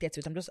not addicted to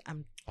it.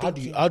 I'm How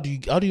do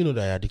thinking. you know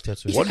that you're addicted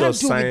to it? what you can't does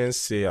do with- science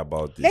say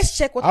about this? Let's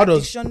check what How does-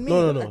 addiction means.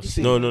 no, what no, addiction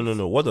see-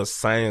 No. What does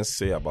science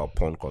say about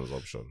porn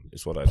consumption?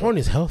 It's what I Porn don't.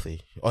 is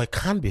healthy, or it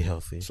can be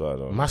healthy. So I don't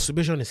know.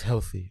 Masturbation is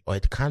healthy, or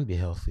it can be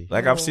healthy.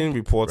 Like I've seen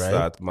reports Right.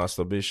 that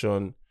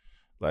masturbation,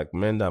 like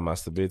men that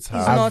masturbate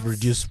not- have, Have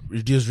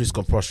reduced risk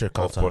of prostate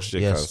cancer.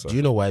 prostate Yes. cancer. Do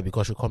you know why?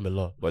 Because you come a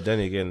lot. but then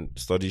again,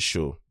 studies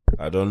show.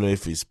 I don't know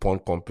if it's porn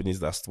companies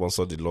that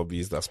sponsor the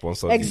lobbies that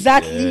sponsor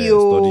Exactly, the,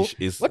 yo.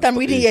 studies. What I'm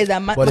reading here is that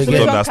But masturbation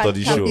again, that can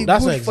study show. be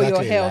That's not good for your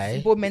exactly a health,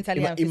 lie. both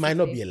mentally and It might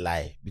not be physically. a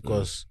lie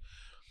because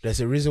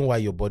there's a reason why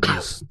your body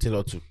is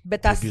tailored to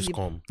Better produce sleep.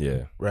 cum,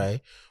 Yeah, right?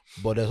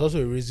 But there's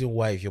also a reason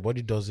why if your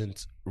body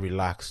doesn't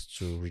relax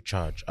to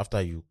recharge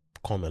after you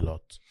come a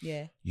lot,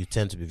 Yeah. you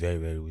tend to be very,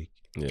 very weak.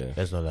 yeah.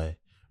 Let's not lie,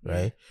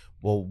 right?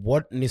 But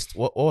what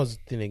was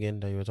the thing again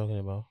that you were talking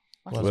about?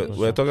 What was the We're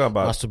question? talking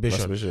about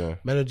Masturbation. yeah.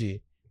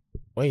 Melody,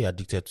 when you're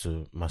addicted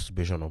to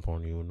masturbation on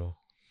porn, you know.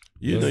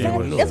 You know, That- you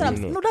will know. that's what you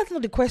I'm, know. no, that's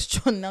not the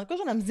question. Now, the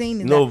question I'm saying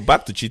is No, that,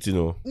 back to cheating.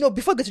 No,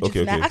 before I go to Okay,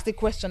 cheating, I okay. asked the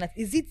question: that,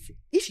 is it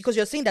if because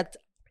you're saying that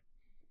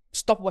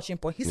stop watching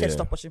porn? He said Yeah.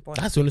 stop watching porn.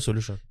 That's the only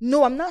solution.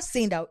 No, I'm not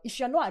saying that. If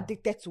you're not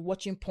addicted to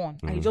watching porn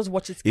and you just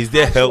watch it, is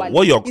there help? casually,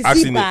 What you're is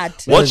asking? it bad?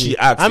 What she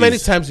asked? How many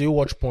is- times do you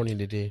watch porn in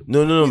the day?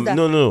 No. Is that-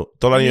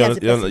 Tolani, Me as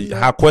a person, no.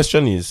 her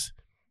question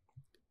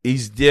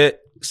is there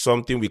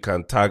something we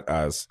can tag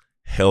as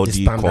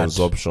healthy standard.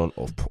 consumption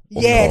of porn?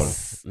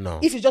 Yes. No.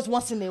 If it's just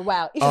once in a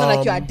while, if it's not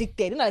like you're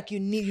addicted, it's not like you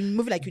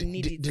move like you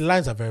need it. The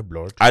lines are very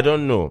blurred. I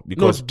don't know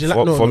because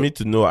No, for no. me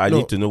to know, I No.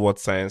 need to know what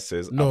science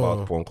says No,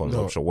 about porn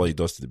consumption, what it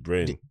does to the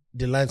brain.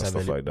 The lines and are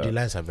stuff very like that. the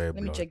lines are very Let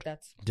me blurred. check that.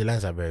 The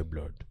lines are very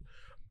blurred.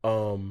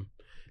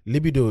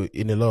 Libido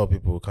in a lot of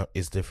people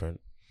is different.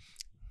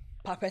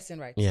 Per person,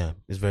 right? Yeah,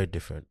 it's very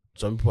different.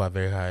 Some people are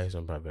very high,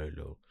 some people are very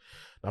low.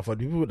 Now, for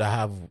the people that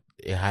have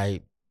a high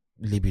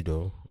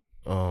libido,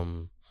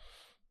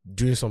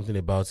 doing something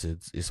about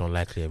it is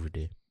unlikely every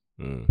day.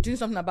 Doing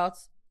something about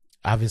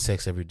Having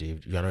sex every day,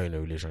 if you're not in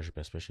a relationship,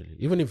 especially.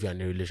 Even if you're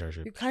in a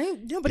relationship.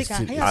 nobody It's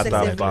can still- have At sex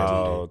every day.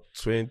 about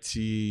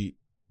 20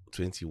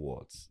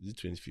 what? Is it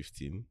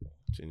 2015?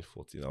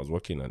 2014? I was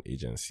working in an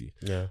agency.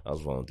 Yeah. That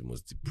was one of the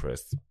most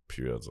depressed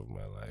periods of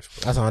my life.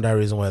 That's another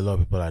reason why a lot of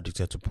people are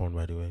addicted to porn,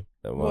 by the way.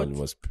 And one of the What?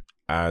 most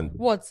and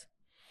What?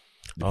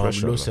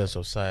 depression. Low sense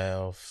of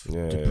self,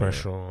 Yeah,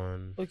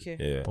 depression, Okay.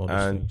 Yeah, all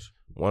those and things.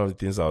 one of the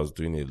things I was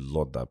doing a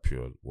lot that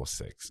period was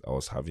sex. I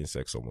was having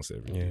sex almost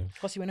every day. Yeah.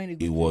 Because you were not in a It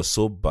good was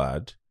so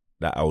bad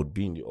that I would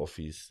be in the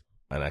office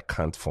and I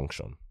can't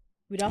function.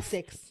 without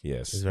sex.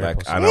 Yes, It's very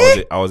like, possible.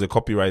 and I was a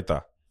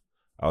copywriter.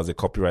 I was a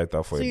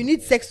copywriter for So a- you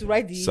need sex to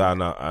write the. So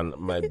and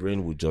my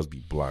brain would just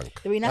be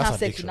blank. Then we now That's have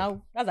sex. addiction.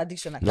 Now that's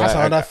addiction. Actually. That's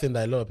I- another thing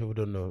that a lot of people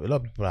don't know. A lot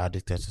of people are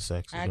addicted to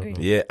sex. I They don't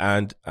agree. know.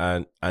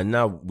 Yeah, and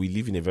now we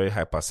live in a very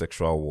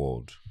hypersexual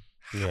world.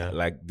 Yeah.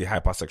 Like the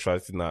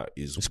hypersexuality now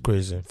is It's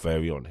crazy.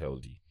 very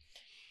unhealthy.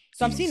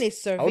 So I'm seeing a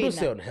survey. I wouldn't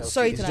now. say unhealthy.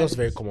 Sorry It's to just interrupt.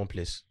 very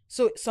commonplace.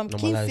 So some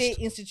Kinsey normalized.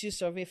 Institute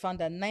survey found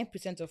that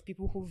 9% of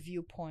people who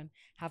view porn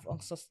have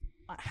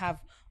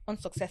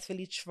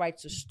unsuccessfully tried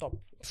to stop.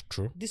 It's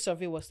true. This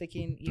survey was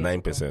taken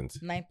 9%.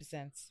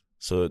 9%.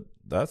 So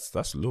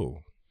that's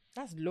low.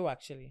 That's low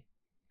actually.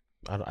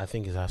 I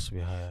think it has to be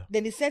higher.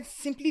 Then they said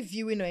simply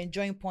viewing or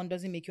enjoying porn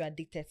doesn't make you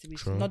addicted to it.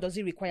 True. Nor does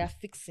it require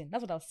fixing.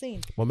 That's what I was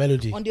saying. But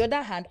Melody, On the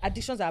other hand,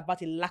 addictions are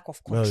about a lack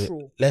of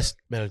control.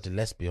 Melody,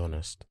 let's be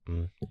honest.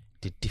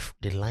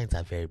 The lines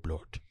are very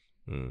blurred.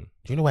 Mm.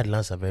 Do you know why the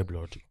lines are very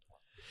blurred?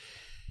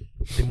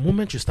 The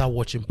moment you start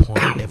watching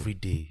porn every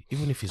day,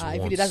 even if it's Every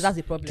once, day, that's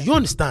the problem. do you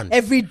understand?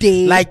 Every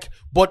day.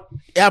 But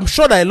I'm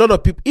sure that a lot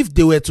of people, if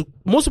they were to,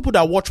 most people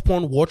that watch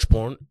porn at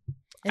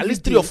Every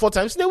least 3 day. or 4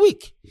 times in a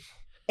week.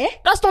 Eh?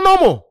 That's not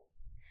normal.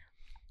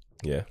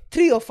 Yeah.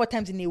 3 or 4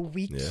 times in a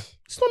week. Yeah.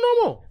 It's not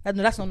normal. No,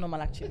 that's not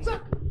normal actually.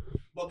 Exactly.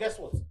 But guess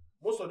what?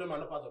 Most of them are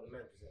not part of the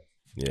 9%.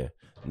 Yeah.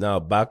 Now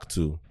back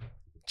to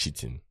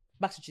cheating,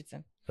 Back to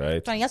cheating.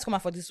 right? Tony, you have to come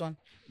out for this one.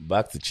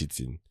 Back to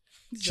cheating.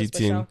 This is your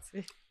Cheating.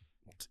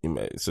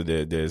 specialty. So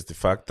there's the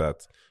fact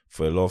that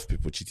for a lot of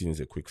people, cheating is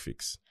a quick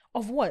fix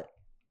Of what?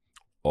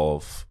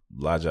 of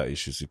larger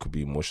issues. It could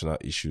be emotional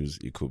issues.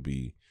 It could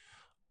be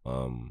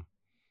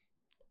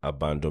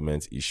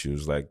abandonment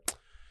issues. Like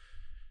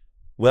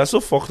we are so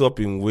fucked up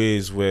in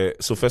ways where.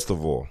 So first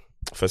of all,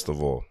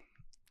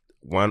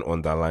 one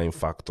underlying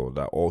factor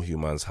that all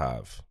humans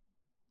have,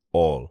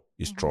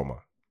 is trauma.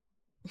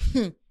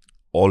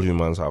 All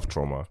humans have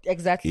trauma.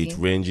 Exactly. It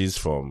ranges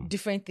from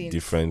Different things.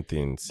 different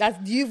things. Do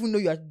you even know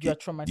you're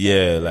traumatized?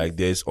 Yeah, like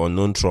there's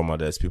unknown trauma.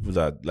 There's people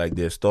that like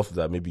there's stuff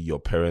that maybe your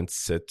parents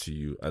said to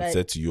you and Like-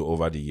 said to you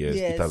over the years.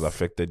 Yes. It has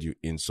affected you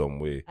in some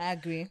way, I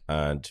agree.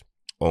 and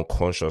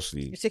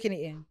unconsciously, You're taking it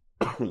in.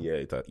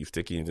 yeah, you've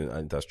taken it in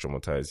and it has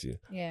traumatized you.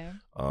 Yeah.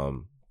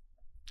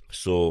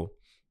 So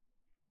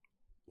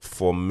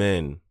for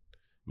men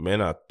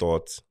are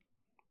taught,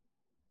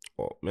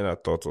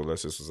 or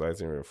let's say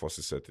society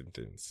reinforces certain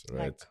things,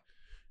 right? Like?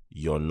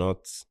 You're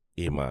not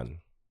a man.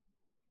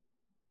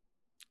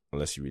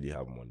 Unless you really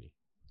have money.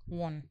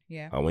 One,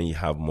 yeah. And when you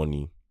have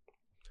money,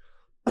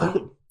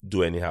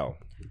 do anyhow.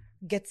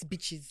 Get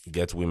bitches.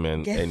 Get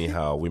women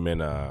anyhow.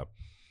 Women are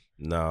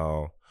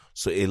now.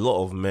 So a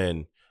lot of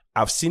men,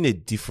 I've seen a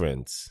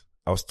difference.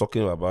 I was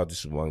talking about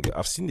this with one guy.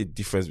 I've seen the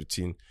difference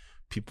between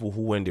people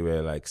who, when they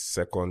were like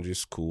secondary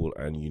school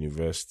and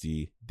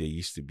university, they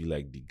used to be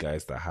like the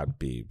guys that had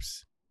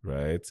babes,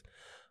 right?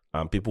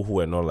 And people who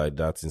were not like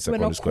that in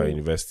secondary school and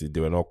university, they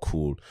were not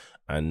cool.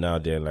 And now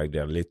they're like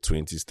their late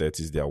 20s,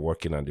 30s, they are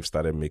working and they've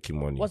started making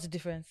money. What's the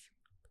difference?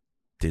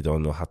 They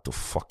don't know how to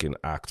fucking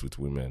act with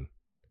women.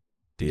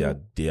 They are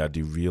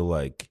the real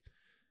like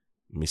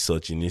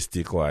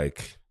misogynistic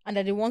like. And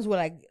they're the ones who are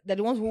like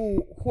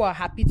who are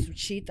happy to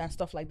cheat and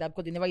stuff like that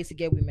because they never used to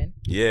get women.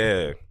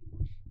 Yeah.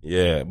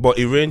 Yeah, but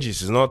it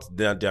ranges. It's not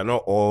they are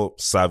not all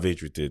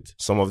savage with it.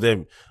 Some of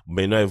them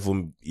may not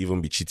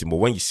even be cheating. But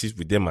when you sit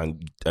with them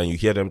and you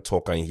hear them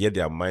talk and you hear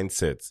their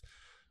mindsets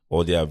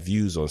or their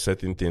views on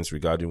certain things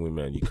regarding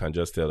women, you can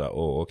just tell that,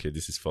 oh, okay,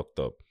 this is fucked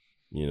up.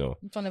 You know.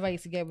 Which one never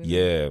used to get women?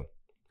 Yeah.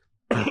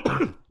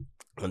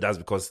 And that's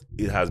because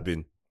it has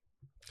been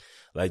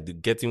like the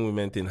getting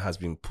women thing has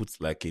been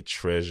put like a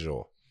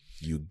treasure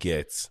you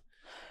get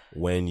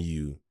when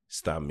you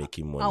start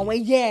making money. And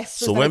when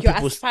so when you're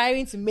people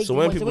aspiring to make so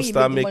money. when people So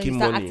start you make making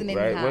money, money,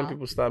 right? When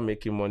people start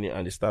making money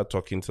and they start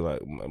talking to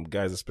like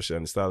guys, especially,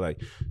 and they start like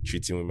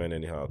treating women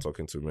anyhow,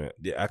 talking to women,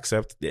 they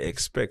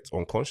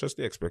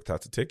unconsciously expect her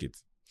to take it.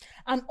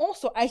 And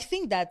also, I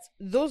think that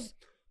those,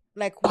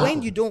 like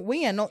when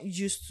you're not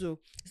used to,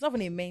 it's not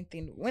even a main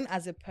thing. When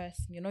as a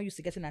person, you're not used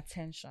to getting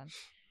attention.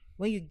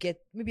 When you get,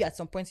 maybe at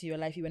some point in your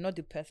life, you were not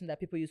the person that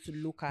people used to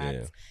look at.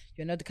 Yeah.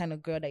 You're not the kind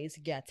of girl that used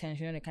to get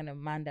attention. You're not the kind of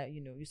man that,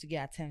 used to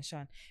get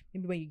attention.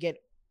 Maybe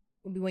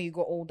when you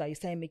go older, you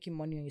start making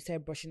money and you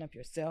start brushing up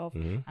yourself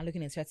and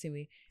looking in a certain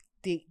way.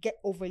 They get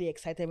overly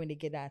excited when they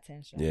get that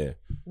attention. Yeah.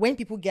 When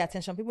people get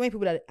attention, when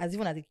people that,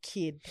 even as a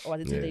kid or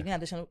as a teenager, you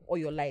get attention all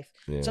your life.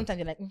 Yeah. Sometimes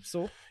you're like,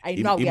 so I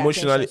know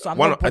emotionally. So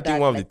one of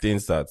the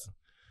things that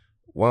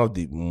one of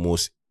the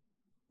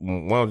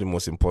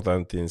most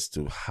important things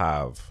to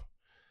have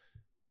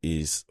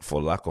is,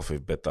 for lack of a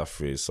better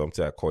phrase,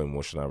 something I call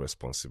emotional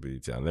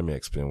responsibility. And let me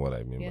explain what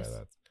I mean by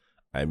that.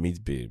 I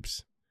meet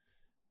babes,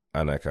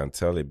 and I can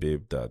tell a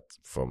babe that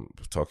from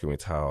talking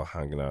with her or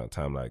hanging out at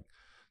time, like,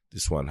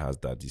 this one has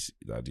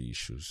daddy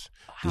issues.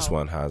 How? This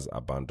one has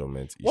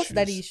abandonment issues. What's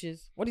daddy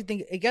issues? What do you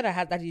think? A girl that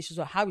has daddy issues,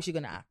 or how is she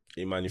going to act?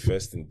 It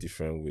manifests in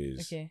different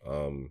ways. Okay.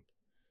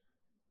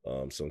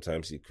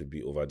 Sometimes it could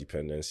be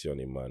over-dependency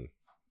on a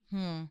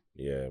man.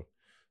 Yeah.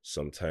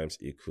 Sometimes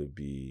it could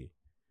be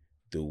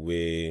the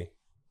way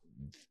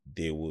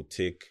they will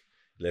take,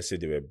 let's say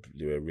they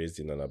were raised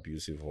in an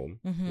abusive home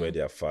where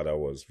their father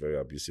was very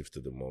abusive to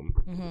the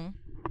mom.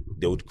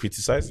 They would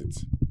criticize it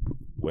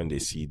when they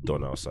see it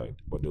done outside,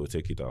 but they will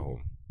take it at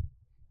home.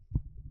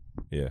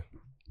 Yeah.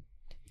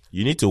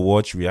 You need to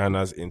watch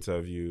Rihanna's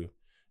interview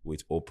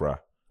with Oprah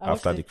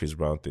after the Chris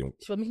Brown thing.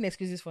 She was making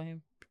excuses for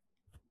him.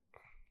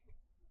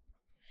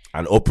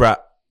 And Oprah,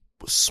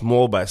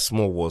 small by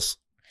small, was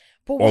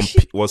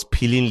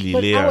peeling the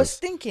layers. I was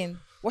thinking,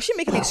 was she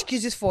making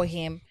excuses for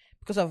him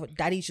because of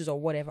daddy issues or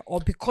whatever, or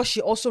because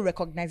she also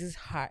recognizes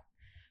her,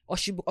 or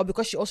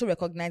because she also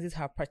recognizes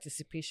her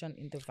participation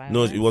in the violence?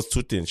 No, it was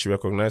two things. She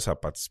recognized her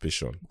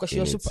participation because she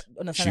also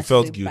she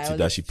felt guilty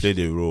that she played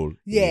a role.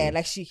 Yeah,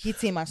 like she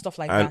hit him and stuff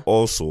like that. And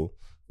also,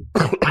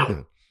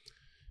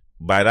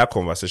 by that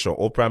conversation,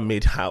 Oprah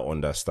made her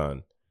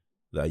understand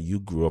that you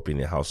grew up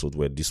in a household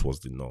where this was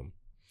the norm.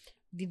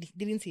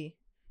 Didn't he?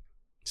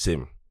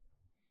 Same.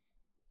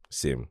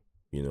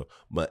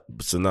 But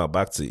so now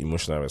back to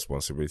emotional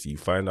responsibility. You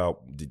find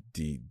out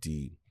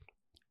the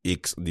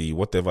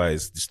whatever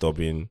is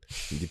disturbing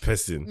the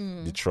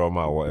person, the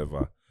trauma or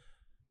whatever,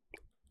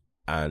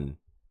 and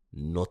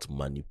not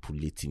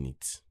manipulating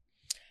it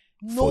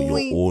for your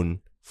own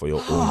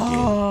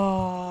gain.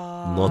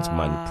 Not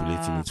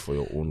manipulating it for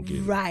your own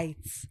gain. Right.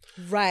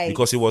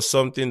 Because it was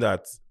something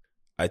that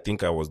I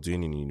think I was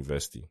doing in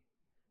university.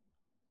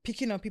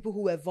 Picking on people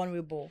who were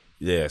vulnerable.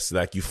 Yes,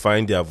 like you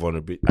find their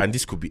vulnerability, and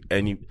this could be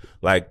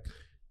like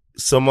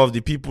some of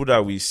the people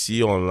that we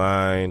see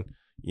online,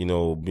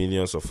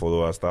 millions of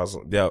followers,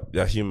 thousands,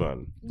 they're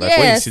human. Like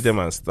when you see them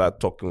and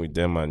start talking with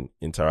them and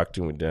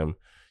interacting with them,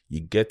 you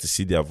get to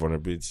see their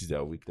vulnerabilities,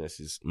 their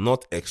weaknesses,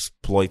 not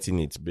exploiting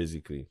it.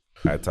 Basically,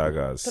 I tag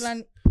as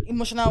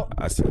emotional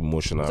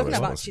responsibility.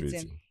 About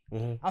cheating.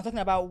 I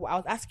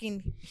was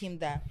asking him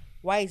that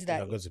why is that?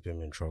 You're going to put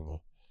me in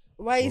trouble.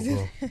 Why is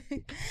it?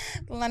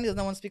 Lani does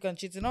not want to speak on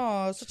cheating.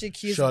 Oh, such a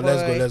cute boy.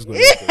 Let's go.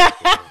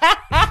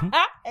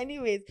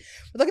 Anyways,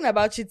 we're talking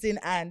about cheating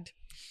and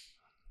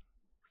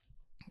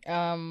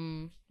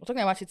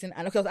okay, I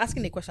was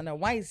asking the question that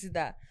why is it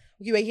that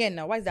we're here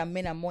now? Why is that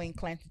men are more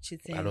inclined to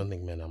cheating? I don't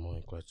think men are more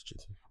inclined to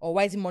cheating. Or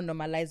why is it more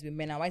normalized with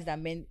men? And why is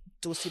that men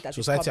don't see it as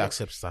society a problem?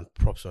 accepts and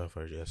props on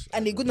for it, yes.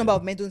 And a good number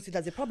of men don't see it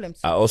as a problem too.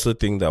 I also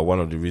think that one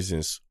of the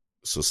reasons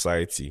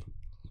society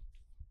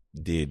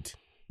did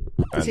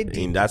And Say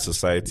they in that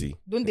society,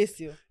 don't they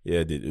still?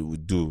 yeah, they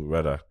would do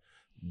rather.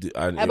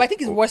 And But I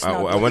think it's worse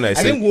now. And when I I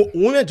say think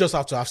women just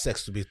have to have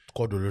sex to be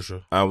called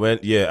Olosho.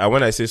 and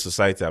when I say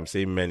society, I'm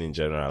saying men in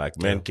general. Like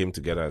men came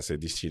together and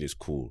said this shit is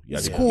cool.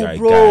 It's cool, you're a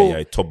bro. guy, you're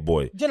a top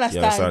boy. Do you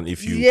understand?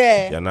 If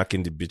Yeah. you're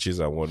knocking the bitches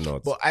and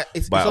whatnot. But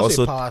it's But also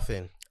also- a power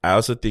thing. I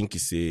also think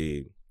it's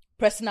a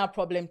Personal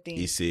problem thing.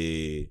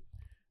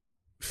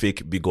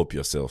 fake big up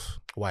yourself.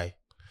 Why?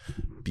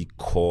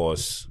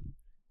 Because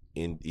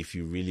if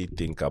you really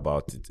think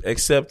about it,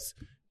 except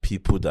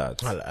people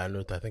that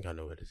I think I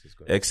know where this is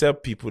going.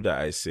 except people that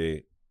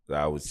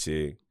I would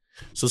say,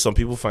 so some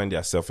people find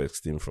their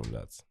self-esteem from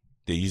that.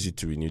 They use it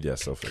to renew their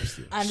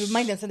self-esteem. And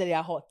remind themselves that they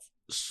are hot.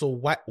 So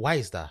why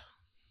is that?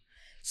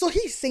 So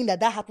he's saying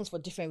that happens for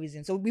different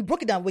reasons. So we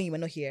broke it down when you were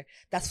not here.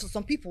 That for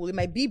some people it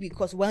might be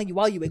because while you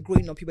were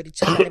growing up, you were the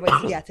child that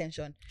never get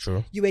attention.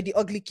 True. You were the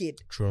ugly kid.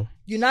 True.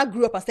 You now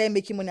grew up and started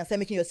making money and started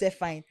making yourself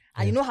fine.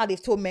 And you know how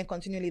they've told men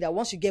continually that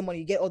once you get money,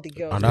 you get all the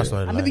girls. And that's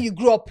not a And maybe lie. you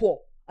grew up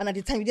poor. And at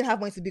the time you didn't have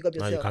money to big up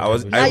Now you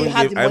yourself. can't. Now you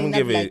have the I money, even now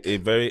give be like- a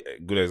very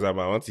good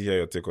example. I want to hear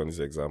your take on this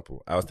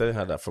example. I was telling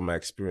her that from my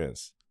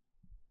experience,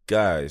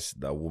 guys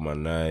that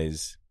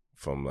womanize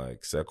from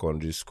like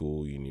secondary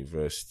school,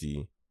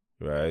 university,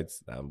 right,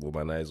 and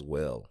womanize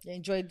well, They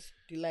enjoyed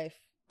the life.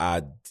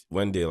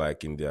 when they're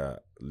like in their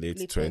late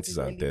Late 20s 20s,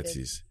 and early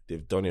 30s,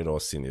 they've done it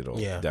all, seen it all.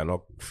 Yeah. They're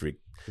not freak.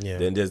 Yeah.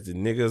 Then there's the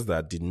niggas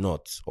that did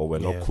not or were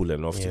not Yeah. cool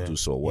enough Yeah. to do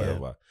so,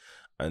 whatever.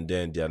 And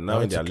then they are I now in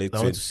want their to- late I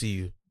want 20s. to see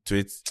you.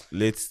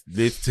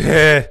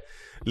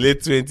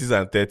 Late 20s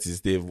and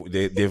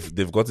 30s,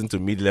 they've gotten to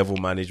mid-level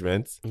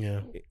management.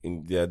 Yeah.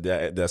 In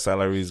their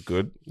salary is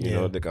good. You Yeah.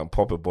 know, they can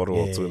pop a bottle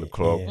or two in the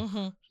club.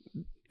 Yeah.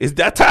 It's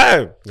their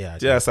time. Yeah.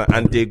 Yes,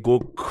 and they go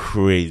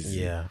crazy.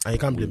 Yeah. And you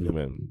can't blame them.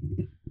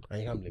 Women.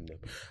 And you can't blame them.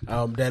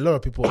 There are a lot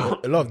of people.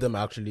 A lot of them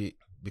are actually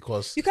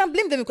because You can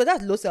blame them because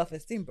that's low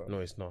self-esteem, bro. no,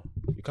 it's not.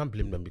 You can't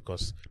blame them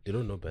because they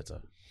don't know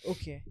better.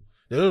 Okay.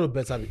 They don't know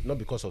better not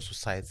because of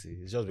society.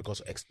 It's just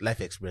because life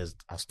experience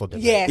has taught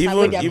them. Yes, and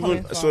where they're coming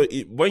Even from. so,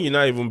 when you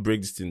not even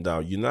break this thing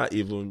down, you not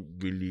even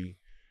really.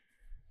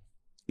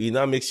 It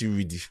now makes you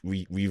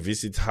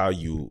revisit how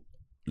you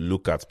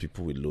look at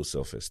people with low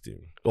self-esteem,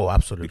 Oh,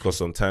 absolutely. because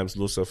sometimes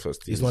low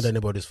self-esteem it's not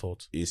anybody's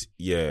fault. is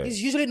It's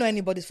usually not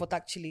anybody's fault,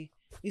 actually.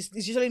 It's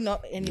usually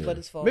not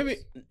anybody's fault. Maybe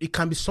it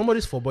can be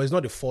somebody's fault, but it's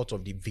not the fault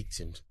of the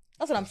victims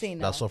That's what I'm saying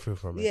now. that's suffering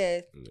from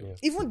it. Yeah.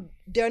 Even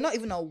they're not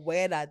even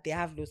aware that they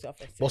have low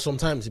self-esteem. But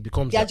sometimes it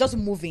becomes. They are just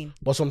moving.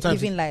 But sometimes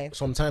living life.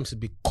 Sometimes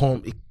it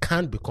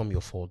can become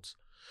your fault.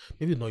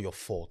 Maybe not your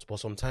fault, but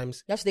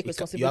sometimes You have to take it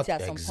ca- you responsibility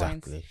have- at some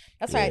exactly. point.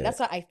 That's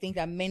why I think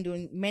that men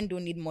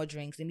don't need more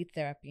drinks. They need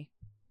therapy.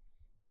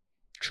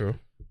 True.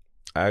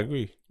 I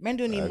agree. Men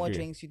don't need I more agree.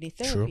 drinks. You need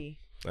True. therapy.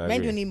 I Men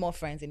agree. don't need more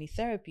friends. They need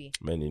therapy.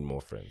 Men need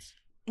more friends.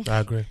 I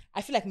agree.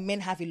 I feel like men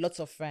have a lot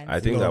of friends. I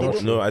think No, that they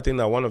one, don't. I think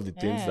that one of the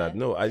things Yeah.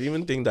 that I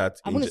even think that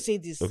I'm going to say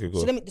this. Okay,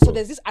 go. So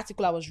there's this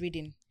article I was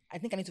reading. I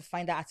think I need to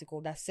find that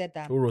article that said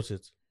that Who wrote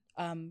it?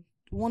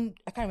 one,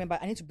 I can't remember.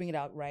 I need to bring it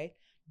out, right?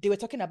 They were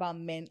talking about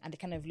men and the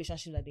kind of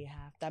relationship that they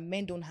have. That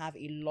men don't have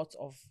a lot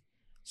of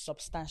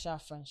substantial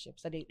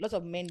friendships. That lots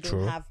of men don't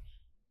True. have.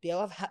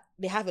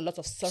 They have a lot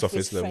of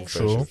Surface level friendships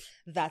friendships.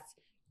 that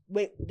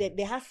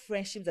they have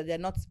friendships that they're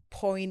not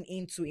pouring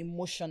into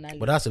emotionally.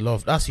 But that's and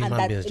human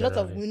that beings. a lot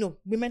of generally.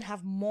 women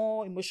have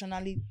more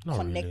emotionally Not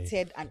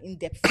connected and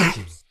in-depth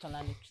friendships.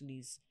 Tonally,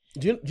 please.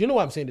 Do you know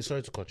why I'm saying this?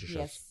 Sorry to cut you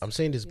short. Yes. I'm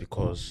saying this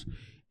because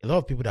a lot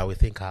of people that we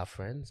think are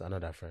friends are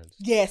not our friends.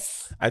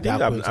 Yes. I think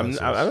They're I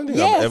don't think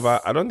Yes.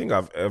 I don't think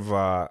I've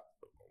ever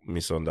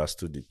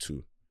misunderstood it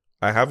too.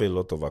 I have a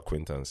lot of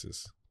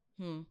acquaintances,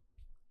 Hmm.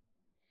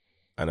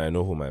 and I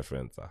know who my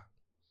friends are.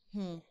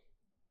 Hmm.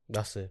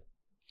 That's it.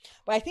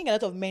 But I think a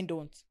lot of men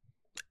don't.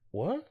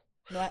 What?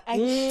 No,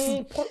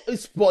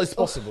 It's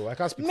possible. I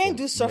can't speak. men for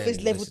do surface men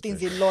in level this things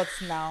situation. a lot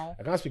now.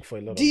 I can't speak for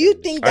a lot. Do of you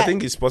men. think that? I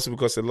think it's possible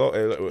because a lot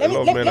of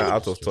let men me- are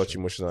out of touch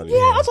emotionally.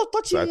 yeah, out of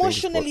touch So I think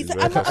it's emotionally.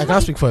 possible. I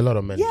can't speak for a lot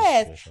of men. in this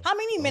Yes. situation. How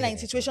many men are in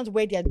situations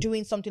where they are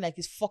doing something like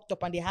this fucked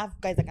up and they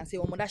have guys that can say,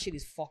 "Oh, man, that shit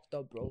is fucked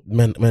up, bro."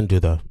 Men do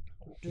that.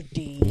 Do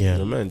they? Yeah.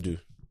 No, men do.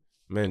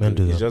 Men Men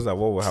do. do It's that. just that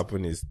what will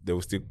happen is they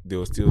will still They'll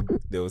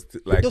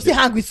still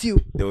hang with you.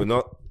 they will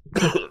not.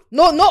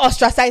 No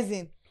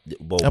ostracizing.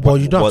 But, Yeah, but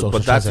you don't have to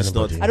but that ostracize is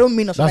not. anybody. I don't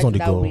mean That's not ostracizing the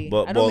that goal. way.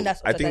 But, I don't mean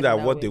but that. I think that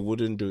what they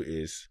wouldn't do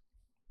is,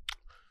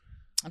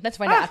 Let's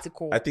find the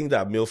article. I think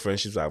that male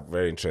friendships are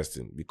very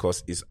interesting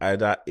because it's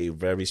either a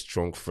very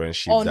strong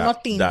friendship Or that,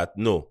 nothing.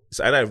 it's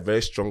either a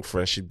very strong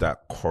friendship that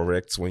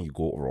corrects when you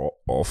go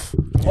off,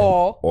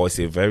 or it's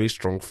a very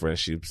strong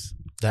friendships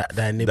That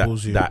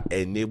enables you. that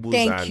enables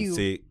Thank and you.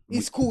 say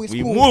It's cool. It's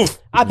we cool. move.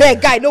 I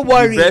beg, guy, don't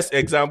worry. The best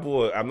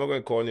example, I'm not going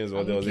to call names, but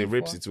I'm there was a looking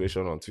rape for-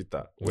 situation on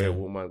Twitter where a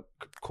woman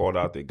called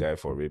out a guy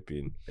for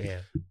raping,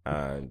 yeah.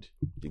 and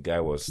the guy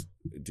was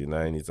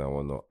denying it and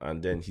whatnot.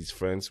 And then his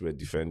friends were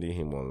defending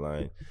him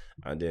online,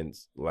 and then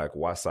like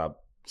WhatsApp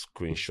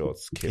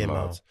screenshots came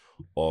out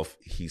of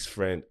his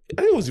friend.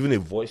 I think it was even a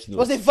voice note. It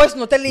was a voice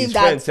note telling him His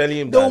friend that telling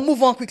him they will that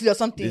move on quickly or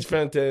something. his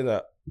friend telling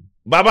that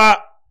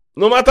Baba,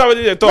 No matter what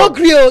they No talk.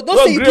 grill. Don't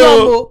No say you do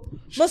grill. amo.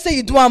 Don't say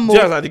you do amo.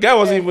 Just like the guy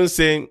wasn't even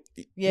saying.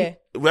 Yeah.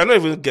 We're not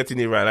even getting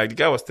it right. Like the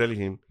guy was telling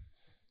him,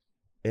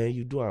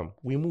 you do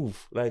we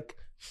move. Like,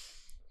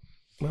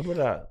 my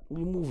brother,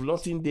 we move.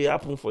 Nothing they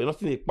happen for you.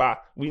 Nothing they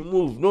we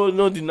move.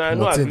 No deny.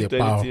 No Nothing agree they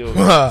to power. anything.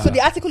 So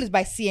the article is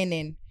by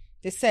CNN.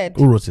 They said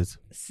Who wrote it?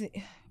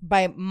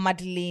 by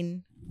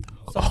Madeleine.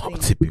 Oh, Something.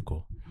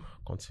 typical.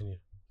 Continue.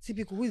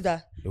 Typical. Who is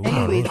that? A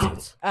woman Anyways, wrote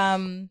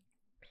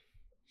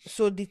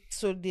it.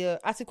 so the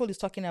article is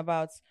talking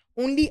about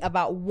only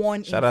about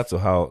one. Shout out to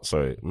how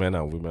men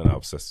and women are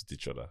obsessed with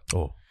each other.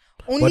 Oh.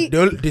 Only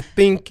But they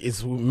think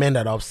it's men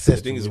that are I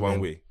obsessed think with it's one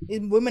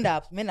women. way.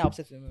 men are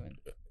obsessed with women.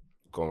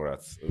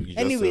 Congrats. You just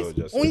Anyways, say,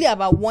 just only say.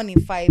 about 1 in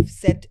 5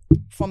 said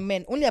from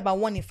men. Only about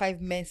 1 in 5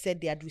 men said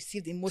they had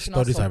received emotional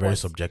Studies support. are very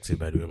subjective,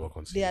 by the way, but They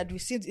continue. had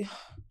received.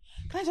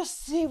 Can I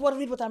just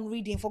read what I'm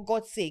reading for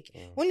God's sake?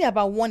 Mm. Only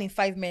about 1 in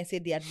 5 men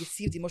said they had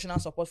received emotional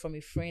support from a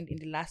friend in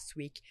the last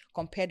week,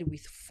 compared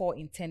with 4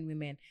 in 10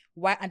 women.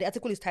 Why? And the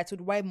article is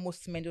titled "Why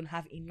Most Men Don't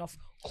Have Enough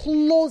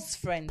Close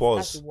Friends."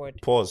 That's the word.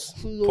 Pause.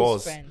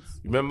 Close friends.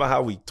 Remember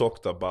how we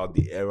talked about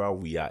the era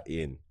we are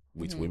in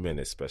with women,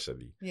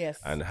 especially, Yes.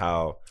 and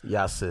how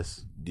Yeah,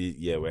 sis.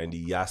 we're in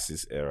the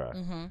Yasis era,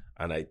 Mm-hmm.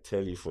 and I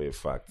tell you for a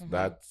fact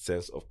that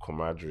sense of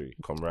camaraderie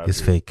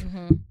It's fake.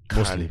 Mm-hmm.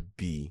 Mostly. can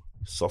be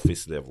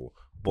surface level,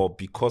 but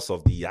because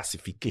of the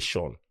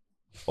yassification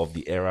of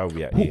the era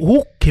we are in.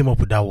 Who came up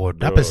with that word?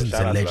 That Bro, person is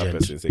shout a out to that legend.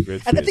 person. It's a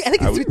great I think phrase.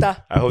 it's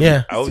Twitter. I hope,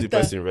 Yeah. I hope the Twitter.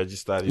 person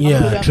registered it.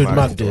 Yeah,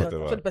 Trademark trademarked it. it.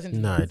 What the person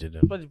did. No, I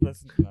didn't. What the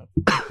person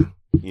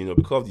did.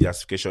 Because of the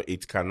yassification,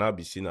 it can now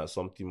be seen as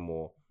something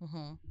more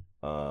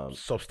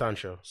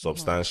Substantial.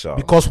 substantial.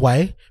 Because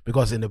why?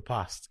 Because in the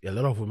past, a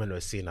lot of women were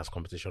seen as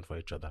competition for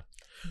each other.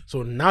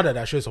 So now that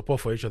they're showing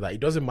support for each other, it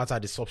doesn't matter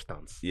the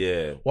substance.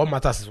 yeah. What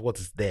matters is what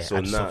is there So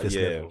at the now, surface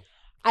yeah. level.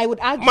 I would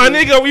argue. My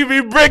nigga, we be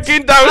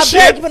breaking down I beg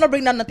shit. you, not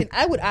bring down nothing.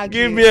 I would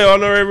argue. Give me an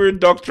honorary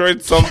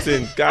doctorate,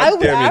 something. God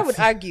damn it.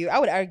 I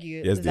would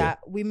argue Yes, dear. that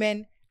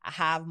women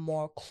have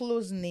more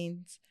close-knit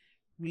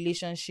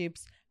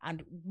relationships,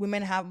 and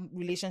women have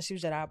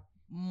relationships that are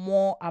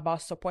more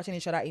about supporting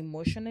each other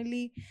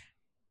emotionally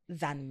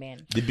than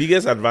men. The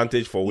biggest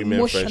advantage for women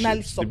Emotional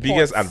friendships. support. The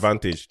biggest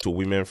advantage to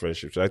women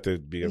friendships. Right? The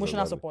biggest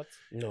Emotional advantage. support.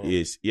 No.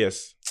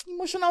 Yes.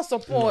 Emotional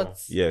support.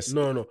 Yes.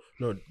 No.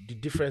 The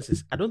difference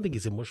is, I don't think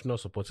it's emotional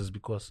support. It's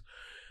because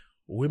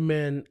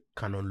women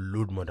can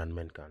unload more than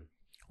men can.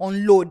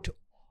 Unload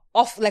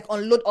off your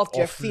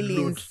Offload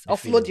feelings. the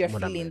Offload your feelings more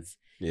than feelings.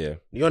 Yeah.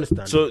 You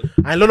understand? So-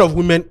 and a lot of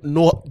women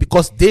know,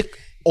 because they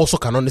also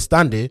can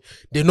understand it,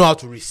 they know how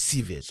to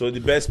receive it. So the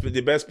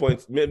best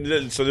point.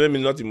 So maybe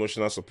not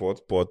emotional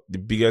support, but the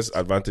biggest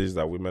advantage is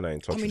that women are in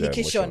touch with their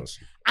Communication. emotions.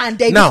 And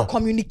they Now, need to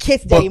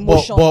communicate their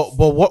emotions.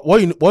 But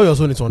what you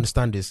also need to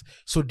understand is,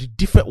 so the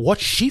different, what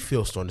she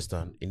fails to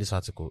understand in this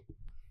article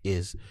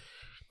is,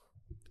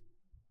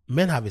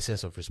 men have a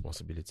sense of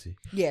responsibility,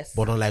 Yes.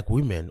 but unlike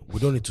women, we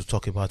don't need to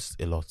talk about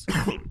it a lot.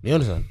 You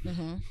understand?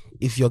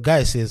 If your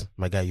guy says,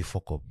 "My guy, you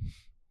fuck up,"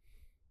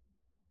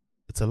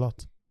 it's a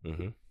lot.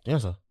 Mm-hmm. You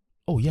understand?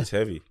 Oh yeah, It's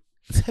heavy.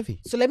 it's heavy.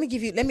 So let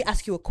me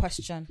ask you a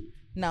question.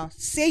 Now,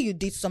 say you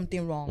did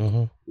something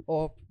wrong,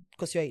 or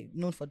because you're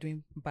known for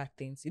doing bad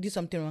things, you did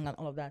something wrong and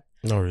all of that.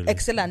 Not really.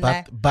 Excel and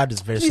bad is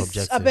very Please,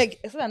 subjective. I beg,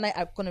 Excel and I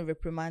are gonna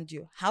reprimand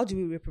you. How do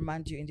we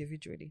reprimand you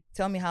individually?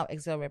 Tell me how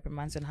Excel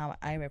reprimands you and how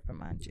I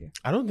reprimand you.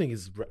 I don't think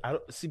it's. I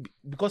don't see,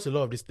 because a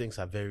lot of these things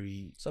are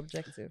very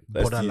Subjective.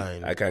 Let's see.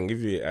 borderline. I can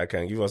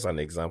give us an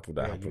example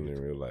that happened in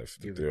real life.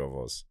 The three of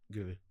us.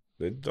 Give it.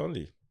 They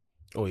only.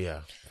 Oh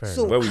yeah. Fair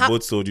So- enough. Where we how-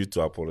 both told you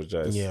to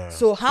apologize. Yeah.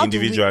 So how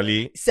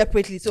Individually. do we,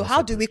 separately? So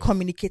how do we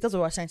communicate? That's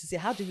what I was trying to say.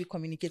 How do we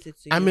communicate it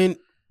to you? I mean,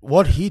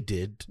 what he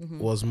did Mm-hmm.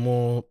 was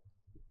more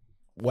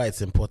why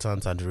it's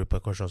important and the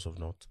repercussions of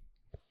not.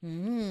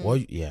 Mm.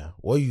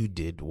 What you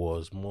did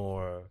was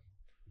more.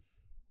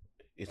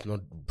 It's not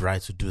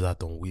right to do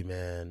that on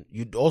women.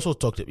 You also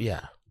talked.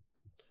 Yeah,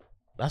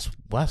 that's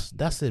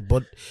it.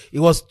 But it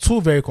was too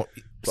very.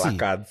 See,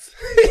 Placards.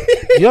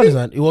 you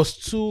understand? It was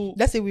too.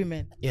 Let's say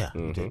women. Yeah,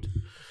 you did.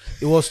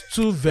 It was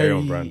too Very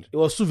on very. brand. It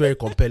was two very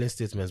compelling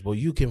statements. But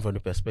you came from the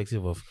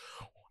perspective of.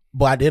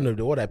 But at the end of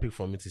the day, what I pick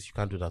from it is you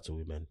can't do that to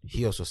women.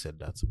 He also said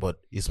that, but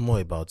it's more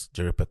about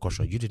the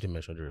repercussion. You didn't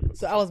mention the repercussion.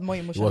 So I was more It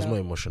emotional. was more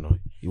emotional.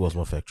 It was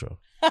more factual.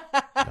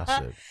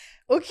 That's it.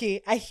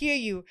 Okay, I hear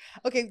you.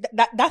 Okay,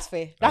 that's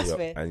fair. That's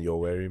fair. And you're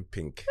wearing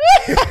pink.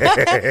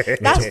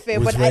 That's fair.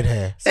 With But red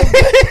hair. So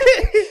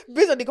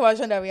based on the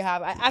conversation that we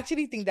have, I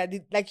actually think that,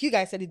 like you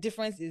guys said, the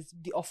difference is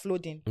the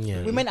offloading.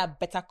 Yeah. Women are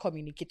better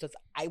communicators.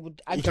 I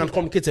would. You agree can with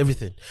communicate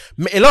everything.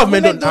 A lot of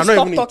men women are don't not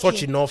stop even in touch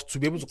talking. enough to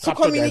be able to that. To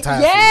capture the communicate.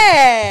 entire feeling.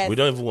 Yes. We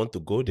don't even want to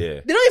go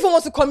there. They don't even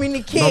want to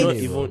communicate. Not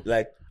even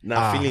like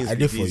now feelings I with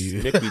did for this.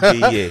 you. Make me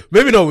day here.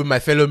 Maybe not with my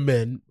fellow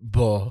men,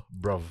 but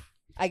bro.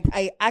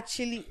 I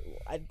actually,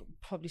 I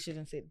probably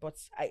shouldn't say it, but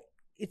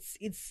it's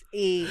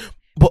a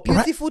But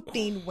right, beautiful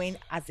thing when,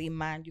 as a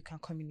man, you can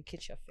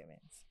communicate your feelings.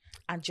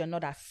 and you're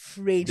not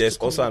afraid. There's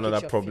to also communicate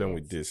another your problem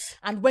feelings. with this.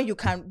 And when you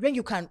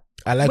can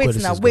I like where wait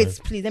this now, is wait, going.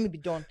 please, let me be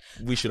done.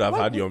 We should have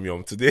had Yum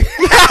Yum today.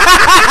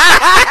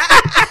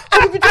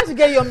 We've been trying to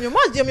get Yum Yum.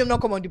 Why does Yum Yum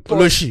not come on the pod?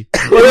 Oloshi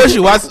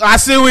was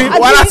Asiwi.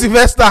 Wala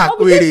Sylvester. How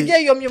we going to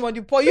get Yum Yum on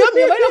the pod? Yum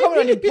Yum, why not coming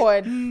on the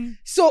pod?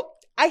 So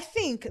I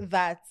think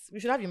that we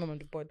should have Yum Yum on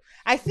the pod.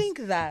 I think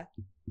that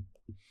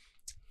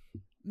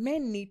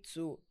men need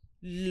to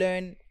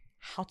learn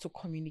how to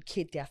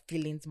communicate their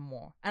feelings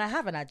more. And I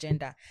have an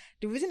agenda.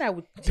 The reason I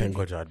would Thank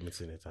God you're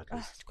admitting it at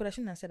least. I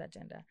shouldn't have said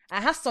agenda.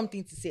 I have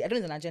something to say. I don't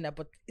know it's an agenda,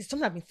 but it's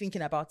something I've been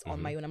thinking about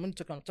on my own. I'm going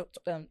to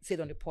say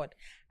it on the pod.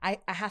 I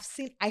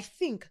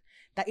think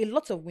that a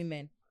lot of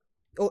women,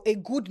 or a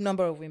good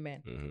number of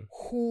women,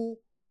 who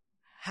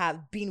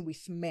have been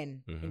with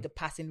men in the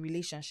past in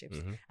relationships,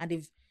 and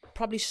they've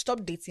probably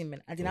stopped dating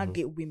men and they now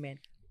date women,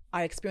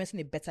 are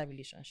experiencing a better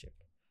relationship.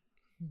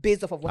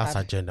 Based off of what That's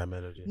agenda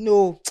melody.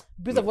 No,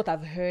 based off what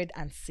I've heard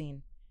and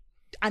seen.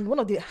 And one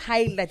of the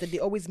highlights that they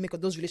always make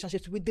of those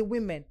relationships with the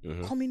women,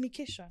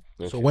 communication.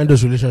 So when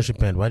those relationships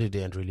end, why did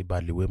they end really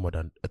badly? Way more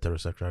than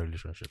heterosexual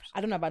relationships.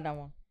 I don't know about that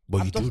one.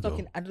 But I'm you just do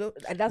talking.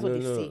 That's what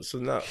they say. So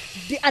now,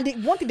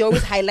 One thing they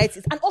always highlight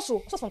is, and also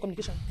from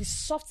communication, the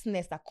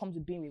softness that comes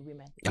with being with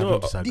women. I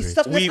don't disagree. The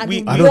softness and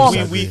the I don't warmth.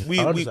 disagree.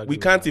 I don't disagree we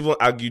with can't that. even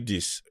argue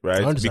this, I right?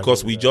 don't disagree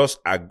Because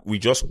with we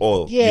just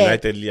all Yeah.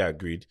 unitedly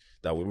agreed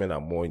that women are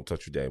more in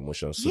touch with their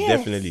emotions. So Yes.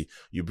 definitely,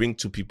 you bring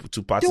two They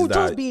parties will that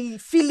just be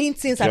feeling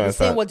things Do you and be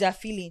saying understand? what they're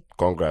feeling.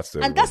 congrats to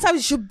And everybody. that's how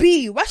it should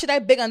be. Why should I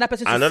beg another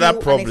person to Another feel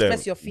and problem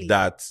express your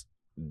feelings?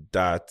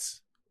 that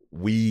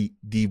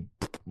the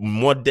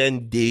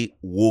modern day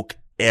woke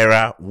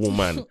era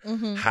woman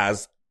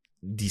has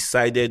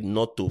decided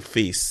not to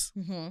face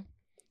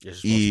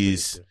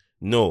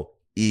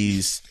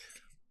is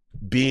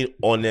being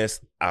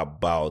honest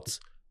about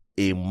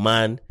a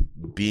man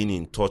being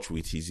in touch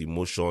with his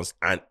emotions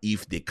and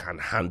if they can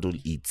handle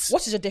it.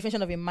 What is your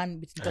definition of a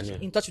man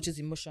in touch with his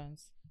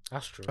emotions?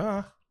 That's true.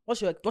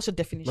 What's your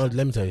definition? No,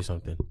 let me tell you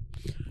something.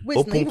 Wait,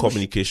 Open now,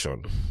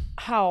 communication.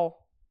 How?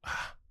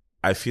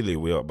 I feel a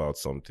way about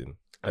something.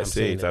 I I'm say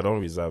saying it, it. I don't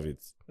reserve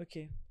it.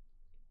 Okay.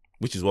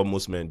 Which is what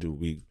most men do.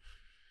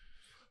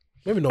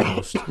 Maybe not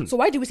most. So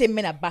why do we say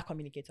men are bad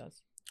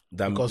communicators?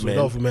 Because we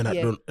love women that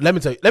Yeah. don't. Let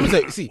me tell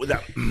you. See,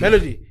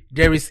 Melody,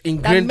 there is That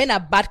ingrained. men are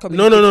bad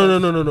No.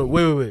 communicators.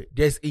 Wait.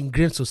 There's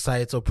ingrained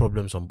societal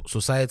problems on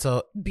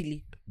societal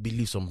Billy.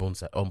 beliefs on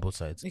both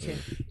sides. Okay.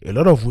 A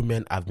lot of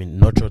women have been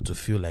nurtured to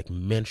feel like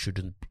men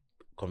shouldn't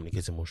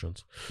communicate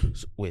emotions.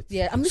 So, wait.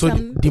 Yeah,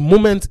 the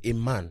moment a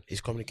man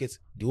is communicating,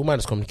 the woman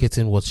is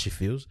communicating what she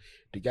feels.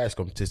 The guy is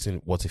communicating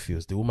what he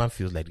feels. The woman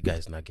feels like the guy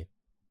is nagging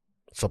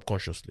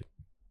subconsciously.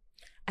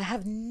 I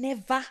have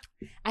never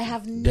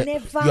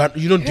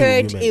You don't deal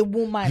heard with women. a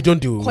woman You don't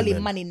deal with call women.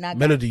 a man a nagger.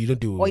 Melody, you don't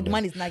deal with Or women. the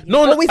man is nagging.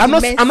 No, Always I'm the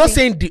not. men I'm not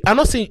saying- saying. I'm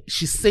not saying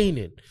she's saying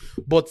it,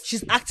 but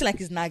She's acting like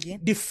he's nagging.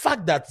 the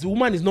fact that the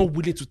woman is not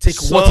willing to take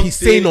what he's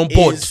saying on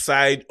board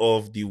Inside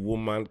of the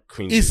woman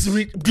cringes.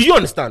 do you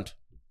understand?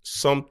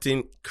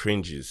 Something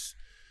cringes.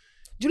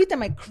 The only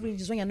time I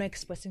cringe is when you're not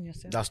expressing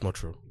yourself. That's not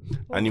true.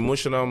 An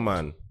emotional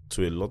man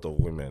to a lot of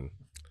women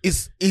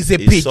Is a is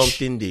bitch.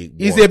 something they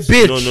Is want. a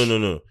bitch.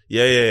 No.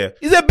 Yeah.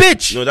 Is a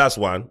bitch. No, that's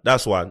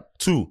one.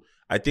 Two,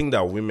 I think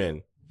that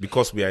women,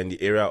 because we are in the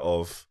era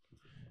of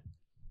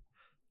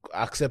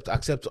Accept.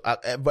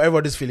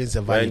 Everybody's feelings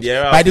are We're in valid. the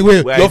era By of- the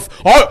way, we're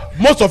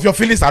in- most of your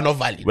feelings are not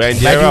valid. we're in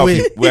the By era the of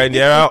way, we're in the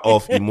era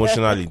of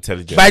emotional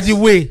intelligence. by the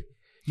way,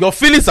 your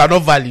feelings are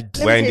not valid.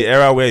 Let we're me in say, the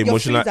era where your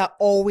emotional feelings are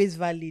always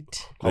valid.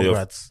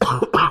 Congrats.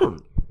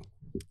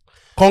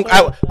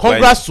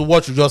 Congrats to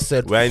what you just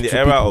said. We're in the to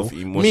era people. of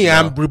emotional- Me,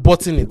 I'm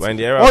rebutting it. We're in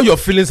the era All of- your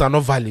feelings are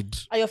not valid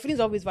Are your feelings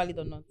always valid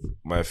or not?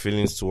 my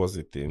feelings towards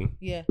the thing.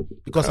 Yeah.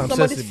 because I'm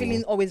Somebody's sensible.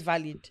 feeling always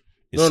valid.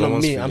 Is No,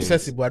 someone's me. I'm feelings.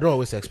 sensible. I don't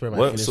always express my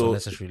Well, feelings so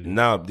unnecessarily.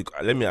 now,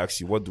 let me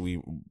ask you, what do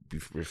we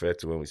refer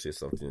to when we say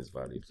something is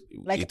valid?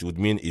 Like- it would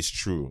mean it's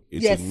true.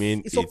 It Yes, would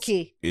mean it's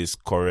okay. It's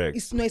correct.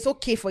 It's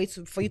okay for you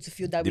to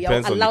feel that we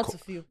Depends are on the allowed co- to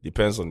feel.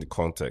 Depends on the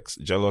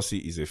context. Jealousy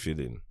is a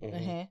feeling,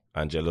 Uh-huh.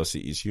 and jealousy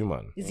is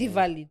human. Is it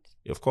valid?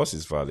 Of course,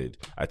 it's valid.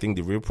 I think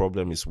the real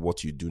problem is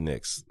what you do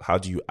next. How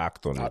do you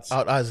act on it?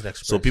 How is it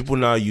expressed? So people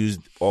now use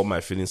all my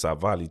feelings are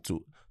valid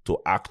to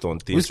act on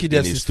things Whiskey in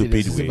a Dest's stupid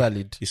feelings, is way. it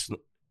valid? It's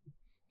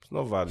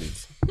not valid.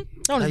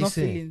 No one Are is you not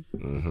saying?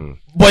 feeling.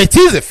 But it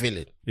is a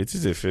feeling. It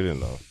is a feeling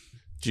now.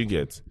 Do you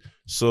get?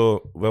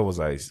 So where was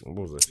I?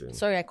 What was I saying?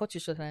 Sorry, I cut you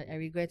short and I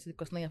regret it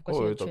because now you've got What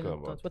were your we train talking of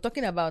about? thought. We're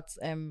talking about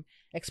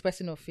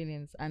expressing of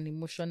feelings and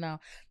emotional.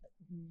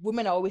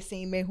 Women are always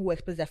saying men who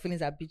express their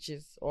feelings are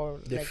bitches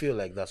or They like, feel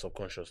like that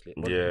subconsciously.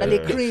 But Yeah. that they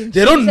cringe.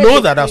 They don't Said know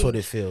they that that's what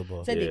cringe. they feel,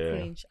 but Said they Yeah.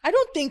 cringe. I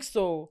don't think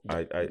so.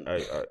 I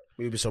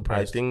you'll be I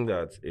surprised. think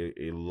that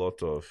a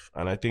lot of,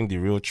 and I think the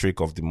real trick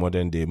of the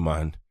modern day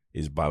man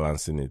is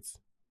balancing it.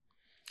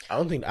 I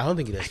don't think it is. I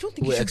don't think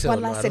you Wait, should Excel,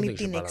 no, balance I don't think you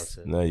should anything balance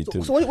it. No, you So,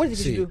 do. so what do you think you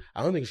See, should do?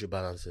 I don't think you should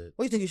balance it.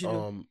 What do you think you should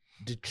do?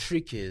 The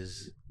trick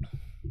is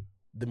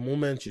the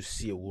moment you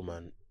see a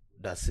woman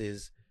that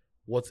says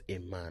what a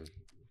man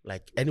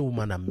like any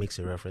woman that makes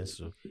a reference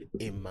to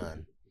a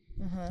man,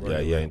 Yeah,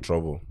 you're in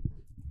trouble.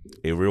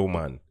 A real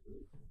man.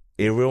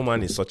 A real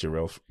man is such a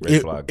red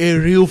flag. a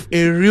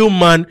real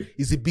man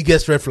is the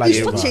biggest red flag It's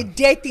ever. such a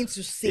dare thing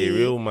to say. A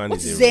real man What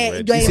is a there?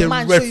 red You're It's a a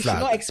man, red so you flag.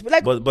 should not expect.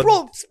 Like, But-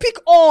 bro, speak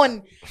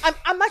on.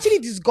 I'm actually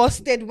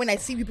disgusted when I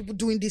see people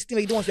doing this thing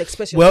where you don't want to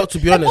express yourself. Well, to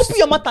be Like, honest, open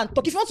your mouth and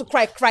talk. If you want to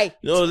cry, cry.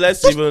 No,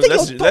 let's Just take your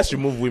let's time.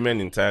 remove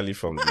women entirely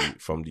from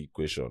the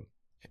equation.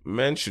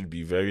 Men should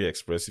be very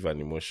expressive and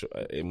emotional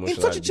In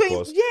such a change,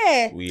 because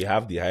yeah. we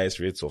have the highest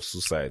rates of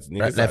suicides.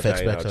 Right, Niggas life are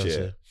dying out expectancy.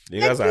 here.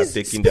 Like, Niggas are please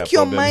taking their speak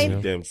your problems mind.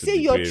 with them to Say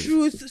the your grave.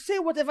 truth. Say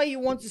whatever you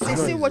want to say.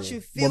 Say what you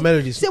feel. But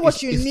Melody, say what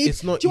it's- you it's- need.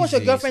 it's not Do you want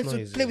your easy. girlfriend It's to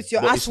not easy. play with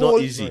your But it's not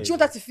asshole? easy. Do you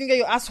want her to finger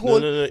your asshole?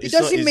 No, It it's not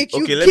doesn't easy. make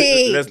you Okay,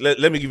 gay.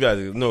 let me give you a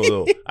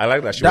no. I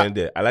like that she That- went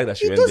there. I like that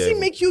she It went there. doesn't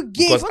make you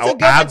gay. Because You want your I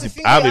girlfriend have, to the,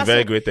 finger I have your a very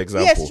asshole. great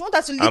example. Yes, she want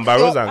her to lick Amber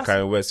your Rose and ass-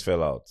 Kanye West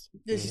fell out.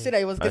 Yeah, she said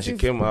that it was And she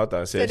getting. came out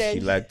and said said she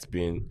that liked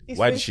being. it's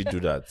Why been- did she do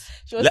that?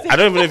 She was I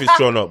don't even know if it's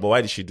true or not, but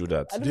why did she do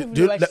that? I don't even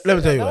Do- know why she let me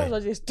said tell you that. why. That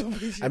was just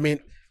stupid. I mean,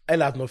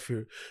 Ella has not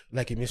feel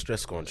like a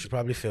mistress con. She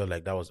probably felt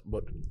like that was,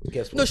 but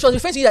guess what? No, she was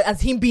referring to it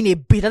as him being a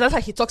bitch. That's why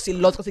he talks a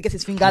lot because he gets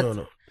his fingers.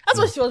 No. That's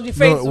what she was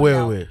referring No, to. wait,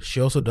 now. wait.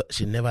 She also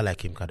she never liked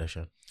Kim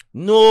Kardashian.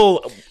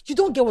 No, You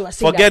don't get what I'm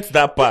saying. forget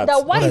that part.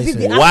 That why What is I it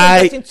the said. actual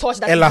Why getting touched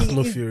that Ella he- has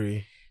no he-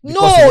 fury? No,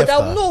 Because he left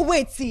that her. no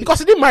wait, see. Because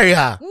he didn't marry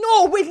her.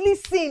 No, wait,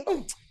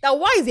 listen. That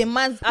why is a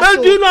man's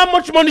Man, do you know how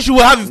much money she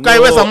will have if Kanye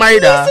No. West had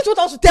married her? Listen to what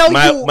I want to tell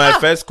you. my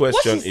first what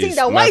question she's saying is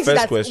that, why my is first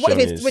that, question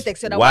wait, is wait,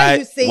 Excel, why are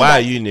you saying why that?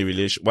 are you in a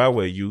relation?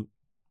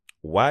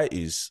 Why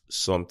is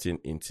something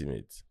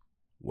intimate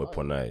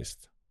weaponized?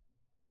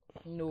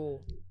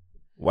 No.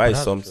 Why is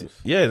That's something? true.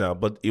 Yeah, no,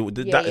 but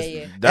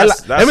Yeah.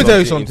 that's Let me tell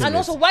you something something. intimate. And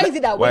also, why is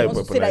it that Why when you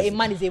want to say that a weaponize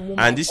man is a woman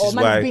And this or is a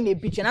man why- is being a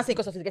bitch, and that's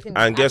because of his getting.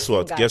 And his guess ass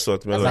what? fingered? Guess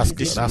what, Melody? That's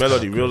This is that's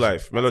Melody, kinda real crazy.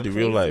 life. Melody,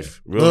 real Crazy.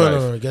 life. Real No, life.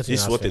 no, getting This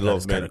is her what a finger lot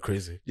is of men. kinda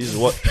crazy. This is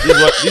what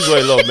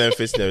a lot of men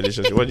face in a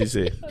relationship. What do you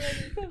say?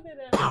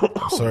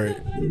 Sorry.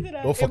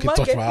 Don't A fucking man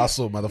touch getting- my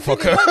asshole, A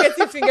motherfucker. man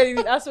getting fingered in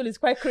his asshole is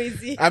quite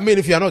crazy. I mean,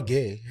 if you're not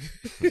gay,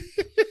 Do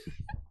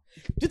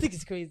you think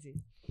it's crazy?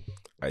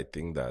 I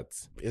think that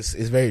it's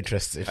very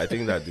interesting. I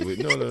think that the way,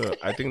 no.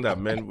 I think that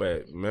men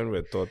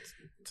were taught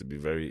to be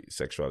very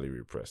sexually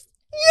repressed.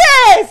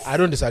 Yes. I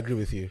don't disagree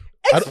with you.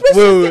 Express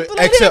Wait, it.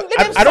 Let except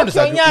them I don't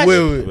suck your disagree.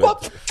 nyash. Wait.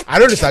 Pop. I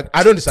don't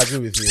disagree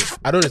with you.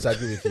 I don't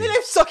disagree with Let you.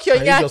 them suck your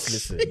Can you nyash. just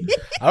listen?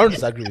 I don't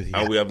disagree with you.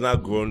 And we have now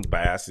grown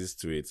biases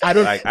to it. I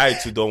don't- like I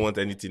too don't want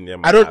anything near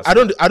my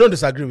I don't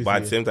disagree with But at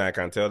the you. same time, I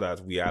can tell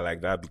that we are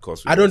like that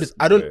because I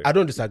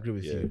don't disagree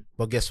with Yeah. you.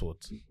 But guess what?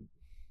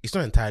 It's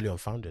not entirely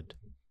unfounded.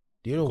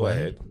 Do you know Go why?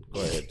 ahead.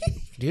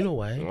 Do you know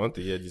I why? want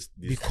to hear this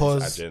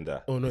Because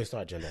agenda. Oh no, it's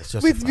not agenda. It's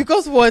just a Wait, fact.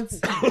 because what?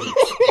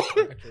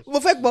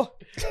 Mofekbo.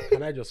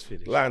 Can I just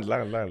finish? Land.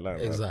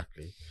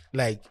 Exactly.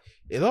 Like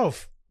a lot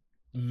of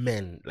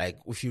men, like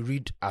if you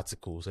read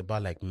articles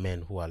about like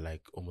men who are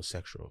like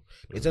homosexual,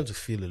 they tend to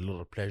feel a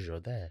lot of pleasure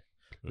there.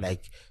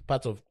 Like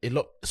part of a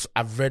lot.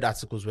 I've read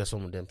articles where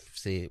some of them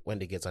say when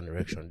they get an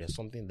erection, there's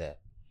something there.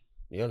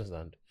 You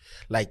understand?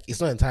 Like it's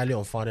not entirely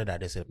unfounded that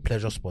there's a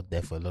pleasure spot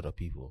there for a lot of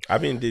people. I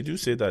mean, they do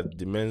say that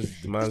the man's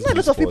It's not a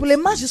lot of people. A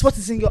man's just what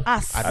is in your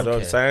ass. I I don't don't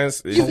care.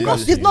 science. You've not,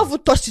 Congrats you've to not you.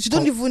 even touched it. You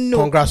don't even know.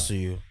 Congrats to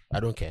you.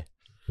 I don't care.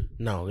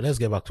 Now let's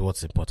get back to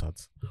what's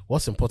important.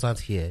 What's important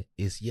here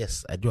is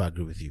yes, I do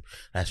agree with you.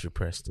 That's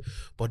repressed,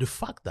 but the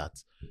fact that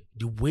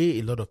the way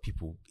a lot of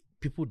people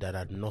that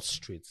are not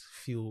straight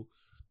feel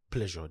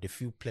pleasure, they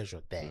feel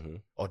pleasure there,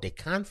 or they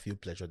can't feel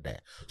pleasure there.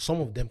 Some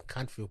of them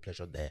can't feel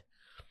pleasure there,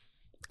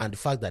 and the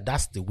fact that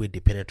that's the way they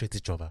penetrate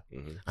each other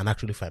and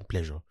actually find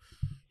pleasure.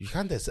 You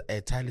can't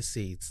entirely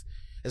say it,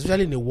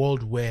 especially in a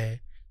world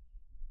where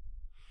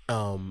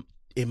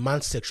a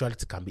man's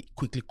sexuality can be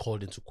quickly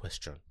called into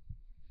question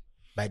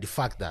by the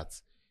fact that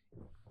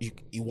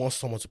he wants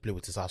someone to play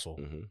with his asshole.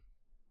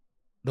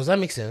 Does that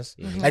make sense?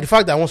 Like the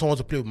fact that I want someone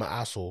to play with my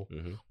asshole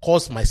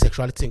calls my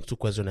sexuality into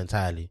question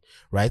entirely,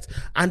 right?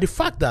 And the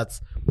fact that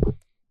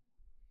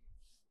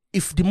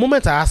if the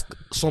moment I ask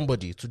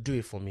somebody to do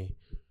it for me,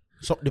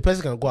 so the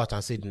person can go out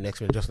and say the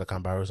next minute, just like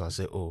Amber Rose, and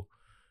say, "Oh,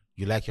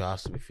 you like your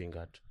ass to be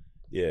fingered."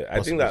 Yeah, I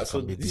What's think the that. most So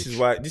can be this is bitch?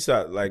 why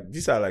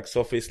these are like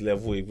surface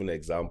level even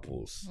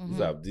examples.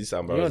 These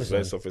are You very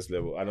understand? surface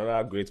level.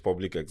 Another great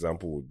public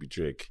example would be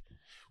Drake.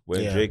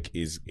 When Yeah. Drake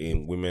is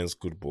in women's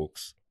good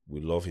books,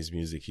 we love his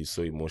music. He's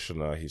so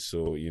emotional. He's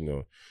so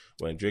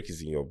When Drake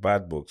is in your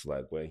bad books,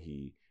 like when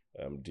he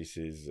this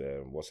is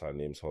what's her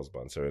name's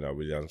husband, Serena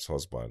Williams'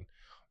 husband.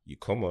 You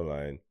come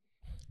online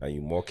and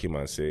you mock him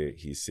and say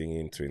he's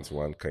singing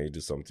 21. Can you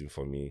do something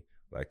for me?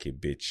 Like a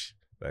bitch.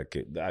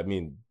 I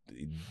mean,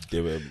 they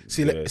were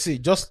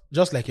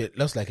Just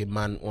like a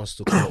man wants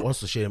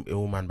to shame a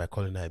woman by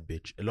calling her a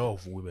bitch. A lot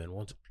of women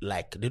want to,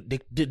 like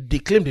they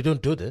claim they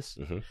don't do this,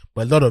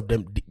 but a lot of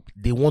them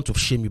they want to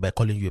shame you by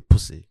calling you a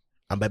pussy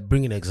and by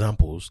bringing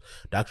examples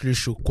that actually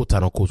show quote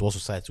unquote what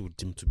society would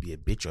deem to be a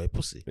bitch or a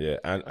pussy. Yeah,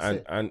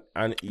 and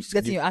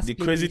getting your ass the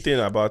played crazy with. thing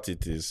about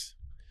it is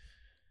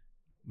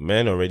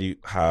men already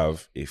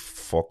have a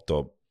fucked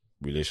up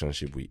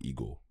relationship with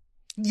ego,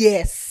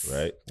 Yes.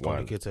 right? One,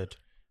 Complicated.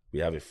 we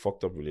have a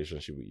fucked up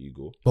relationship with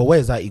ego. But where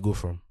is that ego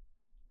from?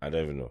 I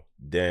don't even know.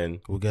 Then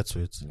We'll get to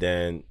it.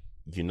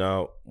 you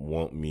now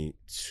want me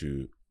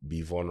to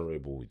be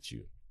vulnerable with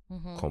you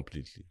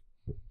completely.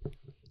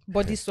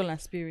 Body, soul, and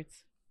spirit.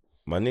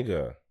 My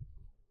nigga,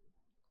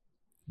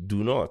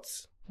 do not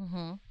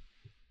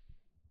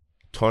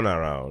turn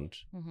around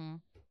and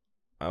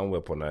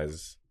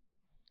weaponize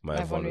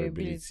my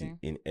vulnerability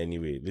in any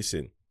way.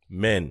 Listen,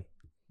 men,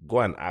 go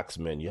and ask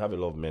men. You have a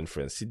lot of men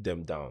friends. Sit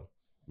them down.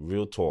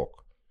 Real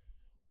talk.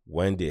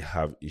 When they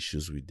have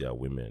issues with their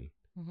women,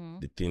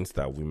 the things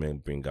that women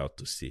bring out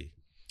to say.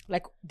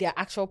 Like their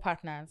actual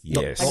partners.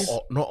 Yes.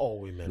 Not all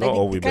women. Not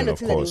all the women, kind of things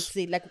that they will course.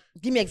 say. Like,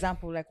 give me an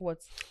example. Like what?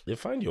 They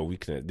find your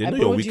weakness. They I know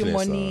your borrowed you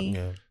weakness. money.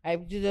 Yeah. I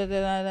And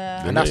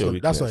know that's your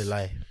not a weakness.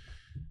 lie.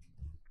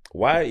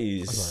 Why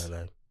That's not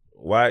a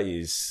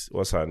lie.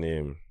 what's her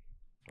name?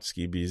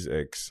 Skibi's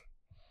ex.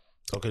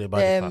 Talking about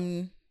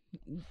the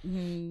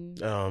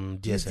DSF.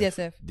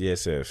 DSF.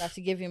 DSF. That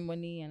she gave him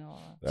money and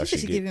all. That She said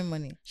she she gave him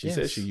money. She Yes.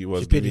 said she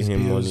was She paid giving his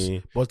him bills,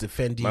 money. bought the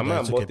Fendi. My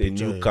man took bought a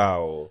picture. new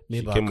car.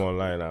 She Maybach. came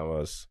online and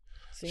was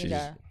Saying she's-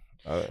 that.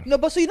 uh, No,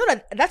 but so you know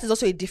that is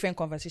also a different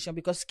conversation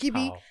because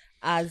Skibi How?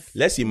 as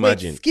Let's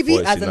imagine Skibi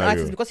for a as an scenario.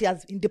 artist because he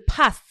has in the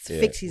past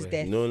faked his Wait.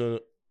 death. No.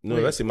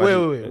 Wait, Let's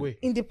imagine. Wait.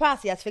 In the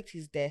past, he has faked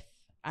his death,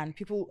 and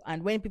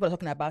when people are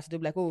talking about it, they'll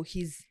be like, "Oh,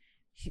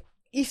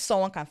 if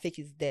someone can fake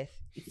his death,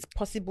 it's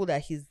possible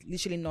that he's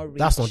literally not rich."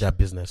 That's not their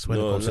business when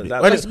No, it comes no, to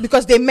that- when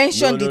because they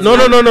mentioned No, it. No.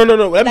 Let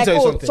me Like, tell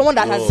you something. someone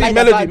that has See, lied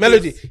Melody,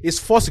 about this it's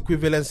false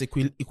equivalence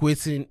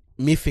equating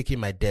me faking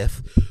my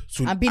death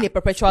to and being a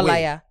perpetual wait,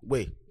 liar.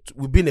 Wait,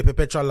 with being a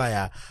perpetual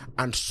liar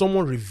and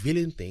someone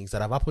revealing things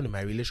that have happened in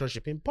my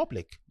relationship in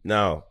public.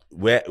 Now,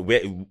 where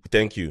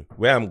thank you.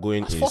 Where I'm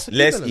going That's is false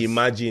let's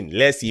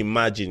equivalence.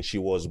 imagine she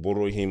was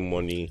borrowing him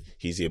money.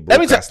 He's a Let me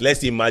broadcast. tell-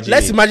 Let's imagine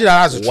Let's imagine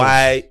that as a truth.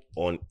 why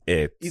on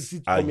earth Is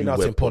it are coming you out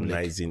in public?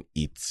 weaponizing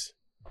it?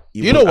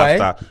 You know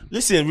why?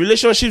 Listen,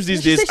 relationships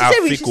these days are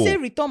She fickle.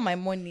 said, return my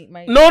money.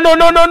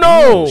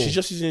 No. She's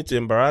just using it to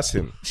embarrass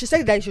him. She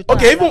said that you should.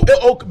 Okay, even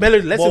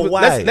Melody, But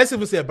why? let's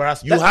even say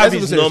embarrassed. You have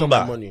his say it's not my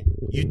number. money.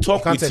 You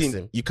talk can't with text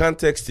him. him. You can't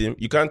text him.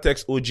 You can't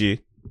text OJ,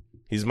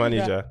 his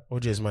manager.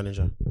 OJ's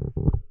manager.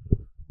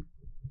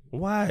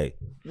 Why?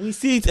 We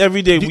see it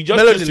every day. We just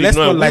Melody, choose to let's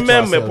ignore not it. lie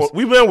to ourselves.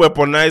 Women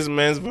weaponize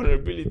men's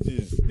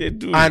vulnerabilities. They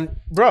do. And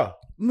bro,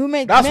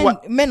 Men, That's men,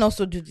 what- men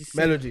also do this.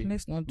 Melody,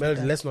 Let's not do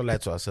Melody, that. let's not lie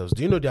to ourselves.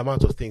 Do you know the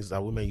amount of things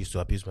that women used to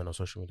abuse men on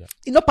social media?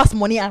 You know, pass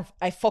money and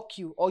I fuck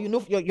you, or you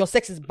know your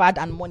sex is bad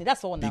and money.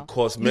 That's all now.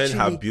 because men Literally.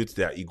 have built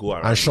their ego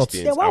around And these shots.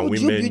 things, Yeah, why and would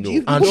you women build know.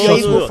 you And build shots.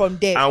 your ego from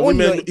there? And Own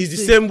women, your- it's the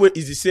same way.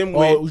 It's the same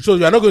way. Or so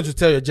you are not going to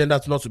tell your gender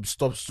to not to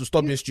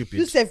stop being stupid.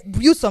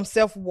 Use some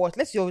self worth.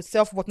 Let your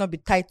self worth not be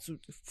tied to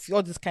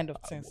all these kind of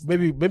things.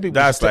 Maybe we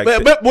That's should like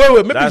wait.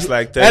 Maybe that's we should-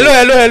 like telling-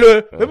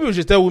 hello. Maybe we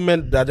should tell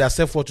women that their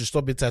self-worth to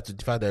stop being tied to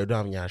the fact that you don't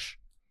have nyash.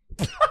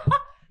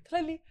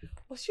 Clearly,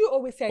 but you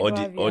always say I Or don't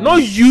the- have or yash.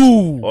 Not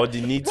you. or the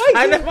need.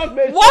 Why is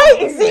it- Why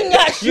is it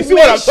yash? You see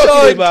what I'm talking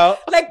mentioned? about?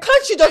 Like,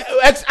 can't you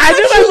just? I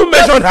never even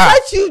mentioned her.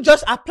 Can't you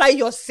just apply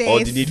your sense?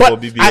 Or the need But for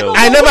BBL.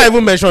 I never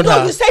even mentioned No,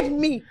 her. you said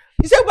me.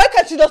 You said why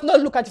can't you just not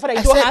look at the fact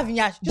that you I don't said- have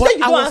yash? You but said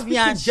you I don't was have speaking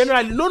yash.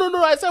 generally.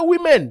 No. I said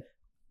women.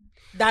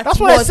 That's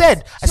what I what-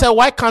 said. I said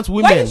why can't Why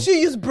women? didn't you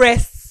use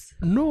breasts?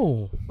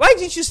 No. Why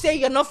didn't you say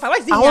you're not fine? Why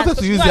is it I yash? wanted to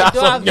Because use you the know I ass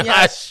don't of have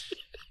yash.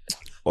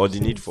 Or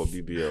the need for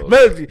BBL.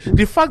 Melody,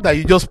 the fact that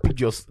you just put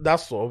that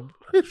song,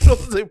 it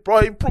just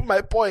improve my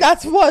point.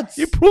 That's what.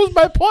 It proves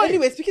my point.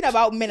 Anyway, speaking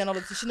about men and all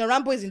that,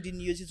 Rambo is in the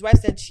news. His wife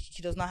said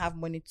she does not have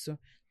money to.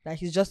 That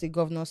he's just a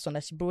governor's son.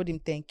 That she borrowed him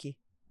 10K.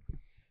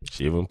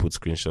 She even put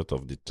screenshot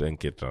of the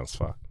 10K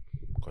transfer.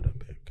 God, I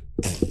beg.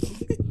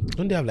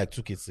 Don't they have like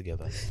 2 kids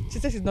together? She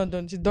said she's not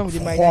done. She's done with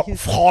the marriage.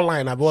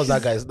 Fraulein, what was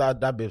that guy's that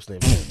babe's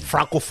name?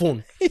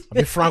 Francophone.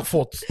 Be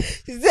Frankfurt.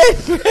 She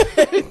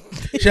said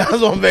She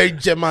has one very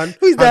German.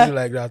 Who is that? handle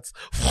like that.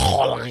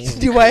 Fraulein.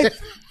 the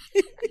wife.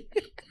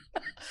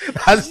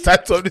 That's the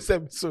title of this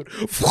episode.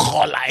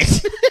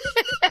 Fraulein.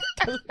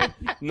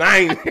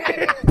 9.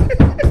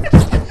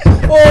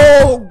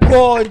 Oh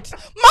God.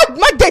 Ma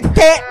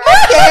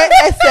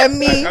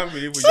SME. I can't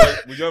believe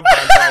we just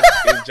bantered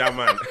in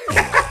German.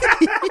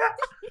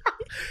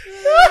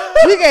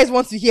 Do you guys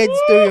want to hear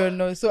the story or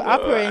no? So I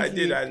apparently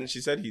did, and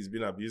she said he's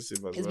been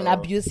abusive as he's well. been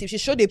abusive. She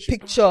showed a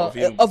picture of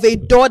him. of a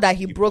door that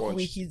he He broke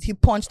punched. with. He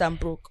punched and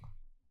broke.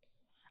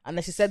 And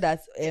then she said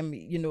that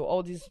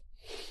all this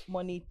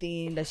money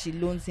thing that she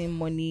loans him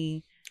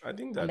money. I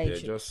think that Like they're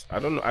she- just. I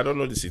don't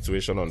know the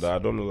situation on that. I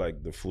don't know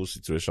like the full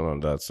situation on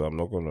that. So I'm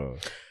not gonna.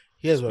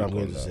 Here's what I'm speak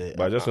going on to that. say.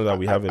 But I just know that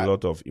we have a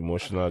lot of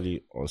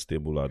emotionally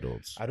unstable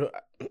adults. I don't.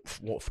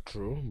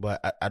 True, but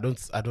I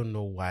don't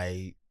know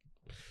why.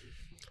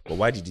 But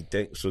why did he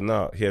take? So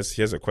now here's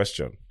a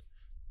question.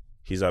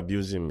 He's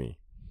abusing me,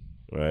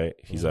 right?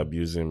 He's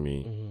abusing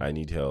me. I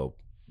need help.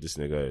 This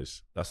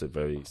nigga that's a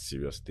very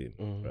serious thing,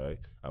 right?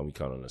 And we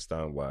can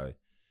understand why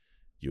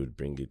you would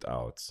bring it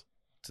out.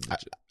 to the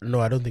No,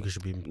 I don't think it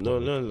should be. No.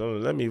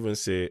 Let me even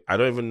say, I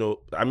don't even know.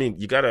 I mean,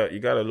 you gotta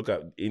look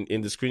at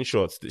in the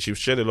screenshots. She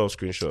shared a lot of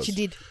screenshots. She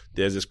did.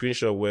 There's a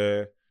screenshot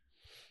where,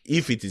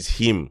 if it is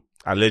him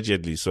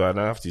allegedly, so I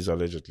don't have to use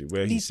allegedly,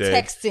 where He's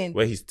texting.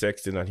 where he's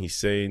texting and he's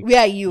saying, Where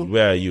are you?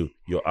 Where are you?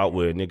 You're out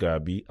with a nigga,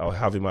 Abi. I'll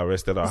have him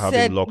arrested. I'll have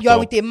Said, him locked you're up.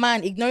 with a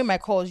man ignoring my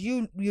calls.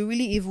 You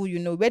really evil. You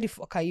know where the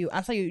fuck are you?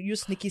 Answer you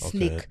sneaky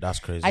snake. That's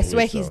crazy. I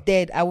swear Yes, he's sir.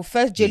 dead. I will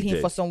first jail He's him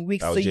dead. for some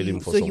weeks I'll so jail him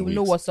you for so some you weeks.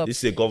 know what's up.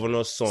 This is a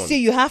governor's son. See,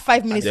 you have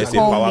 5 minutes There's to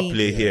a call power me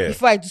play here.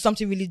 before I do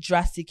something really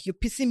drastic. You're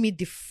pissing me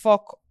the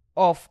fuck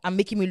off and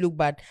making me look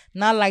bad.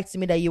 Now lie to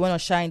me that you want to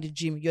shine in the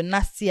gym. You're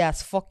nasty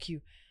as fuck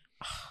you.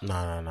 No.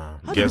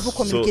 How do people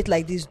communicate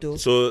like this though?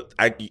 So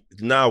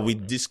now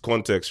with this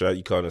context, right,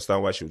 you can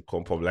understand why she would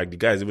come up. Like the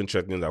guy is even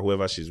threatening that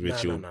whoever she's with,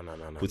 she'll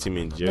put him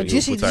in jail. No, do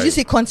you He'll put her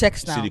see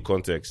context in- now? see the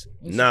context?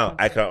 You see Now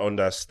I context. can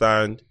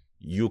understand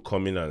you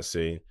coming and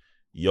saying,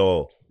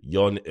 "Yo,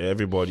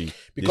 everybody."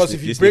 Because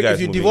this if you nigga is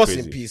if you moving divorce crazy.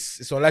 in peace,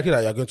 it's unlikely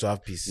that you're going to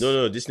have peace.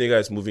 No, this nigga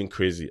is moving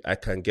crazy. I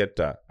can get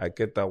that. I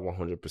get that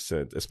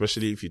 100%.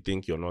 Especially if you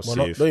think you're not But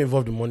safe. don't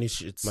involve the money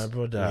shit, My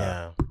brother.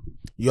 Yeah,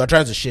 you are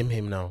trying to shame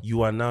him now.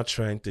 You are now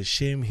trying to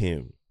shame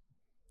him.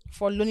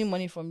 For loaning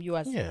money from you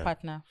as Yeah. a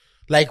partner.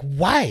 Like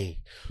why?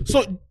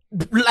 So,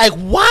 like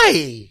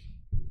why?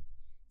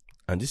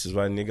 And this is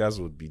why niggas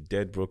would be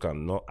dead broke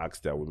and not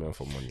ask their women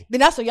for money.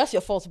 Then that's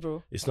your fault,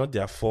 bro. It's not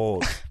their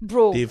fault.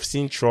 Bro. They've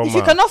seen trauma. If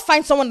you cannot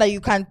find someone that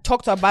you can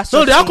talk to about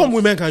So, such how come things-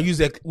 women can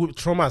use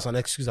trauma as an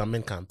excuse and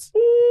men can't?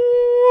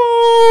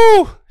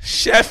 Ooh,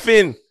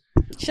 chefing.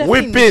 Chefing,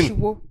 Whipping.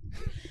 Shiwo.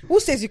 Who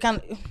says you can?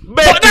 Baking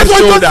that's what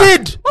you soda.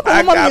 said.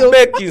 I got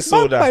baking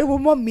soda.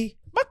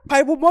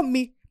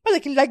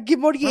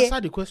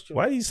 Answer the question.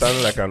 Why are you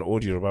sounding like an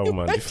old Yoruba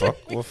woman?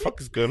 What the fuck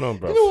is going on,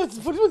 bro? You know what's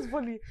funny? What's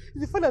funny?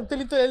 It's the fun I'm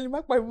telling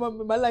my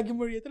mom, my like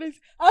Gimori.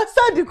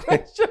 Answer the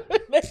question.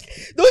 Like,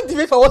 don't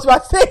debate for what you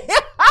are saying.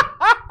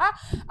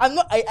 I'm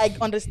not. I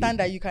understand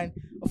that you can,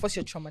 of course,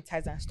 you're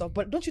traumatized and stuff.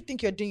 But don't you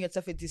think you're doing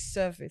yourself a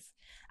disservice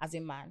as a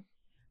man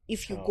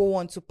if you go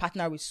on to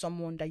partner with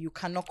someone that you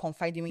cannot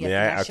confide in when you're May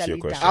I ask you a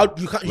financially question? down?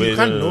 You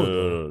can't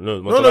know.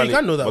 No, you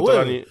can't know that.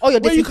 Motolani, Oh, you're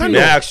Wait, you dating can't may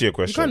know. I ask you a You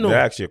question? can't know. May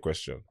I ask you a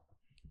question?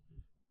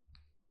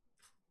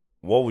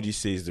 What would you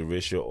say is the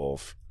ratio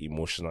of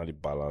emotionally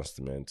balanced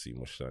men to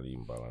emotionally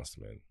imbalanced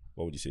men?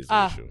 What would you say is the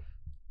ratio?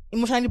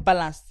 Emotionally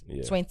balanced,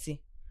 Yeah.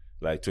 20.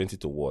 Like 20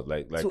 to what?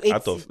 Like To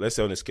out 80. of, let's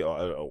say on a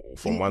scale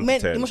from 1 Men-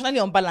 to 10. Emotionally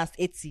unbalanced,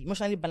 80.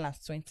 Emotionally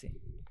balanced, 20.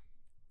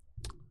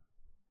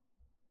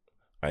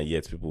 And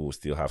yet people will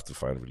still have to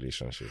find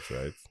relationships,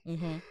 right?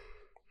 Mm-hmm.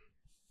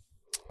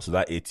 So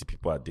that 80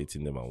 people are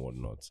dating them and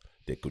whatnot.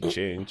 They could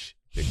change.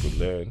 They could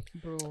learn.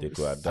 Bro, They could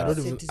it's- adapt.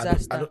 it's a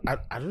disaster.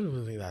 I don't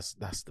even think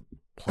that's the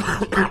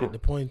point. The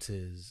point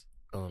is,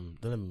 don't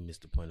let me miss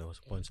the point. There was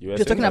a point. You were You're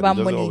saying talking that about it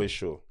doesn't money. always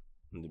show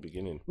in the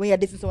beginning. When you're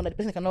dating someone, that the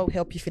person cannot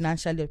help you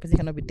financially, or the person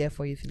cannot be there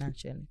for you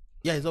financially.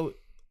 Yeah, it's always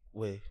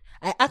wait.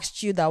 I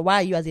asked you that why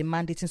are you as a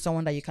man dating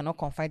someone that you cannot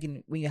confide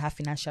in when you have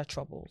financial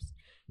troubles?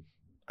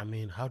 I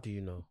mean, how do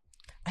you know?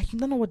 I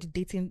don't know what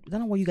I don't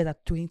know what you guys are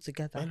doing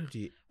together.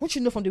 Melody, Won't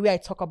you know from the way I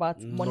talk about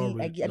money? not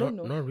really, I don't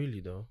know. Not really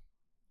though.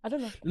 I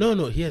don't know.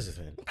 No. Here's the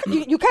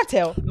thing. You can't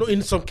tell. No,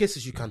 in some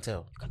cases you can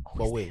tell. But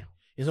always wait,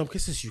 in some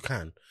cases you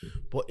can.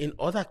 But in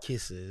other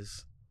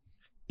cases,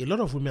 a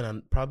lot of women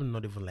are probably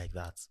not even like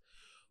that.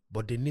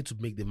 But they need to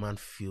make the man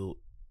feel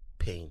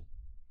pain.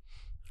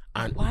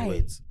 And Why?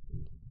 wait,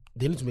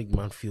 they need to make the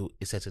man feel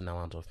a certain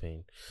amount of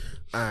pain.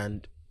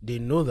 And they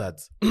know that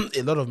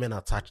a lot of men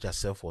attach their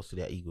self-worth to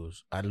their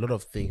egos. And a lot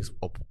of things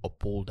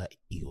uphold that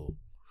ego.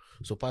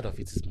 So part of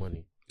it is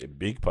money. A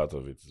big part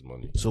of it is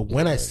money. So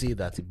when I say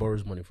that he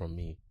borrows money from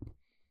me,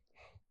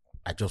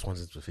 I just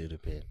wanted to feel the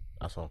pain.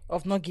 That's all.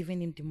 Of not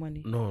giving him the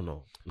money.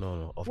 No.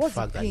 Of What's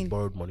the fact the that he pain?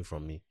 borrowed money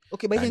from me.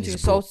 Okay, but And even to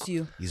he's insult broke.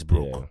 you. He's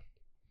broke. Yeah.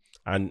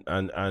 And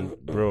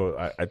bro,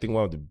 I think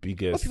one of the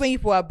biggest When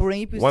people are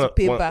borrowing, people One used to of-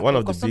 pay one- back. one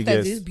of because the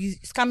sometimes biggest- they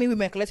used to be scamming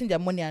women, collecting their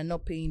money and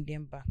not paying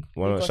them back.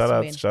 Because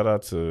men. shout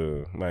out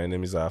to my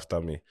enemies are after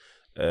me.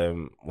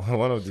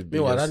 One of the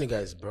Meanwhile, that biggest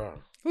nigga is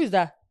brown. Who is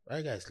that?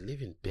 That guy is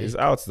living big. is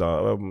out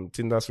now.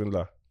 Tinder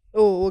swindler.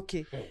 Oh,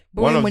 okay. One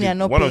Borrowing of money the and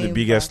not one of paying the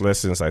biggest back.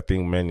 lessons I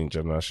think men in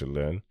general should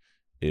learn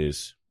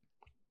is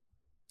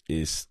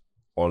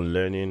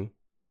unlearning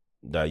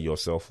that your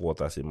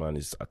self-worth as a man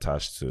is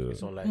attached to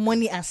It's not like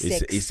Money and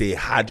sex. it's a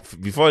hard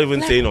before even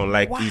Like, saying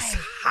unlike why? it's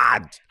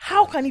hard.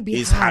 How can it be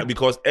It's hard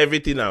because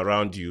everything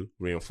around you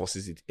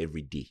reinforces it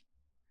every day.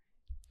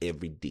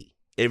 Every day.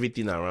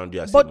 Everything around you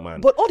as a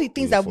man. But all the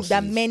things that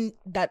reinforces. men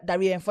that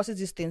reinforces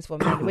these things for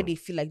men, where they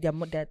feel like their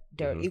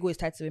Mm-hmm. ego is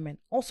tied to women.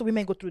 Also,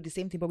 women go through the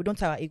same thing, but we don't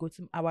have our ego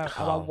to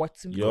our worth.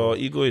 To Your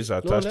ego is No,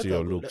 attached let to her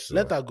your go. looks.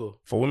 Let so. her go.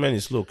 For women,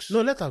 it's looks.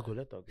 No, let her go.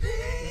 Let her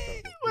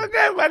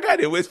go. My guy,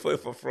 they wait for it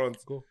for front.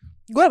 Go.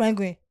 Where am I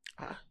going?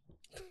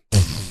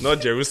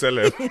 Not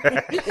Jerusalem.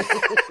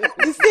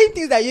 The same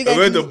things that you guys.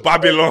 We're going to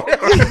Babylon.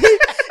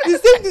 The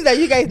same things that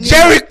you guys. Need.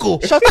 Jericho.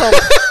 Shut up.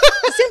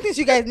 the same things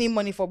you guys need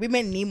money for.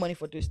 Women need money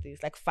for those things,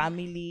 like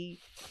family,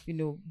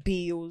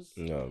 bills.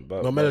 No,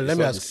 but No, Melody, let it's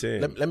me not ask. the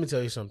same. Let me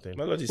tell you something.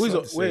 Melody, it's Who's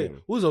not on, the wait?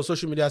 same. Who's on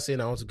social media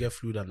saying I want to get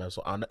flued and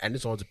so I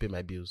need someone to pay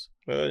my bills?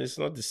 Melody, it's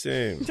not the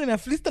same. I'm telling you,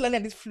 flew still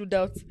and this flew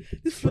out.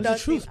 This flew That's out.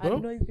 the truth, thing, bro.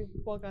 I know it's the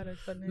fuck out of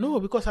fun. No,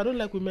 because I don't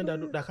like women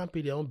that can't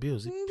pay their own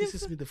bills. It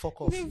pisses me the fuck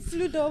off. They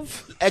flew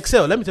off.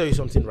 Excel, let me tell you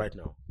something right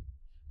now.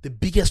 The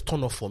biggest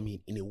turn off for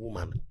me in a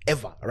woman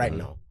ever right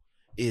now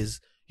is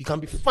you can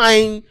be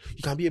fine,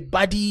 you can be a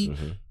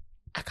baddie.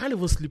 I can't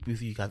even sleep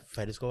with you if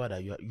I discover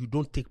that you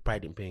don't take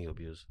pride in paying your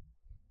bills.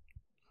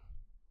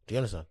 Do you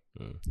understand?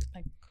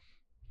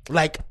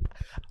 Like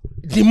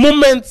the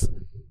moment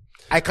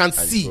I can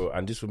see Bro,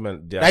 and these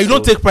women, they are that you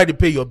don't take pride in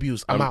paying your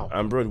bills, I'm out.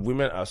 And bro,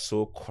 women are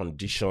so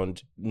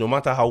conditioned, no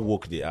matter how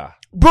woke they are.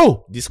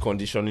 Bro, This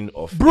conditioning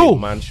of Bro. a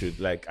man should,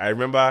 like, I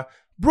remember,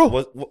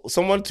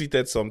 someone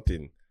tweeted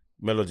something.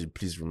 Melody,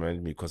 please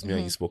remind me, because me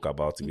and you spoke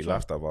about it. We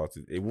laughed about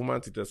it. A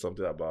woman tweeted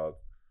something about,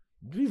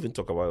 we even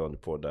talk about it on the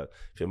pod, that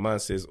if a man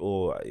says,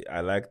 "Oh,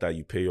 I like that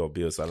you pay your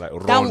bills," I like,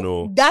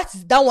 no. That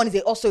one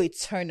is also a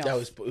turn off. yeah,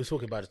 we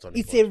spoke about it on the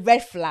It's pod. a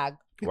red flag Why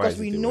because is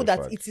we it a know red that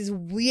flag? it is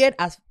weird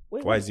as.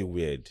 Why is it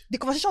weird? The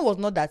conversation was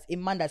not that a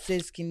man that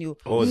says "Can you?"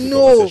 Oh, it's the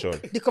no,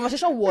 conversation. the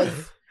conversation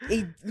was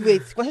the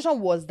conversation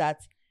was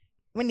that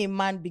when a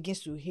man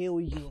begins to hail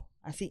you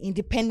and say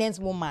 "independent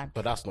woman,"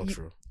 But that's not You-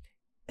 true.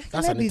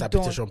 That's Let an me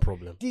interpretation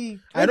problem.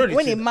 I know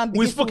when a man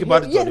begins spoke to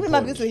about hail, it on the when a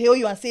man pod. begins to hail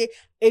you and say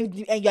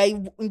you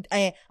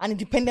are an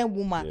independent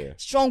woman, Yeah.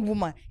 strong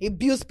woman, a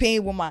bills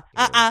paying woman,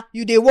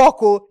 you they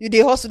walk you they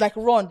hustle, like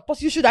run, but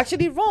you should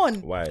actually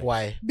run.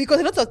 Why?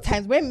 Because a lot of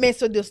times when men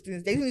say those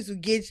things, they need to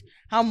gauge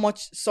how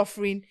much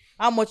suffering,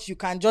 how much you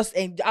can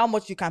how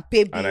much you can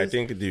pay bills. And I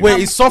think Wait,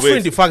 is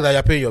suffering the fact that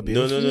you're paying your No,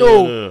 bills?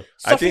 no.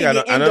 I think Suffering in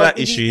the end another of-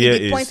 in issue the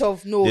here point is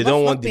of, no, they not-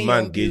 don't not want the paying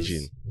man your bills.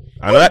 gauging.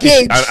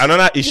 Gauge.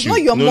 Another It's issue.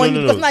 not your money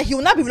No. because now he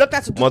will not be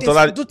reluctant to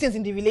Motola- do things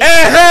in the relationship.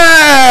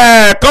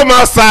 Hey, come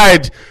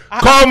outside.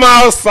 Come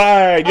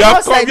outside. You I'm have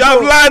outside, you have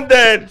bro.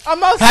 landed.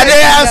 I'm outside. Are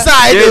they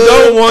outside? They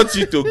don't want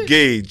you to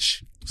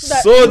gauge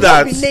that so you not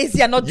that be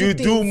lazy and not do you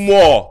do things.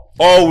 more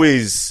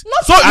always.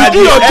 So you At do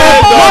the your end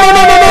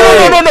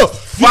job. of- No.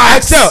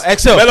 Facts.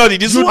 Excel. Melody,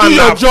 this You one do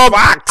your na job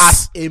facts.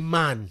 as a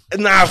man.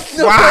 Nah,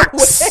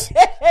 facts.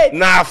 Wait,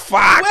 Nah,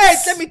 facts. Wait,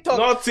 let me talk.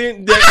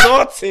 Nothing. There's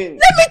nothing.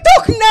 let me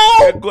talk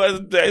now. There,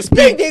 There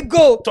speak. they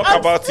go. Talk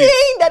I'm about it.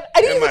 saying that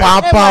I didn't even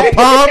Pam say pam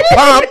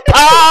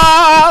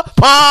my-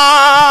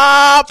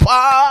 pam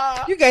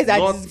pam. You guys are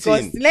Nothing.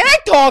 disgusting. Let me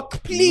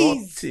talk, please.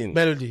 Nothing.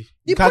 Melody,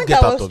 The you can't point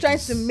get I out was of trying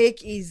this. to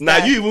make is Now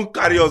that you even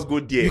carry us go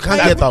there. You can't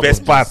That's get the out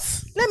best of part.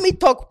 let me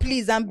talk,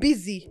 please. I'm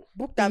busy.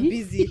 Booked and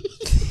busy.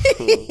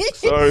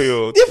 Sorry,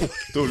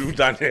 to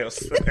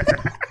Daniels.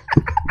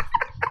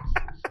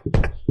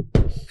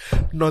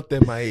 Not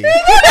MIA.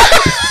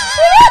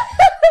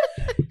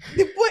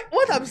 The point,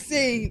 what I'm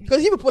saying,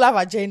 because you people have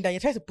agenda, you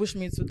try to push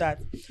me into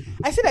that.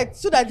 I said that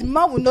so that the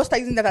man will not start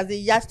using that as a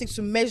yardstick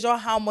to measure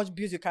how much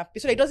bills you can pay,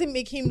 so that it doesn't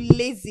make him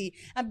lazy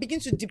and begin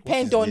to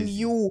depend on lazy?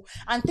 you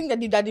and think that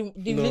the No,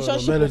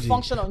 relationship Melody, will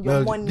function on your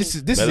Melody, money. This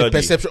is a Melody.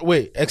 perception.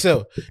 Wait,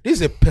 Excel. This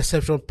is a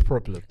perception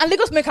problem. and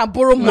Lagos make can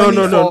borrow No.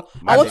 money for.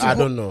 I want to I go.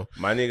 don't know.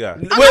 My nigga.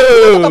 I'm not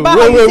talking about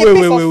how you say pay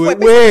for fuel,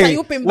 pay for-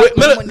 you pay back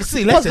your money.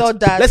 See, What's all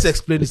that? let's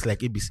explain this like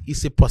ABC.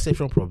 It's a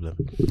perception problem.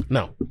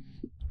 Now,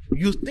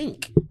 you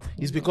think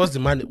it's because the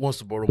man wants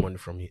to borrow money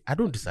from you. I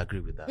don't disagree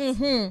with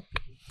that.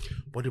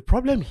 But the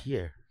problem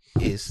here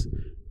is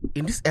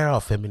in this era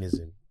of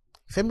feminism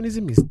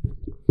is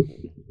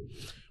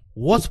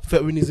what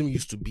feminism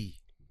used to be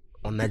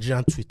on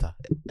Nigerian Twitter,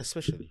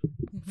 especially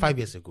 5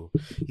 years ago,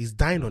 is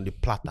dying on the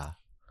platter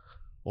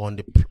on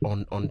the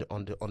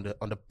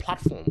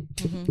platform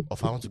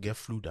of I want to get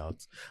flued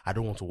out. I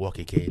don't want to work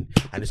again.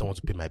 I need someone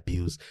to pay my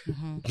bills.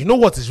 You know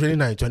what is really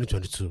now in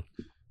 2022?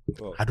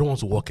 What? I don't want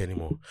to work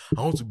anymore.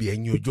 I want to be a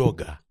new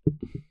jogger.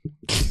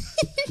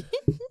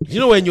 You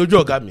know what a new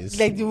jogger means?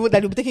 Like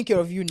that will be taking care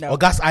of you now.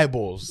 Oga's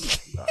eyeballs.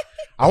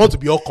 I want to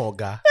be Okon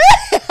Oga.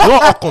 You know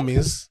what Okon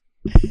means?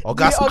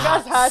 Oga's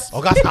Oga's heart.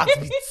 Oga's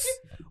heartbeats.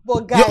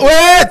 But guys,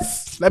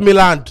 Wait! Let me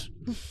land.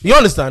 You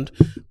understand?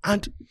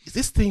 And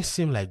these things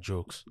seem like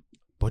jokes,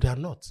 but they are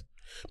not.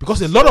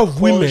 Because a lot of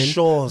women,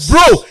 Subconscious.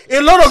 bro,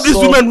 a lot of these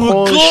women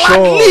will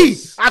gladly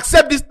Subconscious.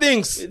 accept these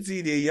things.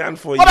 See the yarn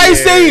for What are you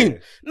saying?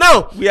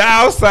 Now, We are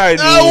outside.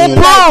 oh,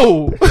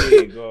 bro.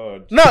 Oh,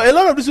 God. Now, a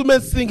lot of these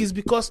women think it's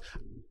because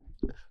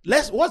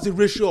what's the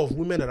ratio of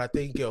women that are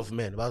taking care of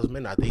men versus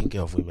men that are taking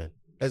care of women?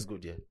 Let's go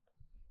there.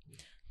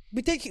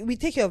 we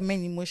take care of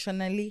men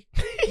emotionally.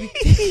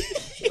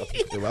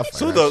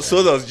 So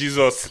does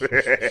Jesus.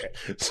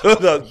 So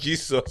does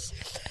Jesus.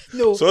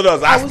 No, So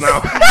does I us was-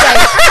 now.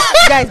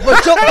 guys.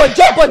 But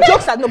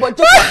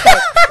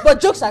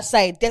jokes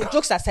aside, jokes aside,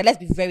 jokes aside. Let's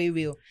be very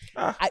real.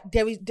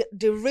 There is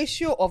the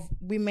ratio of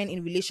women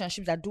in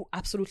relationships that do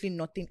absolutely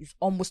nothing is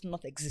almost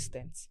not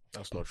existent.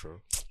 That's not true.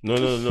 No,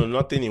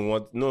 nothing in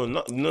what? No.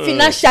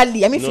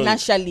 Financially, I mean No.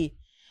 financially.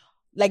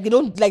 Like they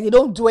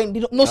don't do any,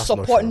 no That's not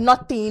support, true.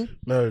 nothing.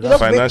 No, They that's,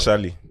 don't-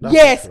 Financially.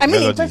 Yes, I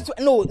mean, Melody. in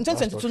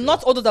 2022,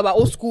 not all those that were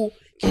old school.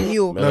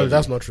 You. no,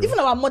 that's not true. Even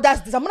our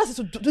mothers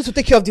used to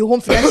take care of the home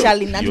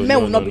financially, and You- men no,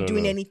 will not no, be no,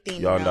 doing no. anything.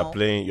 You're now.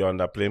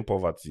 underplaying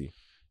poverty.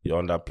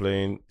 You're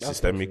underplaying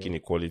systemic true.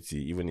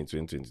 inequality. Even in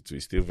 2022,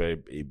 it's still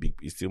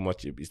it's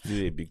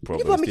still a big problem.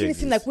 People are It still making it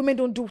seem exists. like women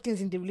don't do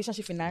things in the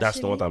relationship financially. That's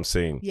not what I'm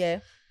saying. Yeah.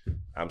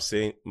 I'm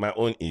saying my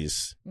own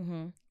is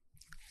Mm-hmm.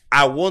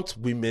 I want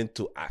women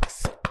to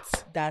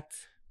accept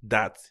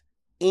that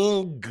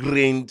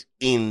ingrained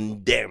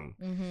in them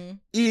Mm-hmm.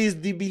 is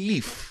the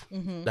belief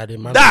that a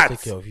man that will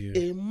take care of you.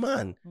 a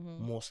man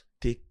must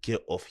take care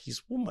of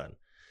his woman.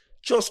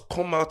 Just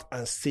come out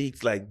and say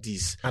it like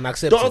this. And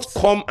accept Don't it.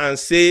 come and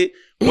say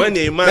when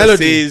a man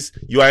Melody. says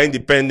you are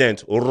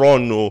independent,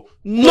 run. No.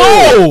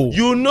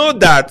 You know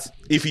that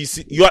if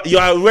you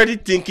are already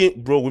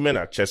thinking, bro. Women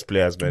are chess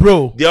players, man.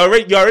 Bro. you're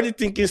already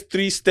thinking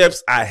 3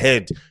 steps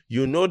ahead.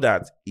 You know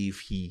that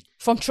if he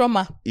From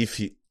trauma.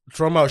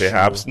 Trauma.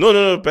 perhaps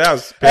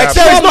perhaps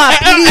Except Trauma,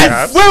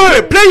 please.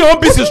 Wait. Play your own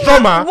business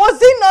trauma. Was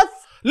it not?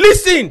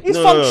 Listen. It's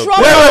No, from no.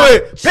 trauma.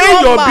 Wait.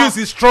 Pay your bills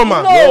is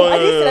trauma. No, I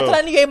didn't say no.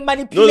 that. You're a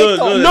manipulator.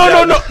 No. No.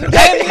 You're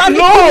a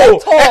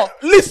manipulator.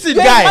 Listen,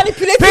 You're a guy.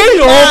 manipulative Pay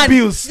your man. own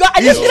bills. I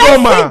Is didn't say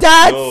trauma.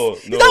 that. No,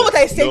 Is that what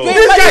I said? no. You're a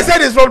This guy manip-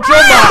 said it's from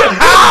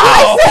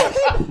trauma.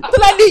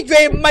 Totally,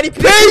 you're a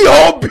manipulative Pay your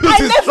man. own bills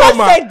I is never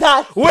trauma. said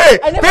that. Wait,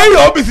 I never pay your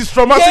said- own bills is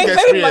traumatic You're a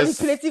very experience.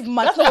 manipulative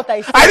man. That's not what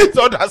I said. I didn't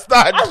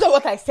understand. That's not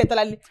what I said.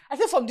 Totally. I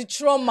said from the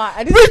trauma.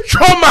 I didn't. Which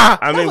trauma?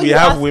 I mean, That's what we you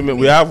have asked women.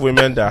 me. We have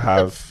women that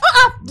have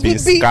been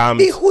scammed.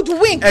 Be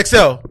hoodwinked.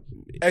 Excel.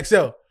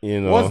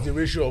 You know. What's the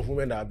ratio of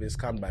women that have been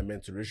scammed by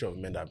men to the ratio of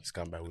men that have been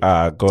scammed by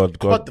women?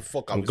 God. What the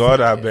fuck are we God,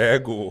 saying I here?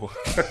 beg you.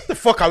 What the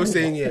fuck are we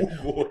saying here?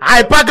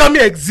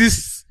 Hypergamy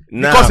exists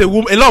Nah. because a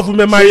lot of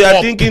women So marry you are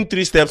up. thinking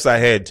 3 steps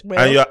ahead,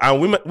 Well.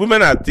 and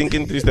women are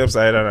thinking 3 steps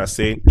ahead and are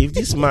saying, if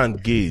this man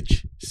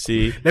gauge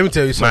say Let me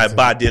tell you my something.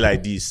 bad day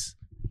like this,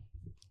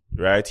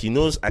 right? He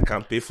knows I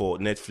can pay for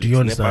Netflix. Do you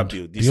understand? Nepa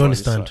bill, Do you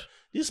understand?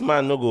 This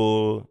man no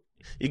go.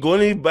 He go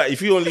only buy if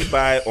he only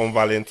buy on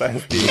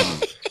Valentine's Day.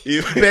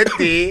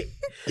 Birthday.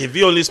 If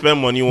you only spend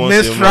money once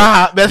Menstrual-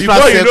 a month,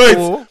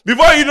 menstrual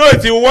before you know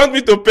it, he will want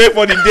me to pay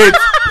for the date.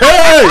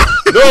 Hey,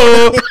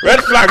 no, red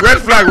flag,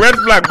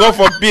 God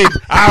forbid.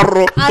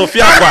 Arrow,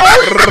 Sofia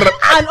Akwa.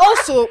 And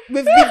also,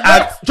 we've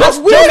just as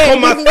women,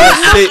 come out we've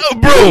and say,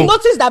 bro.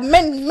 noticed that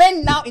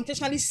men now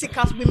intentionally seek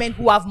out women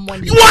who have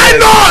money. Why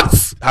not?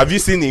 Have you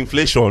seen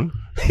inflation?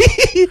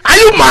 Are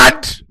you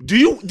mad? Do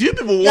you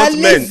people You're want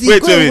men? lazy,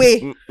 Wait. go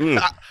away.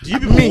 Do you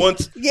people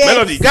want Yes.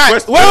 Melody?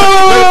 Guys, question- wait, do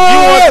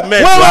you want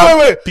men to have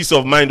wait. peace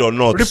of mind or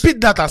not? Repeat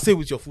that and say it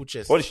with your full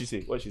chest. What did she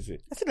say? What did she say?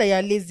 I said that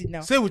you're lazy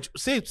now. Say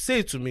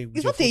it to me. With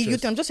It's your not full a youth.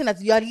 chest. I'm just saying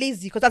that you are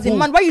lazy because as a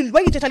man, why you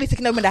intentionally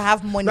seeking out women that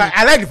have money? Like,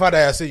 I like the fact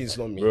that you're saying it's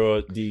not me.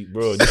 Bro,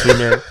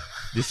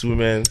 these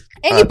women.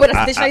 Anybody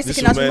that's are- intentionally these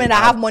seeking out women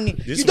that are- have money,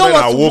 these you don't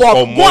women want are to woke work.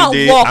 on Go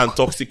Monday and work. and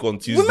toxic on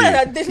Tuesday. Women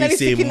are intentionally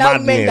It's a seeking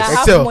out men that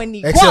madness. have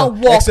money. Go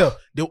and walk. Excel.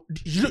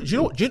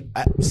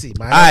 See,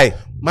 I,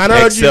 my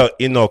analogy. Excel,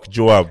 Enoch,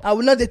 Joab. I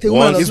will not date a One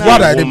woman. is It's of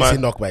bad now. I didn't woman-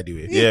 say knock, by the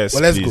way. Yes,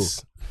 But let's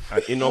please.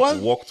 And Enoch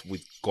One- walked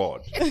with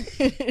God.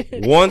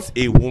 Wants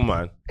a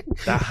woman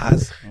that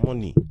has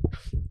money. go.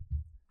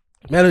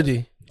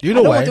 Melody, do you I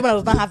know don't why? want a woman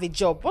that does not have a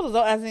job. What does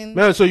that as in?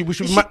 Melody, so we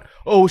should.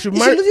 We should she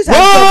marry. loses Wait,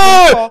 her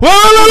job before-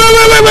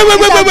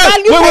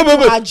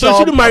 wait. Her So she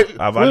job. should marry.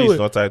 Her value is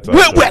not tied to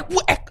her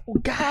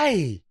Wait,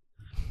 guy.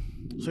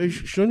 So you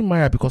should only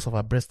marry her because of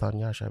her breast and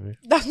yash, abi?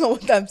 That's not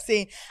what I'm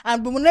saying.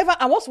 And we will never.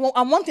 And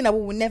one thing that we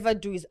will never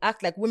do is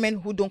act like women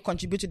who don't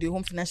contribute to the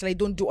home financially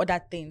don't do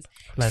other things.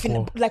 Like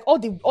what? Like all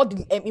the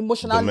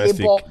emotional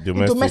Domestic-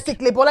 labor,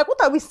 domestic labor. Like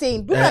what are we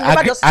saying? Women I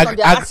never just sit on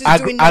their asses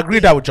doing agree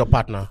nothing. that with your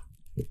partner.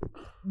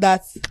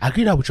 That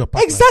Agree that with your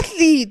partner.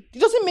 exactly. It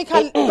doesn't make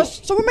her. Because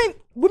so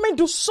women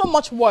do so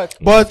much work.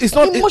 But it's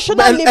not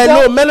Emotional labor,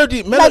 Hello,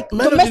 Melody. like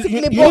Melody, domestic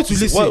you labor. need to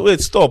listen. Wait,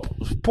 stop.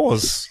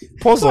 Pause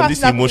Don't on ask this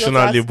that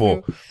emotional question,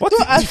 labor. ask What Don't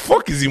the ask-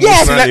 fuck is Yes,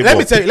 emotional labor?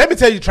 Let me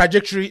tell you the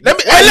trajectory.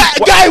 What-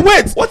 Guy,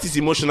 wait. What is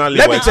emotional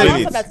Let labor? me tell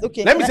Explain you. it. That,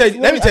 okay. Let me tell you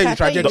the I can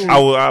trajectory. I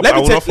will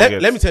not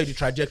forget. Let me tell you the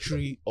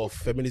trajectory of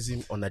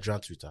feminism on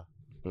Nigerian Twitter.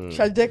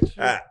 Trajectory.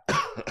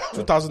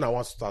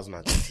 2001,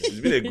 2010. It's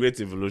been a great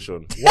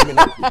evolution.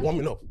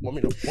 Warming up.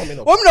 Women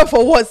up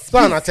for what?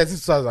 2013,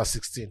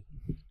 2016.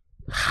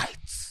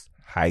 Heights.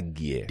 High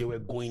gear. They were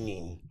going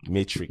in.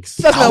 Matrix.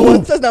 That's not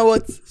what. That's not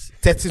what.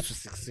 13 to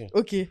 16.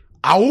 Okay.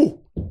 Ow!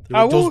 They were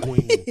Ow. just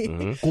going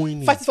in. Going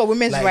in. Fighting for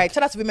women's Like, rights.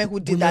 Shout out to women who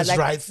did that. women's Like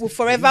rights, we'll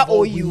forever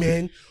owe you.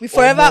 women, We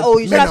forever owe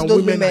you. Shout out to Men those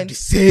and women are women. the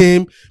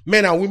same.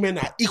 Men and women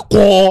are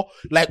equal.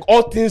 Like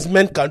all things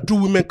men can do,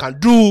 women can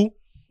do.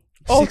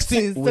 All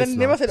things. wait They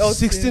never now. said all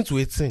 16 things. to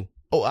 18.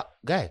 Oh,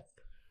 guy,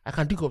 I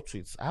can dig up to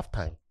it. I have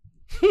time.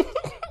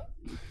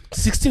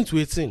 16 to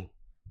 18.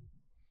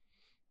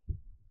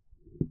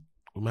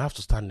 We might have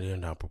to stand there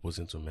and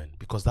proposing to men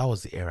because that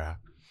was the era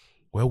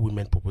where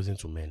women proposing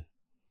to men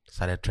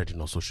started trending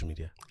on social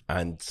media.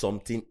 And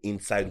something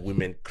inside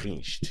women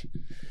cringed.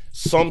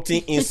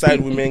 Something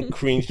inside women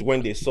cringed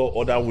when they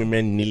saw other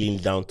women kneeling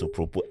down to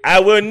propose. I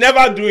will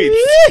never do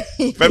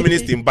it.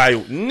 Feminist in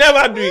bio,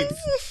 never do it.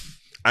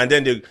 And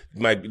then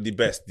the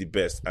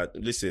best. And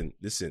listen.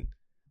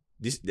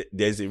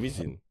 There's a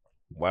reason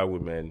why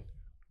women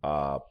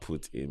are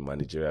put in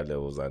managerial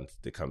levels and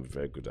they can be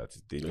very good at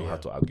it. They know how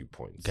to argue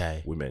points.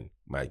 Women,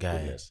 my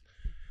goodness.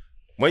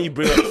 When you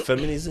bring up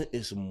feminism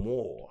is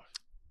more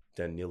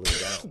than kneeling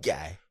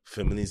down.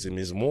 Feminism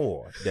is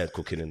more than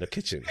cooking in the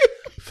kitchen.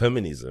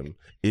 Feminism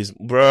is,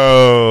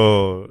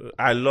 bro,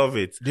 I love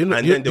it. Then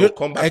they'll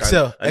come back.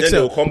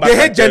 They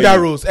hate gender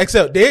roles.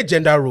 They hate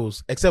gender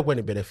roles, except when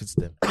it benefits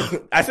them.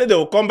 I said they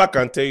will come back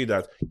and tell you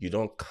that you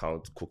don't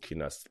count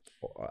cooking as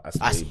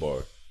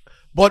labor.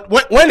 But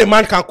when a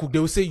man can't cook, they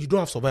will say you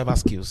don't have survival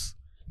skills.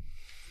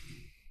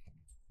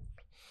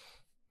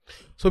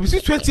 So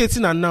between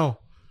 2018 and now,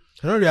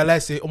 they don't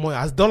realize, say, oh boy,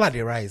 as dollar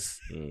they rise,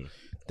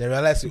 they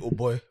realize, say, oh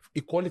boy,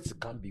 equality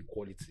can't be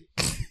equality.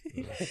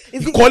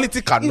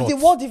 Equality cannot. Is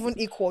the world even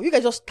equal? You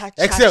guys just touch.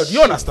 Excel, do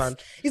you understand?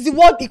 Is the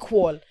world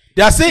equal?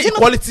 They are saying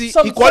equality.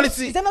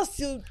 Is there not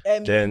still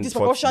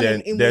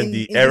disproportion in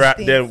the era?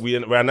 Then we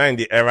are now in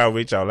the era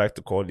which I would like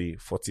to call the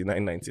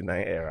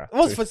 49.99 era.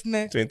 What's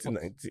 49?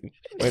 2019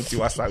 when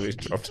Tiwa Savage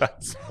dropped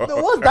that song. No,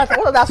 what's that?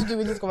 What does that have to do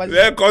with this conversation?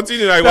 Then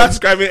continue. I was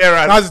describing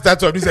eras. That's the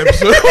title of this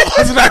episode.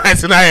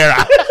 49.99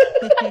 era.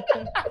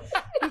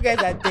 You guys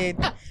are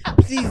dead.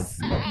 Please,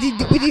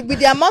 with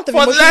the amount of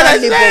emotional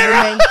labor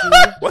women do.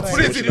 What's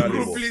Put it in the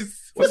group,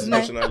 please. What's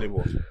emotional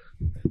labor?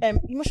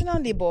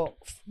 Emotional labor.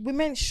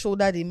 Women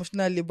shoulder the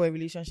emotional labor in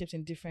relationships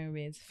in different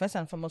ways. First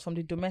and foremost, from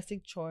the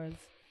domestic chores.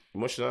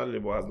 Emotional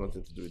labor has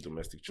nothing to do with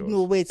domestic chores.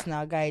 No, wait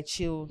now, guy,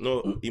 chill.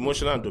 No,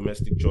 emotional and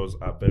domestic chores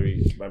are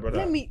very. My brother.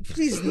 Let me,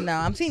 please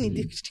now. I'm saying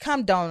it.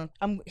 Calm down.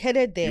 I'm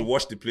headed there. You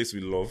watch the place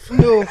with love.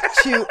 No,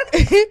 chill.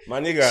 My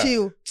nigga,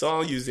 chill.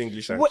 don't use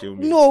English and kill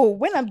me. No,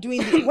 when I'm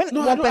doing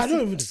I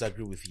don't even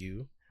disagree with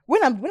you.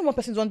 When one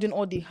person's not doing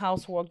all the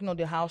housework,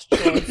 the house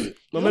chores.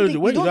 When a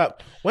woman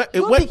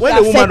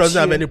doesn't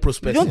have any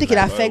prospects, you don't think it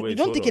affects. You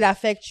don't think it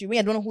affects you when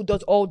you don't know who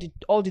does all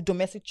the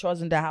domestic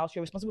chores in the house.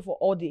 You're responsible for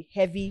all the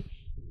heavy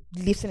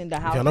lifting in the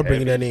house. You're not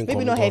bringing any income.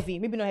 Maybe not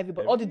heavy,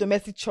 but all the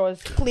domestic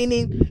chores,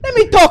 cleaning. Let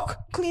me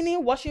talk.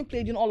 Cleaning, washing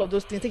plate, doing all of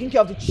those things, taking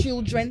care of the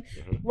children,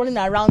 running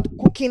around,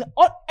 cooking.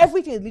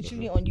 Everything is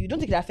literally on you. You don't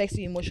think it affects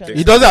you emotionally.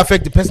 It doesn't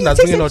affect the person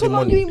that's bringing all the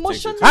money.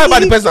 How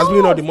about the person that's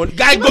bringing all the money?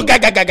 Guy.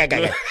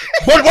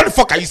 What the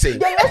fuck are you saying?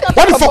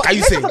 What the fuck are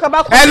you saying?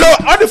 Hello,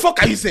 what the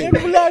fuck are you saying?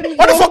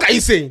 What the fuck are you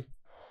saying?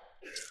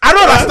 I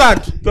don't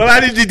understand.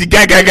 Tolani did the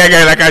guy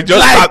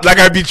like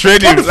I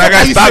betrayed him, like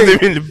I stabbed him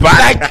in the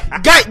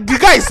back. The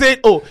guy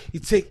said, "Oh,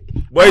 it take."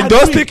 But it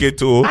does take it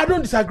too. I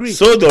don't disagree.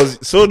 So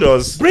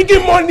does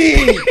bringing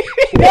money,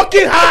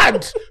 working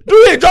hard,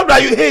 doing a job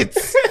that you hate.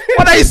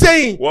 What are you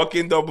saying?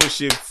 Working double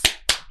shifts.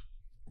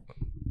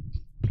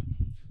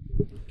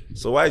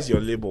 So why is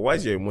your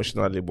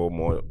emotional labor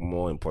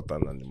more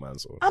important than the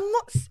man's own? I'm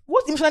not.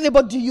 What emotional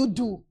labor do you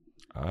do?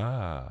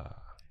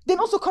 Then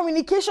also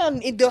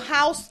communication in the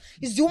house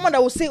is the woman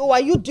that will say, "Oh,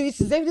 are you doing this?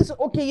 Is everything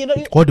okay? You know,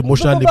 what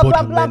emotional labor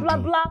blah do blah men blah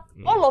do? blah.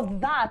 All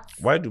of that.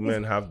 Why do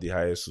men have the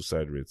highest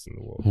suicide rates in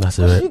the world? That's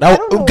I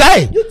don't know.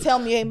 guy. You tell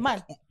me, hey,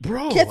 man,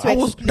 bro.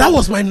 That That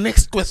was my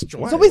next question.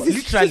 So is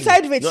this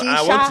suicide rate? No,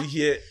 I want to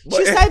hear.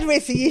 Suicide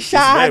rate, It's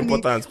very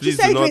important. Please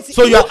do not.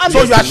 So you are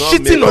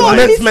shitting on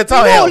men's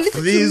mental health.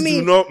 Please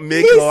do not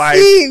make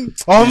light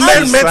on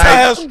men's mental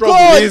health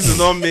struggle. Please do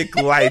not make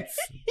light.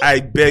 I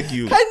beg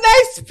you. Can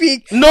I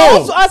speak?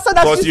 No,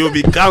 because you'll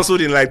be cancelled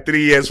in like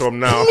 3 years from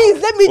now.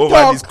 Please let me over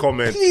talk. This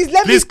comment.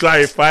 Please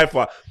clarify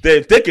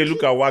take a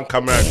look at one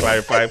camera and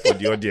clarify for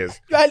the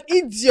audience. You're an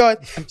idiot.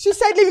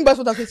 Suicide living, but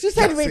what I'm saying.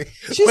 Suicide rate.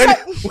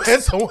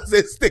 When someone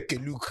says take a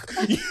look,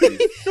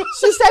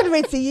 suicide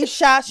rate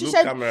Isha.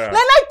 Suicide. Let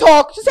I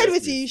talk. Suicide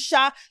rate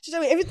Isha. Suicide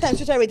rate every time.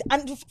 Suicide rate.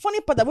 And the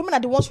funny part that women are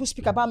the ones who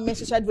speak about men's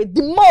suicide rate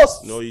the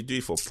most. No, you do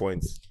it for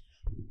points.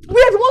 We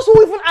are the ones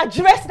who even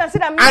address it and say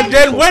that men. And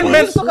then when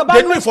men, they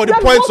do it for the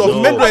points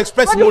of men don't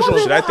express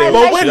emotions. Should I tell you?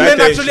 But when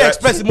men actually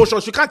express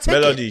emotions, you can't take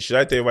Melody, should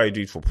I tell you why you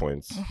do it for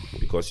points?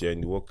 Because you're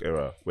in the work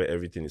era where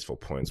everything is for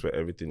points, where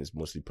everything is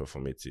mostly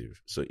performative.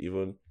 So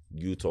even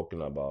you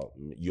talking about,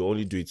 you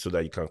only do it so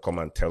that you can come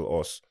and tell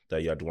us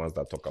that you're the ones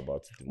that talk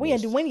about it.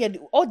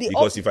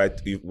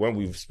 When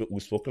we've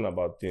spoken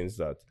about things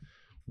that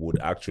would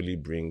actually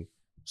bring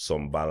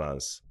some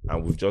balance,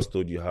 and we've just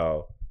told you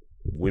how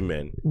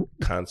women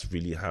can't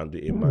really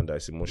handle a man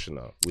that's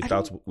emotional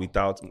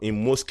without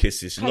in most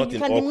cases, not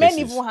in all cases. Can the men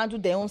even handle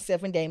their own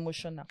self when they're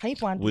emotional? Can you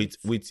handle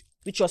with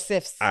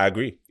yourselves? I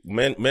agree.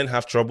 Men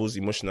have troubles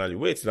emotionally.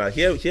 Wait, now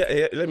here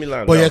let me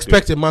land. But you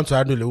expect a man to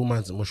handle a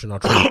woman's emotional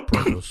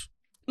troubles?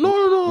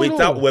 No.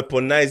 Without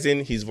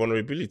weaponizing his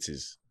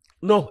vulnerabilities.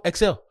 No,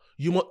 Excel.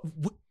 You must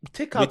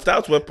take out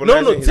without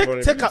weaponizing his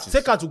vulnerabilities.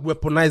 Take out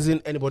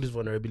weaponizing anybody's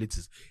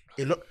vulnerabilities.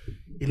 A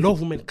lot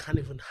of women can't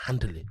even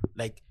handle it.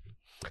 Like,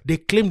 they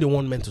claim they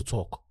want men to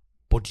talk,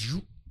 but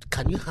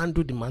can you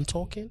handle the man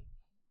talking?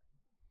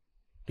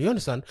 Do you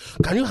understand?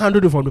 Can you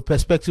handle it from the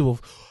perspective of,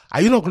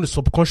 are you not going to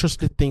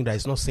subconsciously think that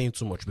it's not saying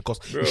too much because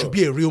you should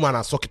be a real man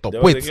and suck it up?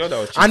 There was a Wait. girl that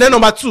was And then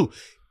number 2,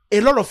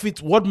 a lot of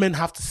it, what men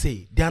have to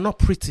say, they are not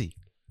pretty.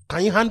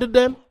 Can you handle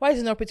them? Why is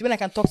it not pretty when I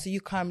can talk to you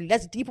calmly?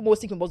 That's people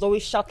most think we must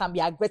always shout and be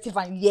aggressive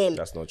and yell.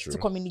 That's not true. To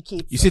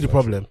communicate. You see the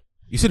problem?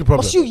 You see the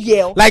problem? Must you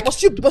yell? Like-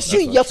 must you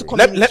yell to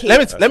communicate? Let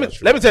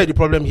me tell you the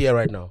problem here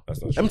right now. That's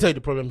not Let true. me tell you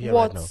the problem here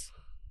What? right now.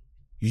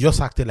 You just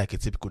acted like a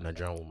typical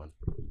Nigerian woman.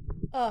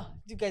 Oh,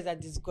 you guys are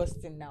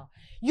disgusting now.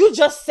 You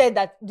just said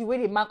that the way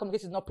the man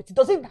communicates is not pretty.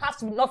 Does it have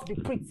to not be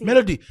pretty?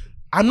 Melody,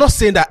 I'm not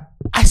saying that.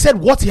 I said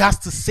what he has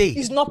to say.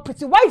 It's not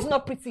pretty. Why is it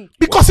not pretty?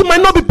 Because it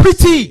might not be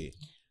pretty.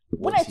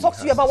 When I talk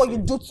to you about what you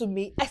do to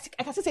me, I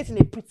can still say it in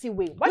a pretty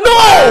way. Why No!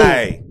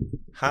 Why?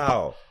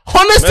 How?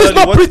 Honesty is Melody,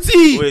 not what-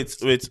 pretty.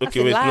 Wait. Okay,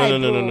 a wait. lie,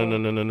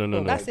 No.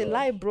 bro. That's a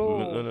lie,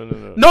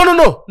 bro. No.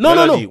 No.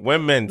 Melody,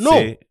 when men No.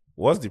 say,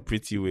 what's the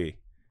pretty way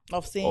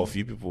Of saying of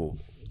you people?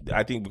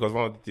 I think because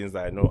one of the things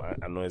that I know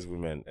annoys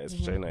women,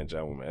 especially Mm-hmm.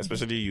 Nigerian women,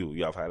 especially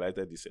you have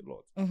highlighted this a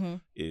lot,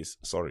 is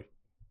sorry.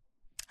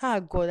 Ah,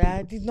 God,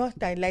 I did not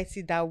highlight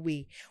it that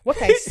way. What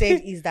I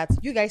said is that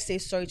you guys say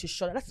sorry to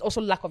shut. That's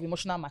also lack of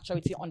emotional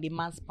maturity on the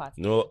man's part.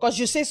 No. Because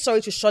you say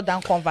sorry to shut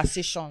down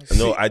conversations.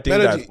 No, I think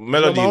Melody, that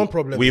Melody, my own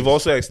problem we've is-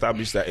 also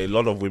established that a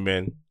lot of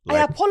women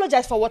I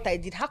apologize for what I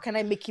did. How can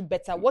I make it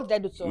better? What did I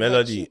do to hurt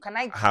Melody, you? Can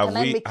I have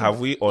make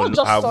we it, or not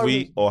just have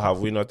sorry.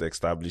 we not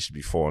established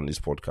before on this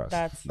podcast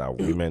That- that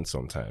women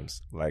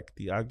sometimes like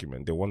the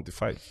argument, they want the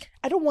fight.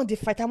 I don't want the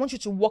fight. I want you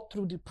to walk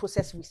through the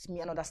process with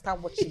me and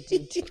understand what you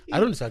did. I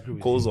don't disagree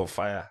with Coals you. of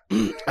fire.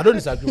 I don't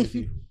disagree with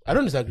you. I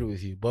don't disagree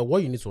with you. But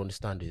what you need to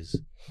understand is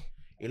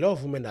a lot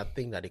of women that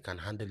think that they can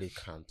handle it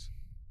can't.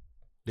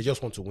 They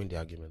just want to win the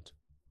argument.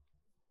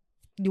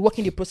 The work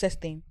in the process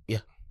thing. Yeah.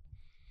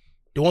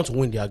 They want to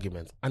win the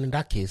argument. And in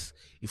that case,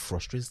 it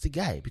frustrates the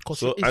guy because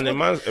So it's and a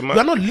not- man you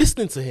are not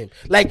listening to him.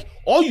 Like,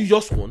 all you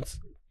just want.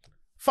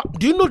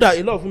 Do you know that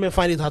a lot of women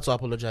find it hard to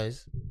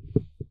apologize?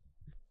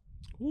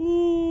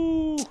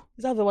 Ooh.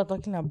 Is that what we're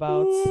talking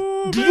about?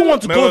 Do you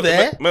want to go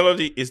there?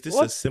 Melody, is this a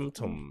What?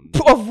 symptom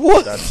Of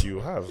what? that you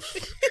have?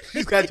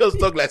 This guy just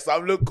talk like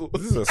Sam Loco.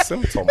 This is a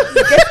symptom.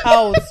 Get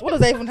out. What does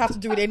that even have to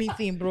do with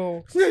anything,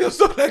 bro? This guy just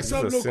talk like This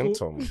Sam is a Loco.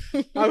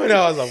 symptom. How many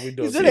hours have we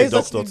done? Is See there a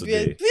doctor such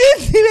today.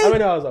 How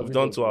many hours have We've we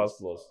done 2 hours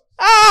plus.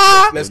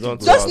 Ah! Let's We've done keep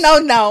 2 Just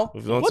hours. now.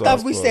 We've done What 2 have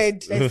hours we plus.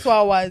 said? Like 2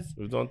 hours.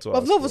 We've done 2 We've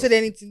hours. not even plus. said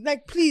anything.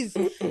 Like, please.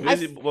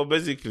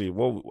 Basically,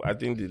 what I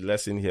think the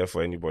lesson here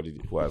for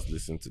anybody who has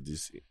listened to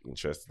this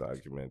interesting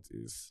argument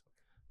is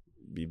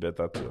be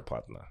better to your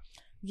partner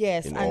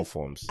Yes. in all And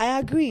forms. I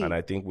agree. And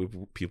I think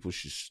people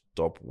should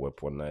stop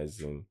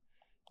weaponizing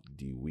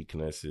the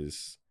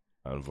weaknesses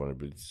and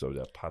vulnerabilities of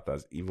their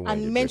partners, even when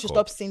they And men break should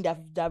up. stop seeing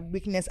their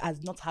weakness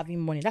as not having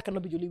money. That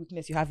cannot be the only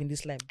weakness you have in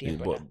this life, dear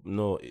But brother.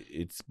 no,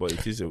 it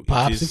is a. It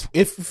Perhaps is,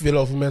 if a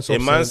lot of women A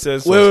man saying-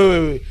 says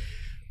wait.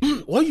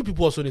 What you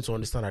people also need to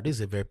understand that this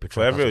is a very for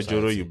patriarchal every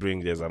society. Ojoro you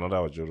bring, there's another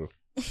Ojoro.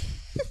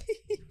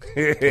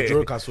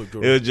 Ojoro cancel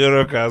Ojoro.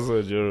 Ojoro cancel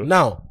Ojoro.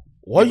 Now,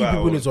 what you If I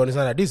people were- need to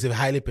understand that this is a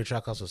highly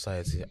patriarchal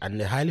society, and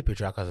in a highly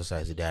patriarchal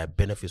society, there are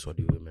benefits for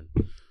the women.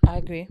 I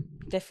agree.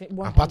 Definitely.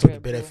 And part of the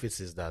benefits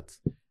is that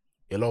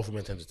a lot of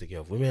women tend to take care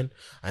of women,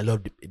 and a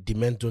lot of the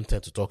men don't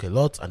tend to talk a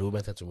lot, and the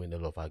women tend to win a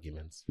lot of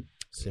arguments.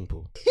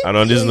 Simple. And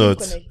on this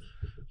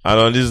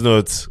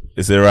note,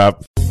 it's a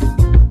wrap.